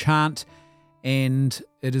Gregorian chant, and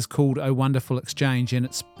it is called O Wonderful Exchange, and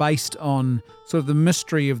it's based on sort of the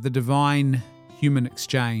mystery of the divine human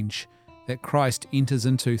exchange that Christ enters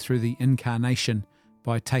into through the incarnation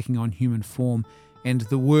by taking on human form. And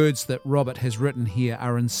the words that Robert has written here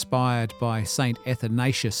are inspired by Saint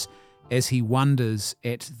Athanasius as he wonders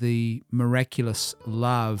at the miraculous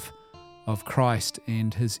love of Christ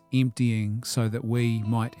and his emptying so that we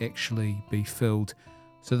might actually be filled.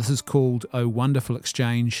 So this is called O Wonderful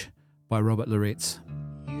Exchange by Robert Loretz.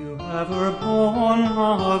 You have were born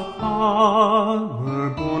of God,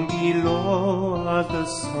 were born below as the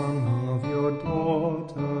son of your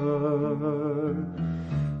daughter,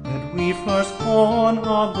 that we firstborn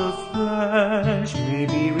of the flesh, may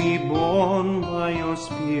be reborn by your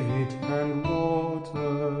spirit and water.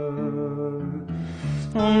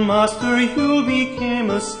 Oh, Master, you became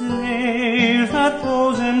a slave, that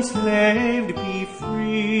those enslaved be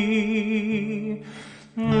free.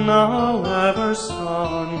 Now ever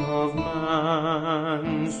Son of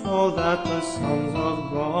Man, so that the sons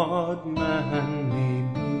of God man may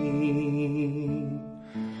be.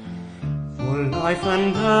 For life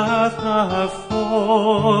and death have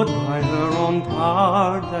fought, by their own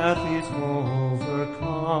power death is overcome.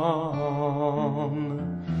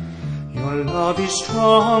 Your love is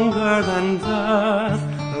stronger than death,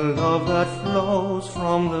 the love that flows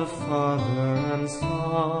from the Father and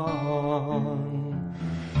Son.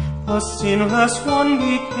 The sinless one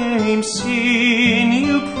became sin,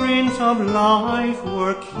 you Prince of Life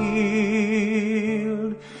were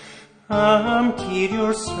killed. Emptied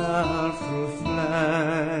yourself through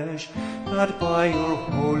flesh, that by your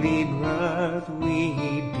holy breath we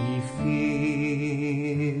be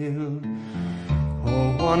filled. Oh,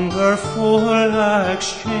 wonderful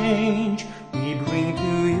exchange, we bring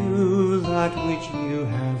to you that which you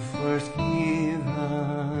have first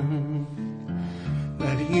given.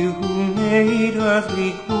 That you who made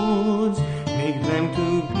earthly goods, make them to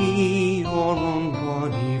be your own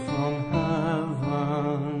body from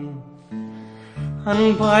heaven.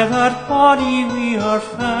 And by that body we are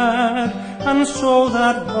fed, and so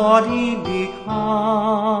that body become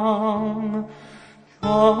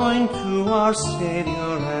joined to our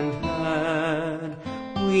Savior and Head,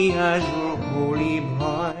 we as your holy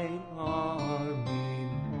bride are made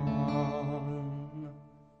one.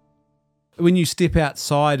 When you step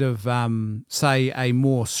outside of, say, a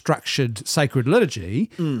more structured sacred liturgy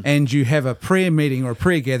and you have a prayer meeting or a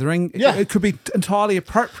prayer gathering, it could be entirely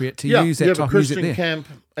appropriate to use that type of music there. You have a Christian camp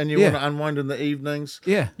and you want to unwind in the evenings.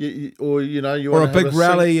 Yeah. You want a big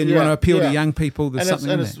rally and you want to appeal to young people. There's something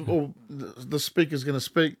in that. Or the speaker's going to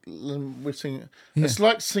speak. We sing. It's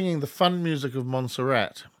like singing the fun music of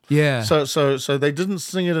Montserrat. Yeah. So they didn't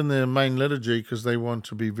sing it in their main liturgy because they want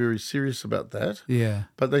to be very serious about that. Yeah.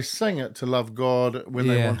 But they sang it to love God when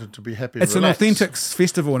they wanted to be happy and It's relaxed. an authentic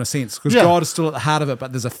festival in a sense because God is still at the heart of it,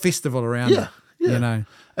 but there's a festival around it. Yeah. You know.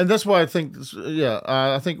 And that's why I think,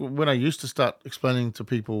 I think when I used to start explaining to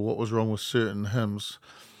people what was wrong with certain hymns,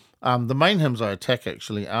 the main hymns I attack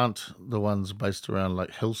actually aren't the ones based around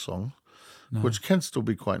like Hillsong, which can still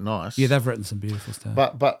be quite nice. Yeah, they've written some beautiful stuff.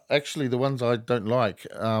 But actually the ones I don't like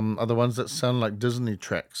are the ones that sound like Disney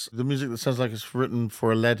tracks. The music that sounds like it's written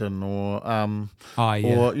for Aladdin or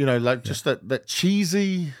just that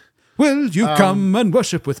cheesy... Will you come and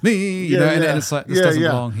worship with me? You know, and it's like, this doesn't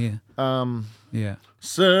belong here. Yeah.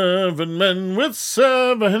 7 men with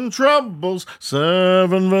 7 troubles,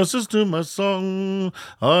 7 verses to my song.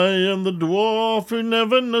 I am the dwarf who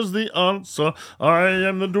never knows the answer. I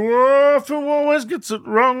am the dwarf who always gets it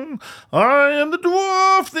wrong. I am the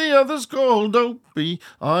dwarf the others call dopey.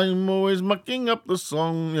 I'm always mucking up the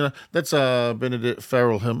song. You know, that's a Benedict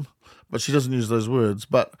Farrell hymn. But she doesn't use those words.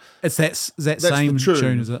 But it's that same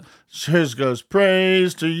tune, is it? Hers goes,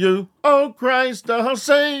 praise to you, O Christ our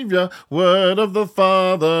Saviour, word of the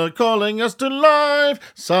Father, calling us to life,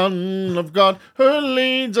 Son of God, who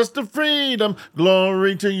leads us to freedom.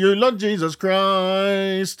 Glory to you, Lord Jesus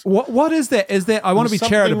Christ. What is that? Is that I want to be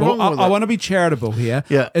charitable? I want to be charitable here.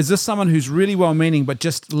 Yeah. Is this someone who's really well-meaning but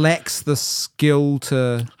just lacks the skill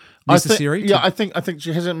to necessary? I think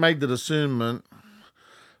she hasn't made the discernment.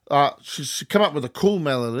 She come up with a cool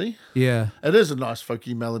melody. Yeah. It is a nice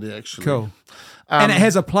folky melody, actually. Cool. And it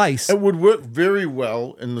has a place. It would work very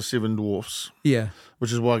well in the Seven Dwarfs. Yeah.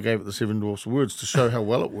 Which is why I gave it the Seven Dwarfs words, to show how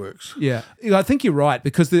well it works. Yeah. I think you're right,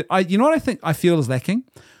 because you know what I feel is lacking?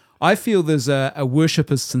 I feel there's a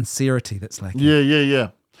worshipper's sincerity that's lacking. Yeah.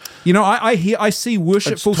 You know, I see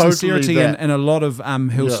worshipful sincerity in a lot of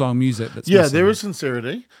Hillsong music. That's missing. There is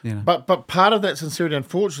sincerity, but part of that sincerity,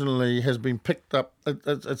 unfortunately, has been picked up.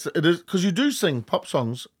 It is because you do sing pop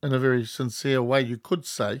songs in a very sincere way. You could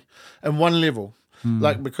say, in one level,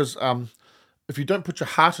 because if you don't put your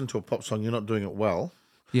heart into a pop song, you're not doing it well.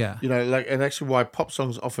 Yeah, you know, and actually, why pop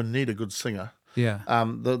songs often need a good singer. Yeah,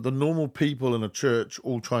 the normal people in a church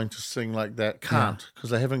all trying to sing like that can't because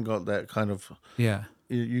they haven't got that kind of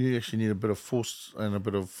You actually need a bit of force and a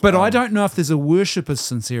bit of... But I don't know if there's a worshipper's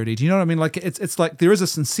sincerity. Do you know what I mean? Like, it's like there is a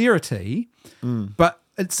sincerity, but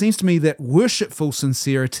it seems to me that worshipful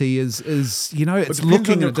sincerity is it's looking at a different place. It depends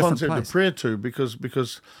on your concept of prayer too,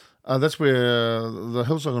 because that's where the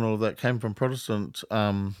Hillsong and all of that came from, Protestant,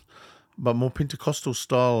 but more Pentecostal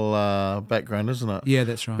style background, isn't it? Yeah,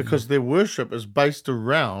 that's right. Because their worship is based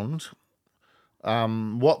around...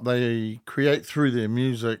 what they create through their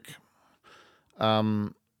music,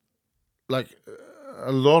 like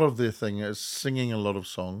a lot of their thing is singing a lot of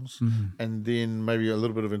songs, and then maybe a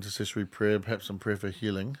little bit of intercessory prayer, perhaps some prayer for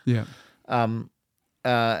healing. Yeah. And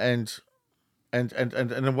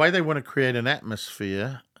the way they want to create an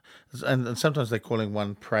atmosphere, and sometimes they're calling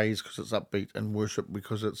one praise because it's upbeat, and worship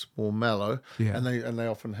because it's more mellow. Yeah. And they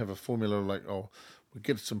often have a formula like, we'll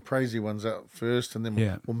get some praisey ones out first, and then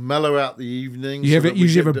Yeah. we'll mellow out the evening. You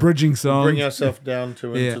usually have a bridging song. Bring ourselves down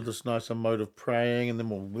into Yeah. this nicer mode of praying, and then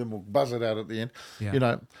we'll buzz it out at the end. Yeah. You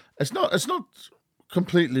know, it's not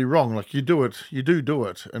completely wrong. Like you do it,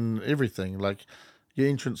 and everything. Like your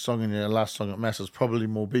entrance song and your last song at Mass is probably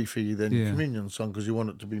more beefy than your communion song because you want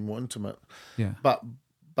it to be more intimate. Yeah. But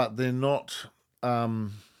they're not. You're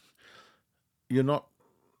not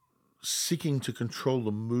seeking to control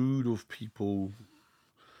the mood of people.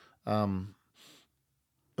 You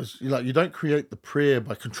don't create the prayer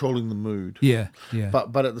by controlling the mood. Yeah. Yeah.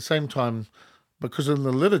 But at the same time, because in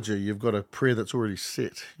the liturgy you've got a prayer that's already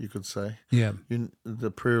set, you could say. Yeah. The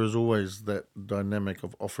prayer is always that dynamic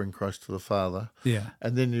of offering Christ to the Father. Yeah.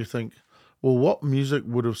 And then you think, well, what music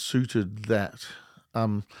would have suited that?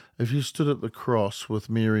 If you stood at the cross with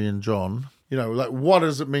Mary and John, like what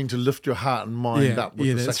does it mean to lift your heart and mind up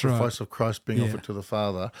with the sacrifice of Christ being offered to the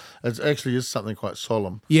Father? It actually is something quite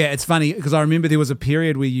solemn. Yeah, it's funny because I remember there was a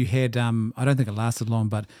period where you had, I don't think it lasted long,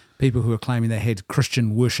 but people who were claiming they had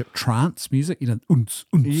Christian worship trance music,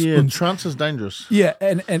 Trance is dangerous. Yeah,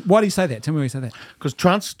 and why do you say that? Tell me why you say that. Because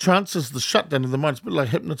trance is the shutdown of the mind. It's a bit like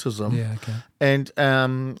hypnotism. Yeah, okay. And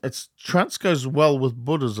trance goes well with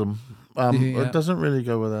Buddhism. It doesn't really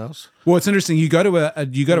go with ours. Well, it's interesting. You go to a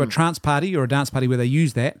trance party or a dance party where they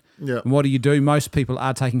use that. Yeah. And what do? Most people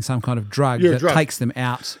are taking some kind of drug that takes them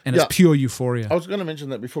out, and it's pure euphoria. I was going to mention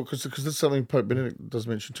that before because this is something Pope Benedict does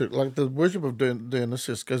mention too. Like the worship of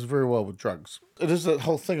Dionysius goes very well with drugs. It is that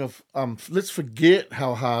whole thing of let's forget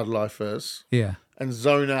how hard life is. Yeah. And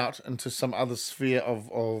zone out into some other sphere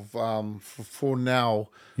of for now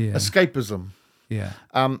escapism. Yeah.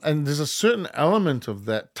 And there's a certain element of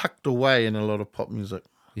that tucked away in a lot of pop music.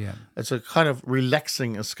 Yeah. It's a kind of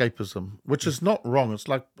relaxing escapism, which is not wrong. It's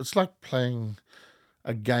like playing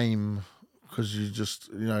a game because you just,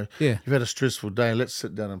 you've had a stressful day. Let's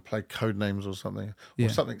sit down and play Codenames or something, or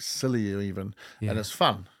something silly even, and it's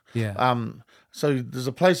fun. Yeah. So there's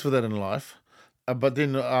a place for that in life. But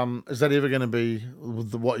then, is that ever going to be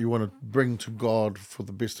what you want to bring to God for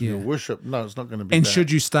the best of your worship? No, it's not going to be. And that.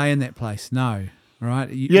 should you stay in that place? No. Right?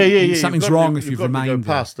 Something's You've wrong got if you've got to remained go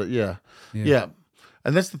past it. Yeah.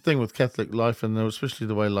 And that's the thing with Catholic life, and especially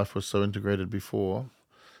the way life was so integrated before.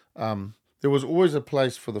 There was always a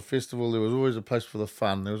place for the festival. There was always a place for the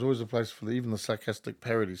fun. There was always a place for even the sarcastic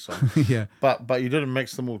parody song. Yeah. But you didn't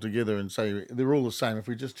mix them all together and say they're all the same. If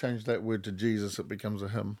we just change that word to Jesus, it becomes a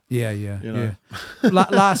hymn. Yeah. know?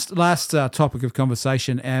 Last topic of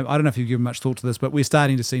conversation. I don't know if you've given much thought to this, but we're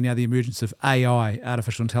starting to see now the emergence of AI,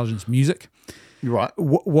 artificial intelligence music. You're right.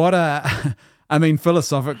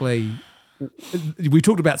 Philosophically, we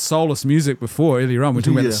talked about soulless music before earlier on. We're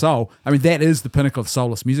talking about the soul. I mean, that is the pinnacle of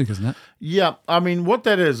soulless music, isn't it? Yeah. I mean, what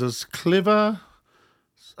that is clever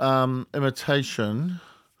imitation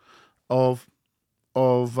of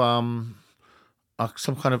some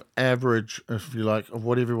kind of average, if you like, of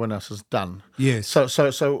what everyone else has done. Yes.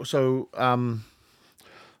 So.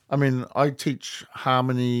 I mean, I teach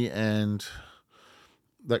harmony and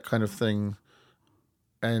that kind of thing,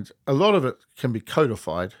 and a lot of it can be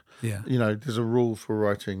codified. Yeah. There's a rule for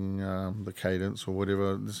writing the cadence or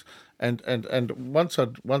whatever. And once I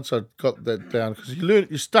got that down, because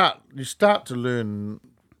you start to learn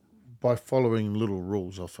by following little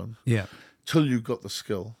rules often. Yeah. Till you've got the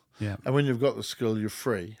skill. Yeah. And when you've got the skill, you're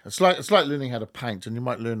free. It's like learning how to paint, and you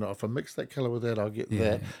might learn if I mix that color with that, I'll get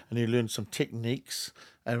that. Yeah. And you learn some techniques,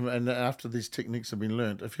 and after these techniques have been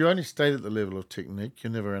learned, if you only stayed at the level of technique,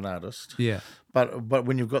 you're never an artist. Yeah. But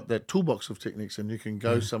when you've got that toolbox of techniques, and you can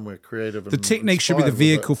go somewhere creative. The technique should be the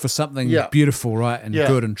vehicle for something beautiful, right, and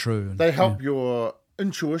good and true. They help your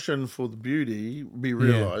intuition for the beauty be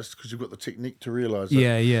realized because you've got the technique to realize it.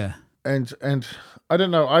 Yeah. And I don't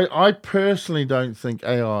know. I personally don't think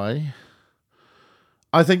AI.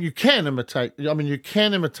 I think you can imitate. I mean, you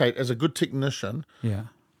can imitate as a good technician. Yeah.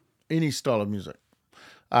 Any style of music.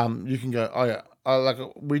 You can go.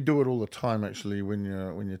 We do it all the time. Actually, when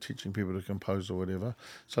you're teaching people to compose or whatever.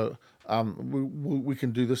 So we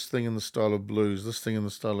can do this thing in the style of blues, this thing in the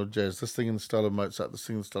style of jazz, this thing in the style of Mozart, this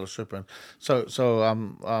thing in the style of Chopin. So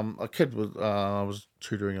a kid I was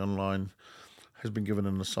tutoring online has been given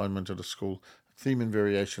an assignment at a school. theme and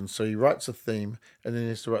variation. So he writes a theme, and then he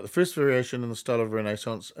has to write the first variation in the style of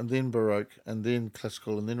Renaissance, and then Baroque, and then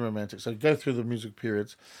classical, and then Romantic. So go through the music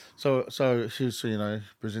periods. So he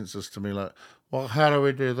presents this to me like, well, how do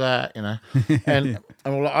we do that? And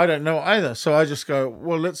I'm like, I don't know either. So I just go,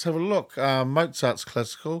 well, let's have a look. Mozart's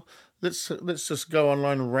classical. Let's just go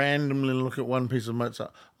online and randomly look at one piece of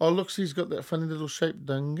Mozart. Oh, look, he's got that funny little shape.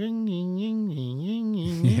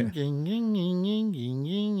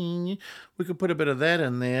 We could put a bit of that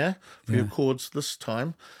in there for your chords this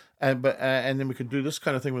time. And then we could do this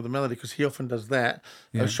kind of thing with the melody, because he often does that.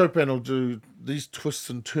 Chopin will do these twists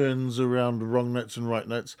and turns around the wrong notes and right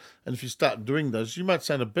notes. And if you start doing those, you might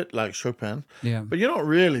sound a bit like Chopin. Yeah. But you're not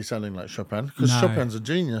really sounding like Chopin, because Chopin's a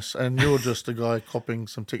genius and you're just a guy copying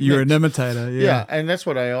some techniques. You're an imitator. Yeah, and that's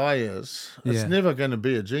what AI is. It's never going to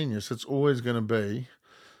be a genius. It's always going to be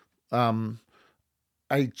a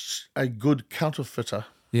good counterfeiter.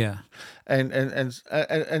 Yeah.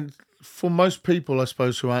 And for most people, I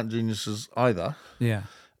suppose, who aren't geniuses either,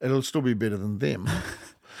 it'll still be better than them.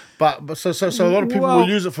 But so a lot of people will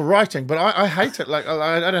use it for writing, but I hate it. Like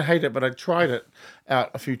I don't hate it, but I tried it out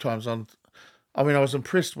a few times. I was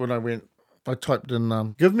impressed when I typed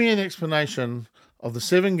in, give me an explanation of the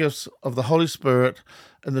 7 gifts of the Holy Spirit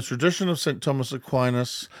in the tradition of St. Thomas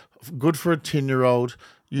Aquinas, good for a 10-year-old,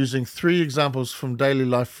 using 3 examples from daily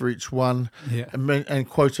life for each one, and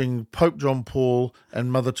quoting Pope John Paul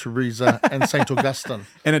and Mother Teresa and St. Augustine.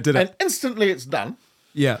 And it did it. And instantly it's done.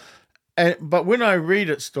 Yeah. But when I read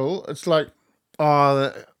it still, it's like,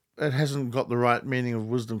 it hasn't got the right meaning of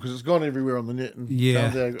wisdom, because it's gone everywhere on the net. And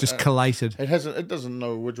just collated. It doesn't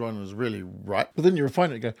know which one is really right. But then you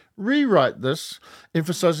refine it and go, rewrite this,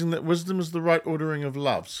 emphasizing that wisdom is the right ordering of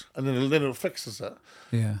loves. And then it fixes it.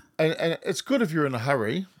 Yeah. And it's good if you're in a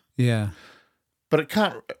hurry. Yeah. But it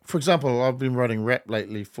can't. For example, I've been writing rap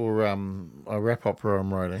lately for a rap opera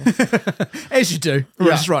I'm writing. As you do. We're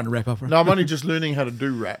just writing a rap opera. No, I'm only just learning how to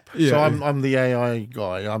do rap. So I'm the AI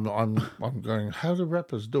guy. I'm going, how do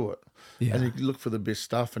rappers do it? Yeah. And you look for the best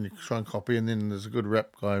stuff and you try and copy. And then there's a good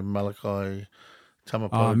rap guy, Malachi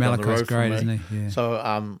Tamapo. Oh, Malachi's great, isn't he? Yeah.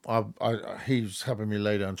 So he's helping me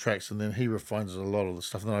lay down tracks, and then he refines a lot of the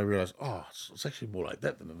stuff. And then I realize, it's actually more like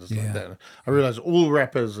that than it is like that. I realize all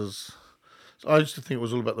rappers is. I used to think it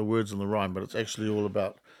was all about the words and the rhyme, but it's actually all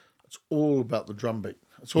about the drum beat.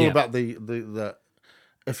 It's all about the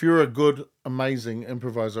if you're a good, amazing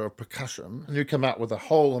improviser of percussion and you come out with a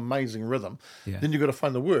whole amazing rhythm, then you've got to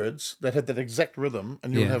find the words that have that exact rhythm,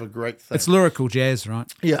 and you'll have a great thing. It's lyrical jazz,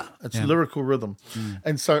 right? Yeah, it's lyrical rhythm.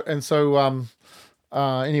 And so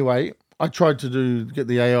anyway, I tried to get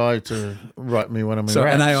the AI to write me one of my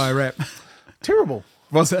raps. An AI rap. Terrible.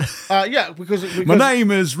 Was it? Yeah, because my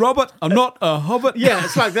name is Robert. I'm not a hobbit. Yeah,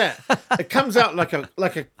 it's like that. It comes out like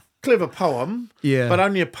a clever poem, but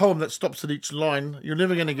only a poem that stops at each line. You're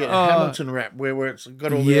never going to get a Hamilton rap where it's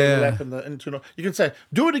got all the overlap and the internal. You can say,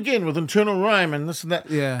 do it again with internal rhyme and this and that.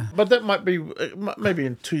 Yeah. But that might be, maybe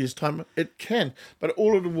in 2 years' time, it can. But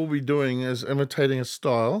all it will be doing is imitating a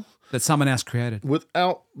style that someone else created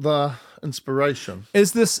without the inspiration.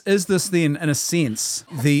 Is this then, in a sense,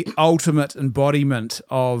 the ultimate embodiment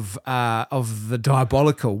of the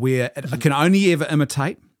diabolical, where it can only ever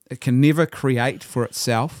imitate, it can never create for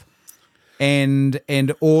itself, and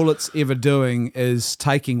all it's ever doing is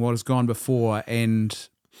taking what has gone before and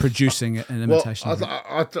producing an imitation? Well,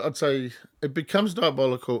 I'd say it becomes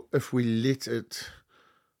diabolical if we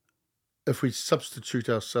substitute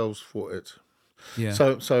ourselves for it. Yeah.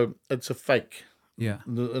 So it's a fake. Yeah.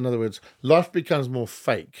 In other words, life becomes more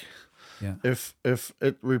fake. Yeah. If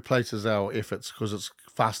it replaces our efforts, because it's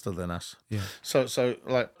faster than us. Yeah. So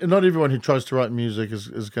like, not everyone who tries to write music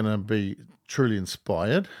is going to be truly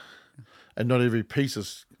inspired, and not every piece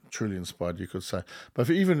is truly inspired, you could say. But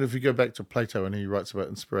even if you go back to Plato and he writes about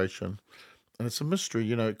inspiration, and it's a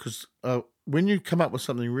mystery, because when you come up with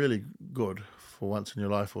something really good for once in your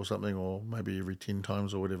life or something, or maybe every 10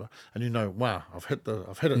 times or whatever, and wow, I've hit it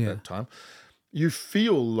that time, you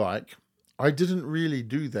feel like, I didn't really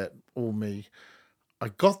do that, or me, I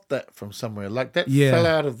got that from somewhere, like that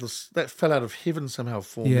fell out of heaven somehow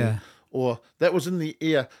for me, or that was in the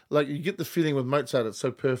air. Like, you get the feeling with Mozart, it's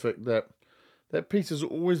so perfect that piece has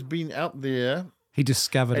always been out there. He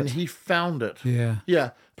discovered it. And he found it. Yeah.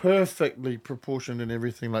 Yeah. Perfectly proportioned and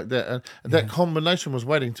everything like that. And that combination was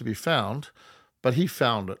waiting to be found, but he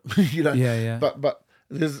found it. Yeah, yeah. But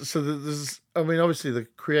there's obviously the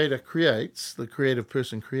creator creates, the creative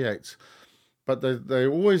person creates, but they're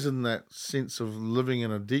always in that sense of living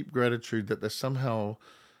in a deep gratitude that there's somehow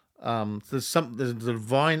there's a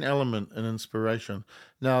divine element in inspiration.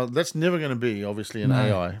 Now, that's never going to be obviously an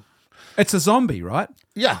AI. It's a zombie, right?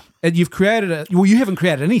 Yeah. And you've created you haven't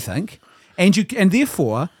created anything, and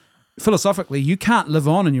therefore, philosophically, you can't live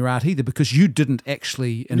on in your art either because you didn't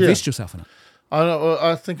actually invest yourself in it.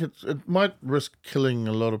 I think it might risk killing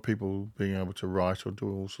a lot of people being able to write or do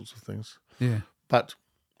all sorts of things. Yeah. But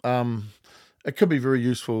it could be very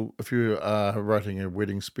useful if you are writing a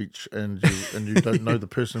wedding speech and you don't know the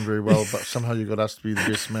person very well, but somehow you got asked to be the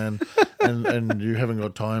best man, and you haven't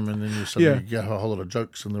got time, and then you suddenly get a whole lot of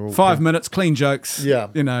jokes, and they're all 5 minutes, clean jokes. Yeah.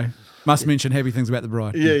 Must mention happy things about the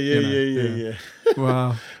bride. Yeah.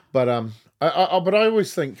 Wow. But I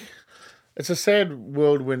always think it's a sad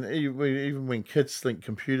world when even when kids think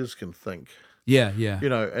computers can think. Yeah.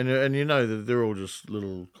 And you know that they're all just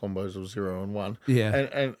little combos of 0 and 1. Yeah.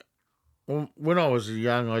 And when I was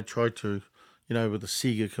young, I tried to, with the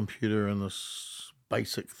Sega computer and this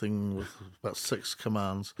basic thing with about 6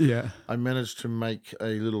 commands. Yeah. I managed to make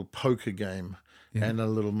a little poker game and a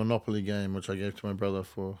little Monopoly game, which I gave to my brother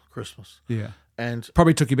for Christmas. Yeah. And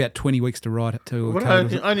probably took you about 20 weeks to write it too. Well, I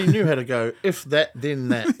only knew how to go, if that, then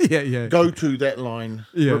that. Yeah. Go to that line,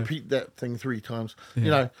 repeat that thing 3 times.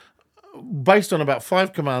 Based on about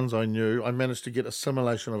 5 commands I knew, I managed to get a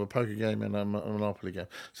simulation of a poker game and a Monopoly game.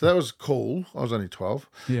 So that was cool. I was only 12.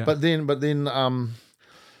 Yeah.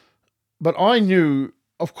 But I knew,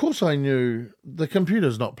 of course I knew, the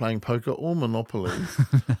computer's not playing poker or Monopoly.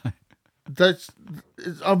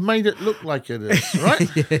 I've made it look like it is, right?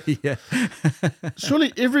 Yeah.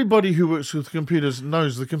 Surely everybody who works with computers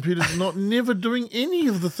knows the computer's never doing any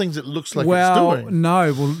of the things it looks like it's doing.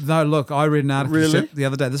 No, look, I read an article the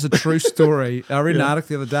other day. This is a true story. I read an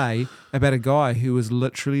article the other day about a guy who was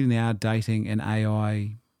literally now dating an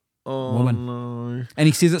AI woman. No. And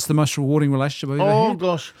he says it's the most rewarding relationship I've ever had.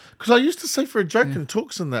 Gosh. Because I used to say for a joke in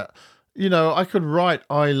talks and that, I could write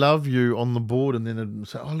 "I love you" on the board and then it'd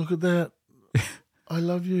say, "Oh, look at that. I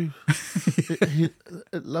love you.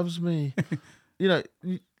 It loves me."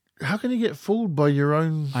 How can you get fooled by your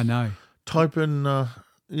own? I know. Type in,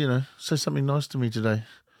 say something nice to me today.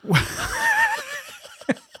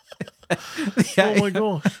 Oh my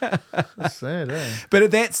gosh, that's sad, eh? But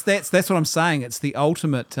that's what I'm saying. It's the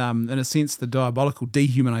ultimate, in a sense, the diabolical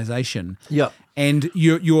dehumanization. Yeah. And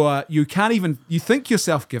you can't even, you think you're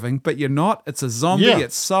self-giving, but you're not. It's a zombie. Yeah.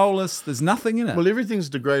 It's soulless. There's nothing in it. Well, everything's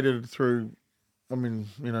degraded through. I mean,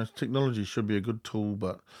 technology should be a good tool,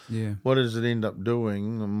 but what does it end up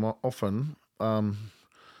doing? Often,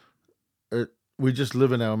 we just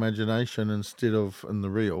live in our imagination instead of in the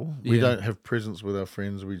real. We don't have presence with our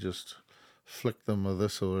friends. We just flick them or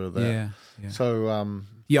this or that. Yeah. So,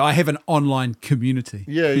 I have an online community.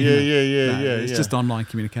 Yeah. It's just online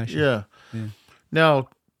communication. Yeah. Now,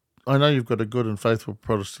 I know you've got a good and faithful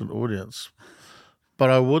Protestant audience, but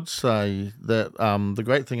I would say that the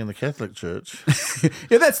great thing in the Catholic Church,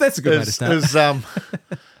 that's a good way to start. Is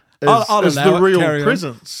the real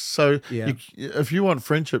presence. So if you want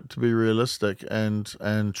friendship to be realistic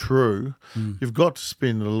and true, you've got to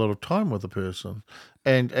spend a lot of time with a person,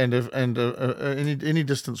 and any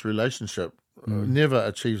distance relationship never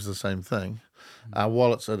achieves the same thing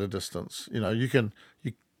while it's at a distance. You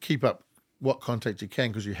keep up what contact you can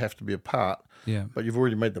because you have to be apart. Yeah. But you've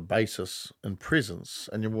already made the basis in presence,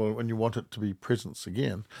 and you want it to be presence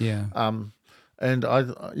again. Yeah. And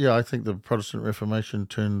I think the Protestant Reformation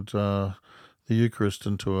turned the Eucharist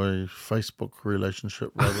into a Facebook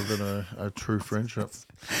relationship rather than a true friendship.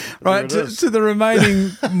 Right, to the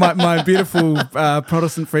remaining, my beautiful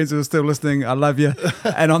Protestant friends who are still listening, I love you.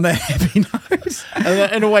 And on that happy note.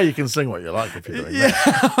 And in a way, you can sing what you like if you're doing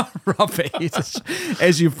that. Robbie,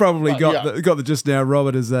 as you've probably got the gist now,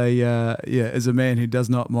 Robert is a man who does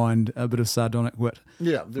not mind a bit of sardonic wit.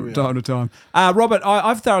 Yeah, there we time to time. Robert,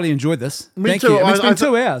 I've thoroughly enjoyed this. Thank too. you. It's been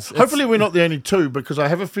 2 hours. Hopefully we're not the only two, because I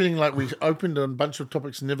have a feeling like we opened a bunch of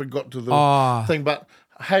topics and never got to the thing. But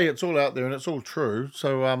hey, it's all out there and it's all true.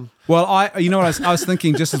 So well, I was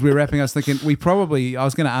thinking, just as we were wrapping, I was thinking I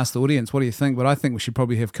was going to ask the audience, what do you think? But I think we should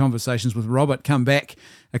probably have conversations with Robert. Come back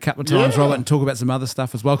a couple of times, Robert, and talk about some other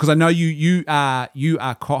stuff as well. Because I know you are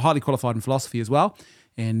highly qualified in philosophy as well.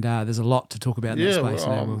 And there's a lot to talk about in that space.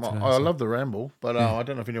 I love the ramble, but I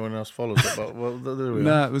don't know if anyone else follows it. But there we are.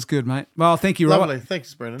 No, it was good, mate. Well, thank you, Robert. Lovely.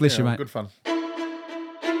 Thanks, Brendan. Bless you, mate. Good fun.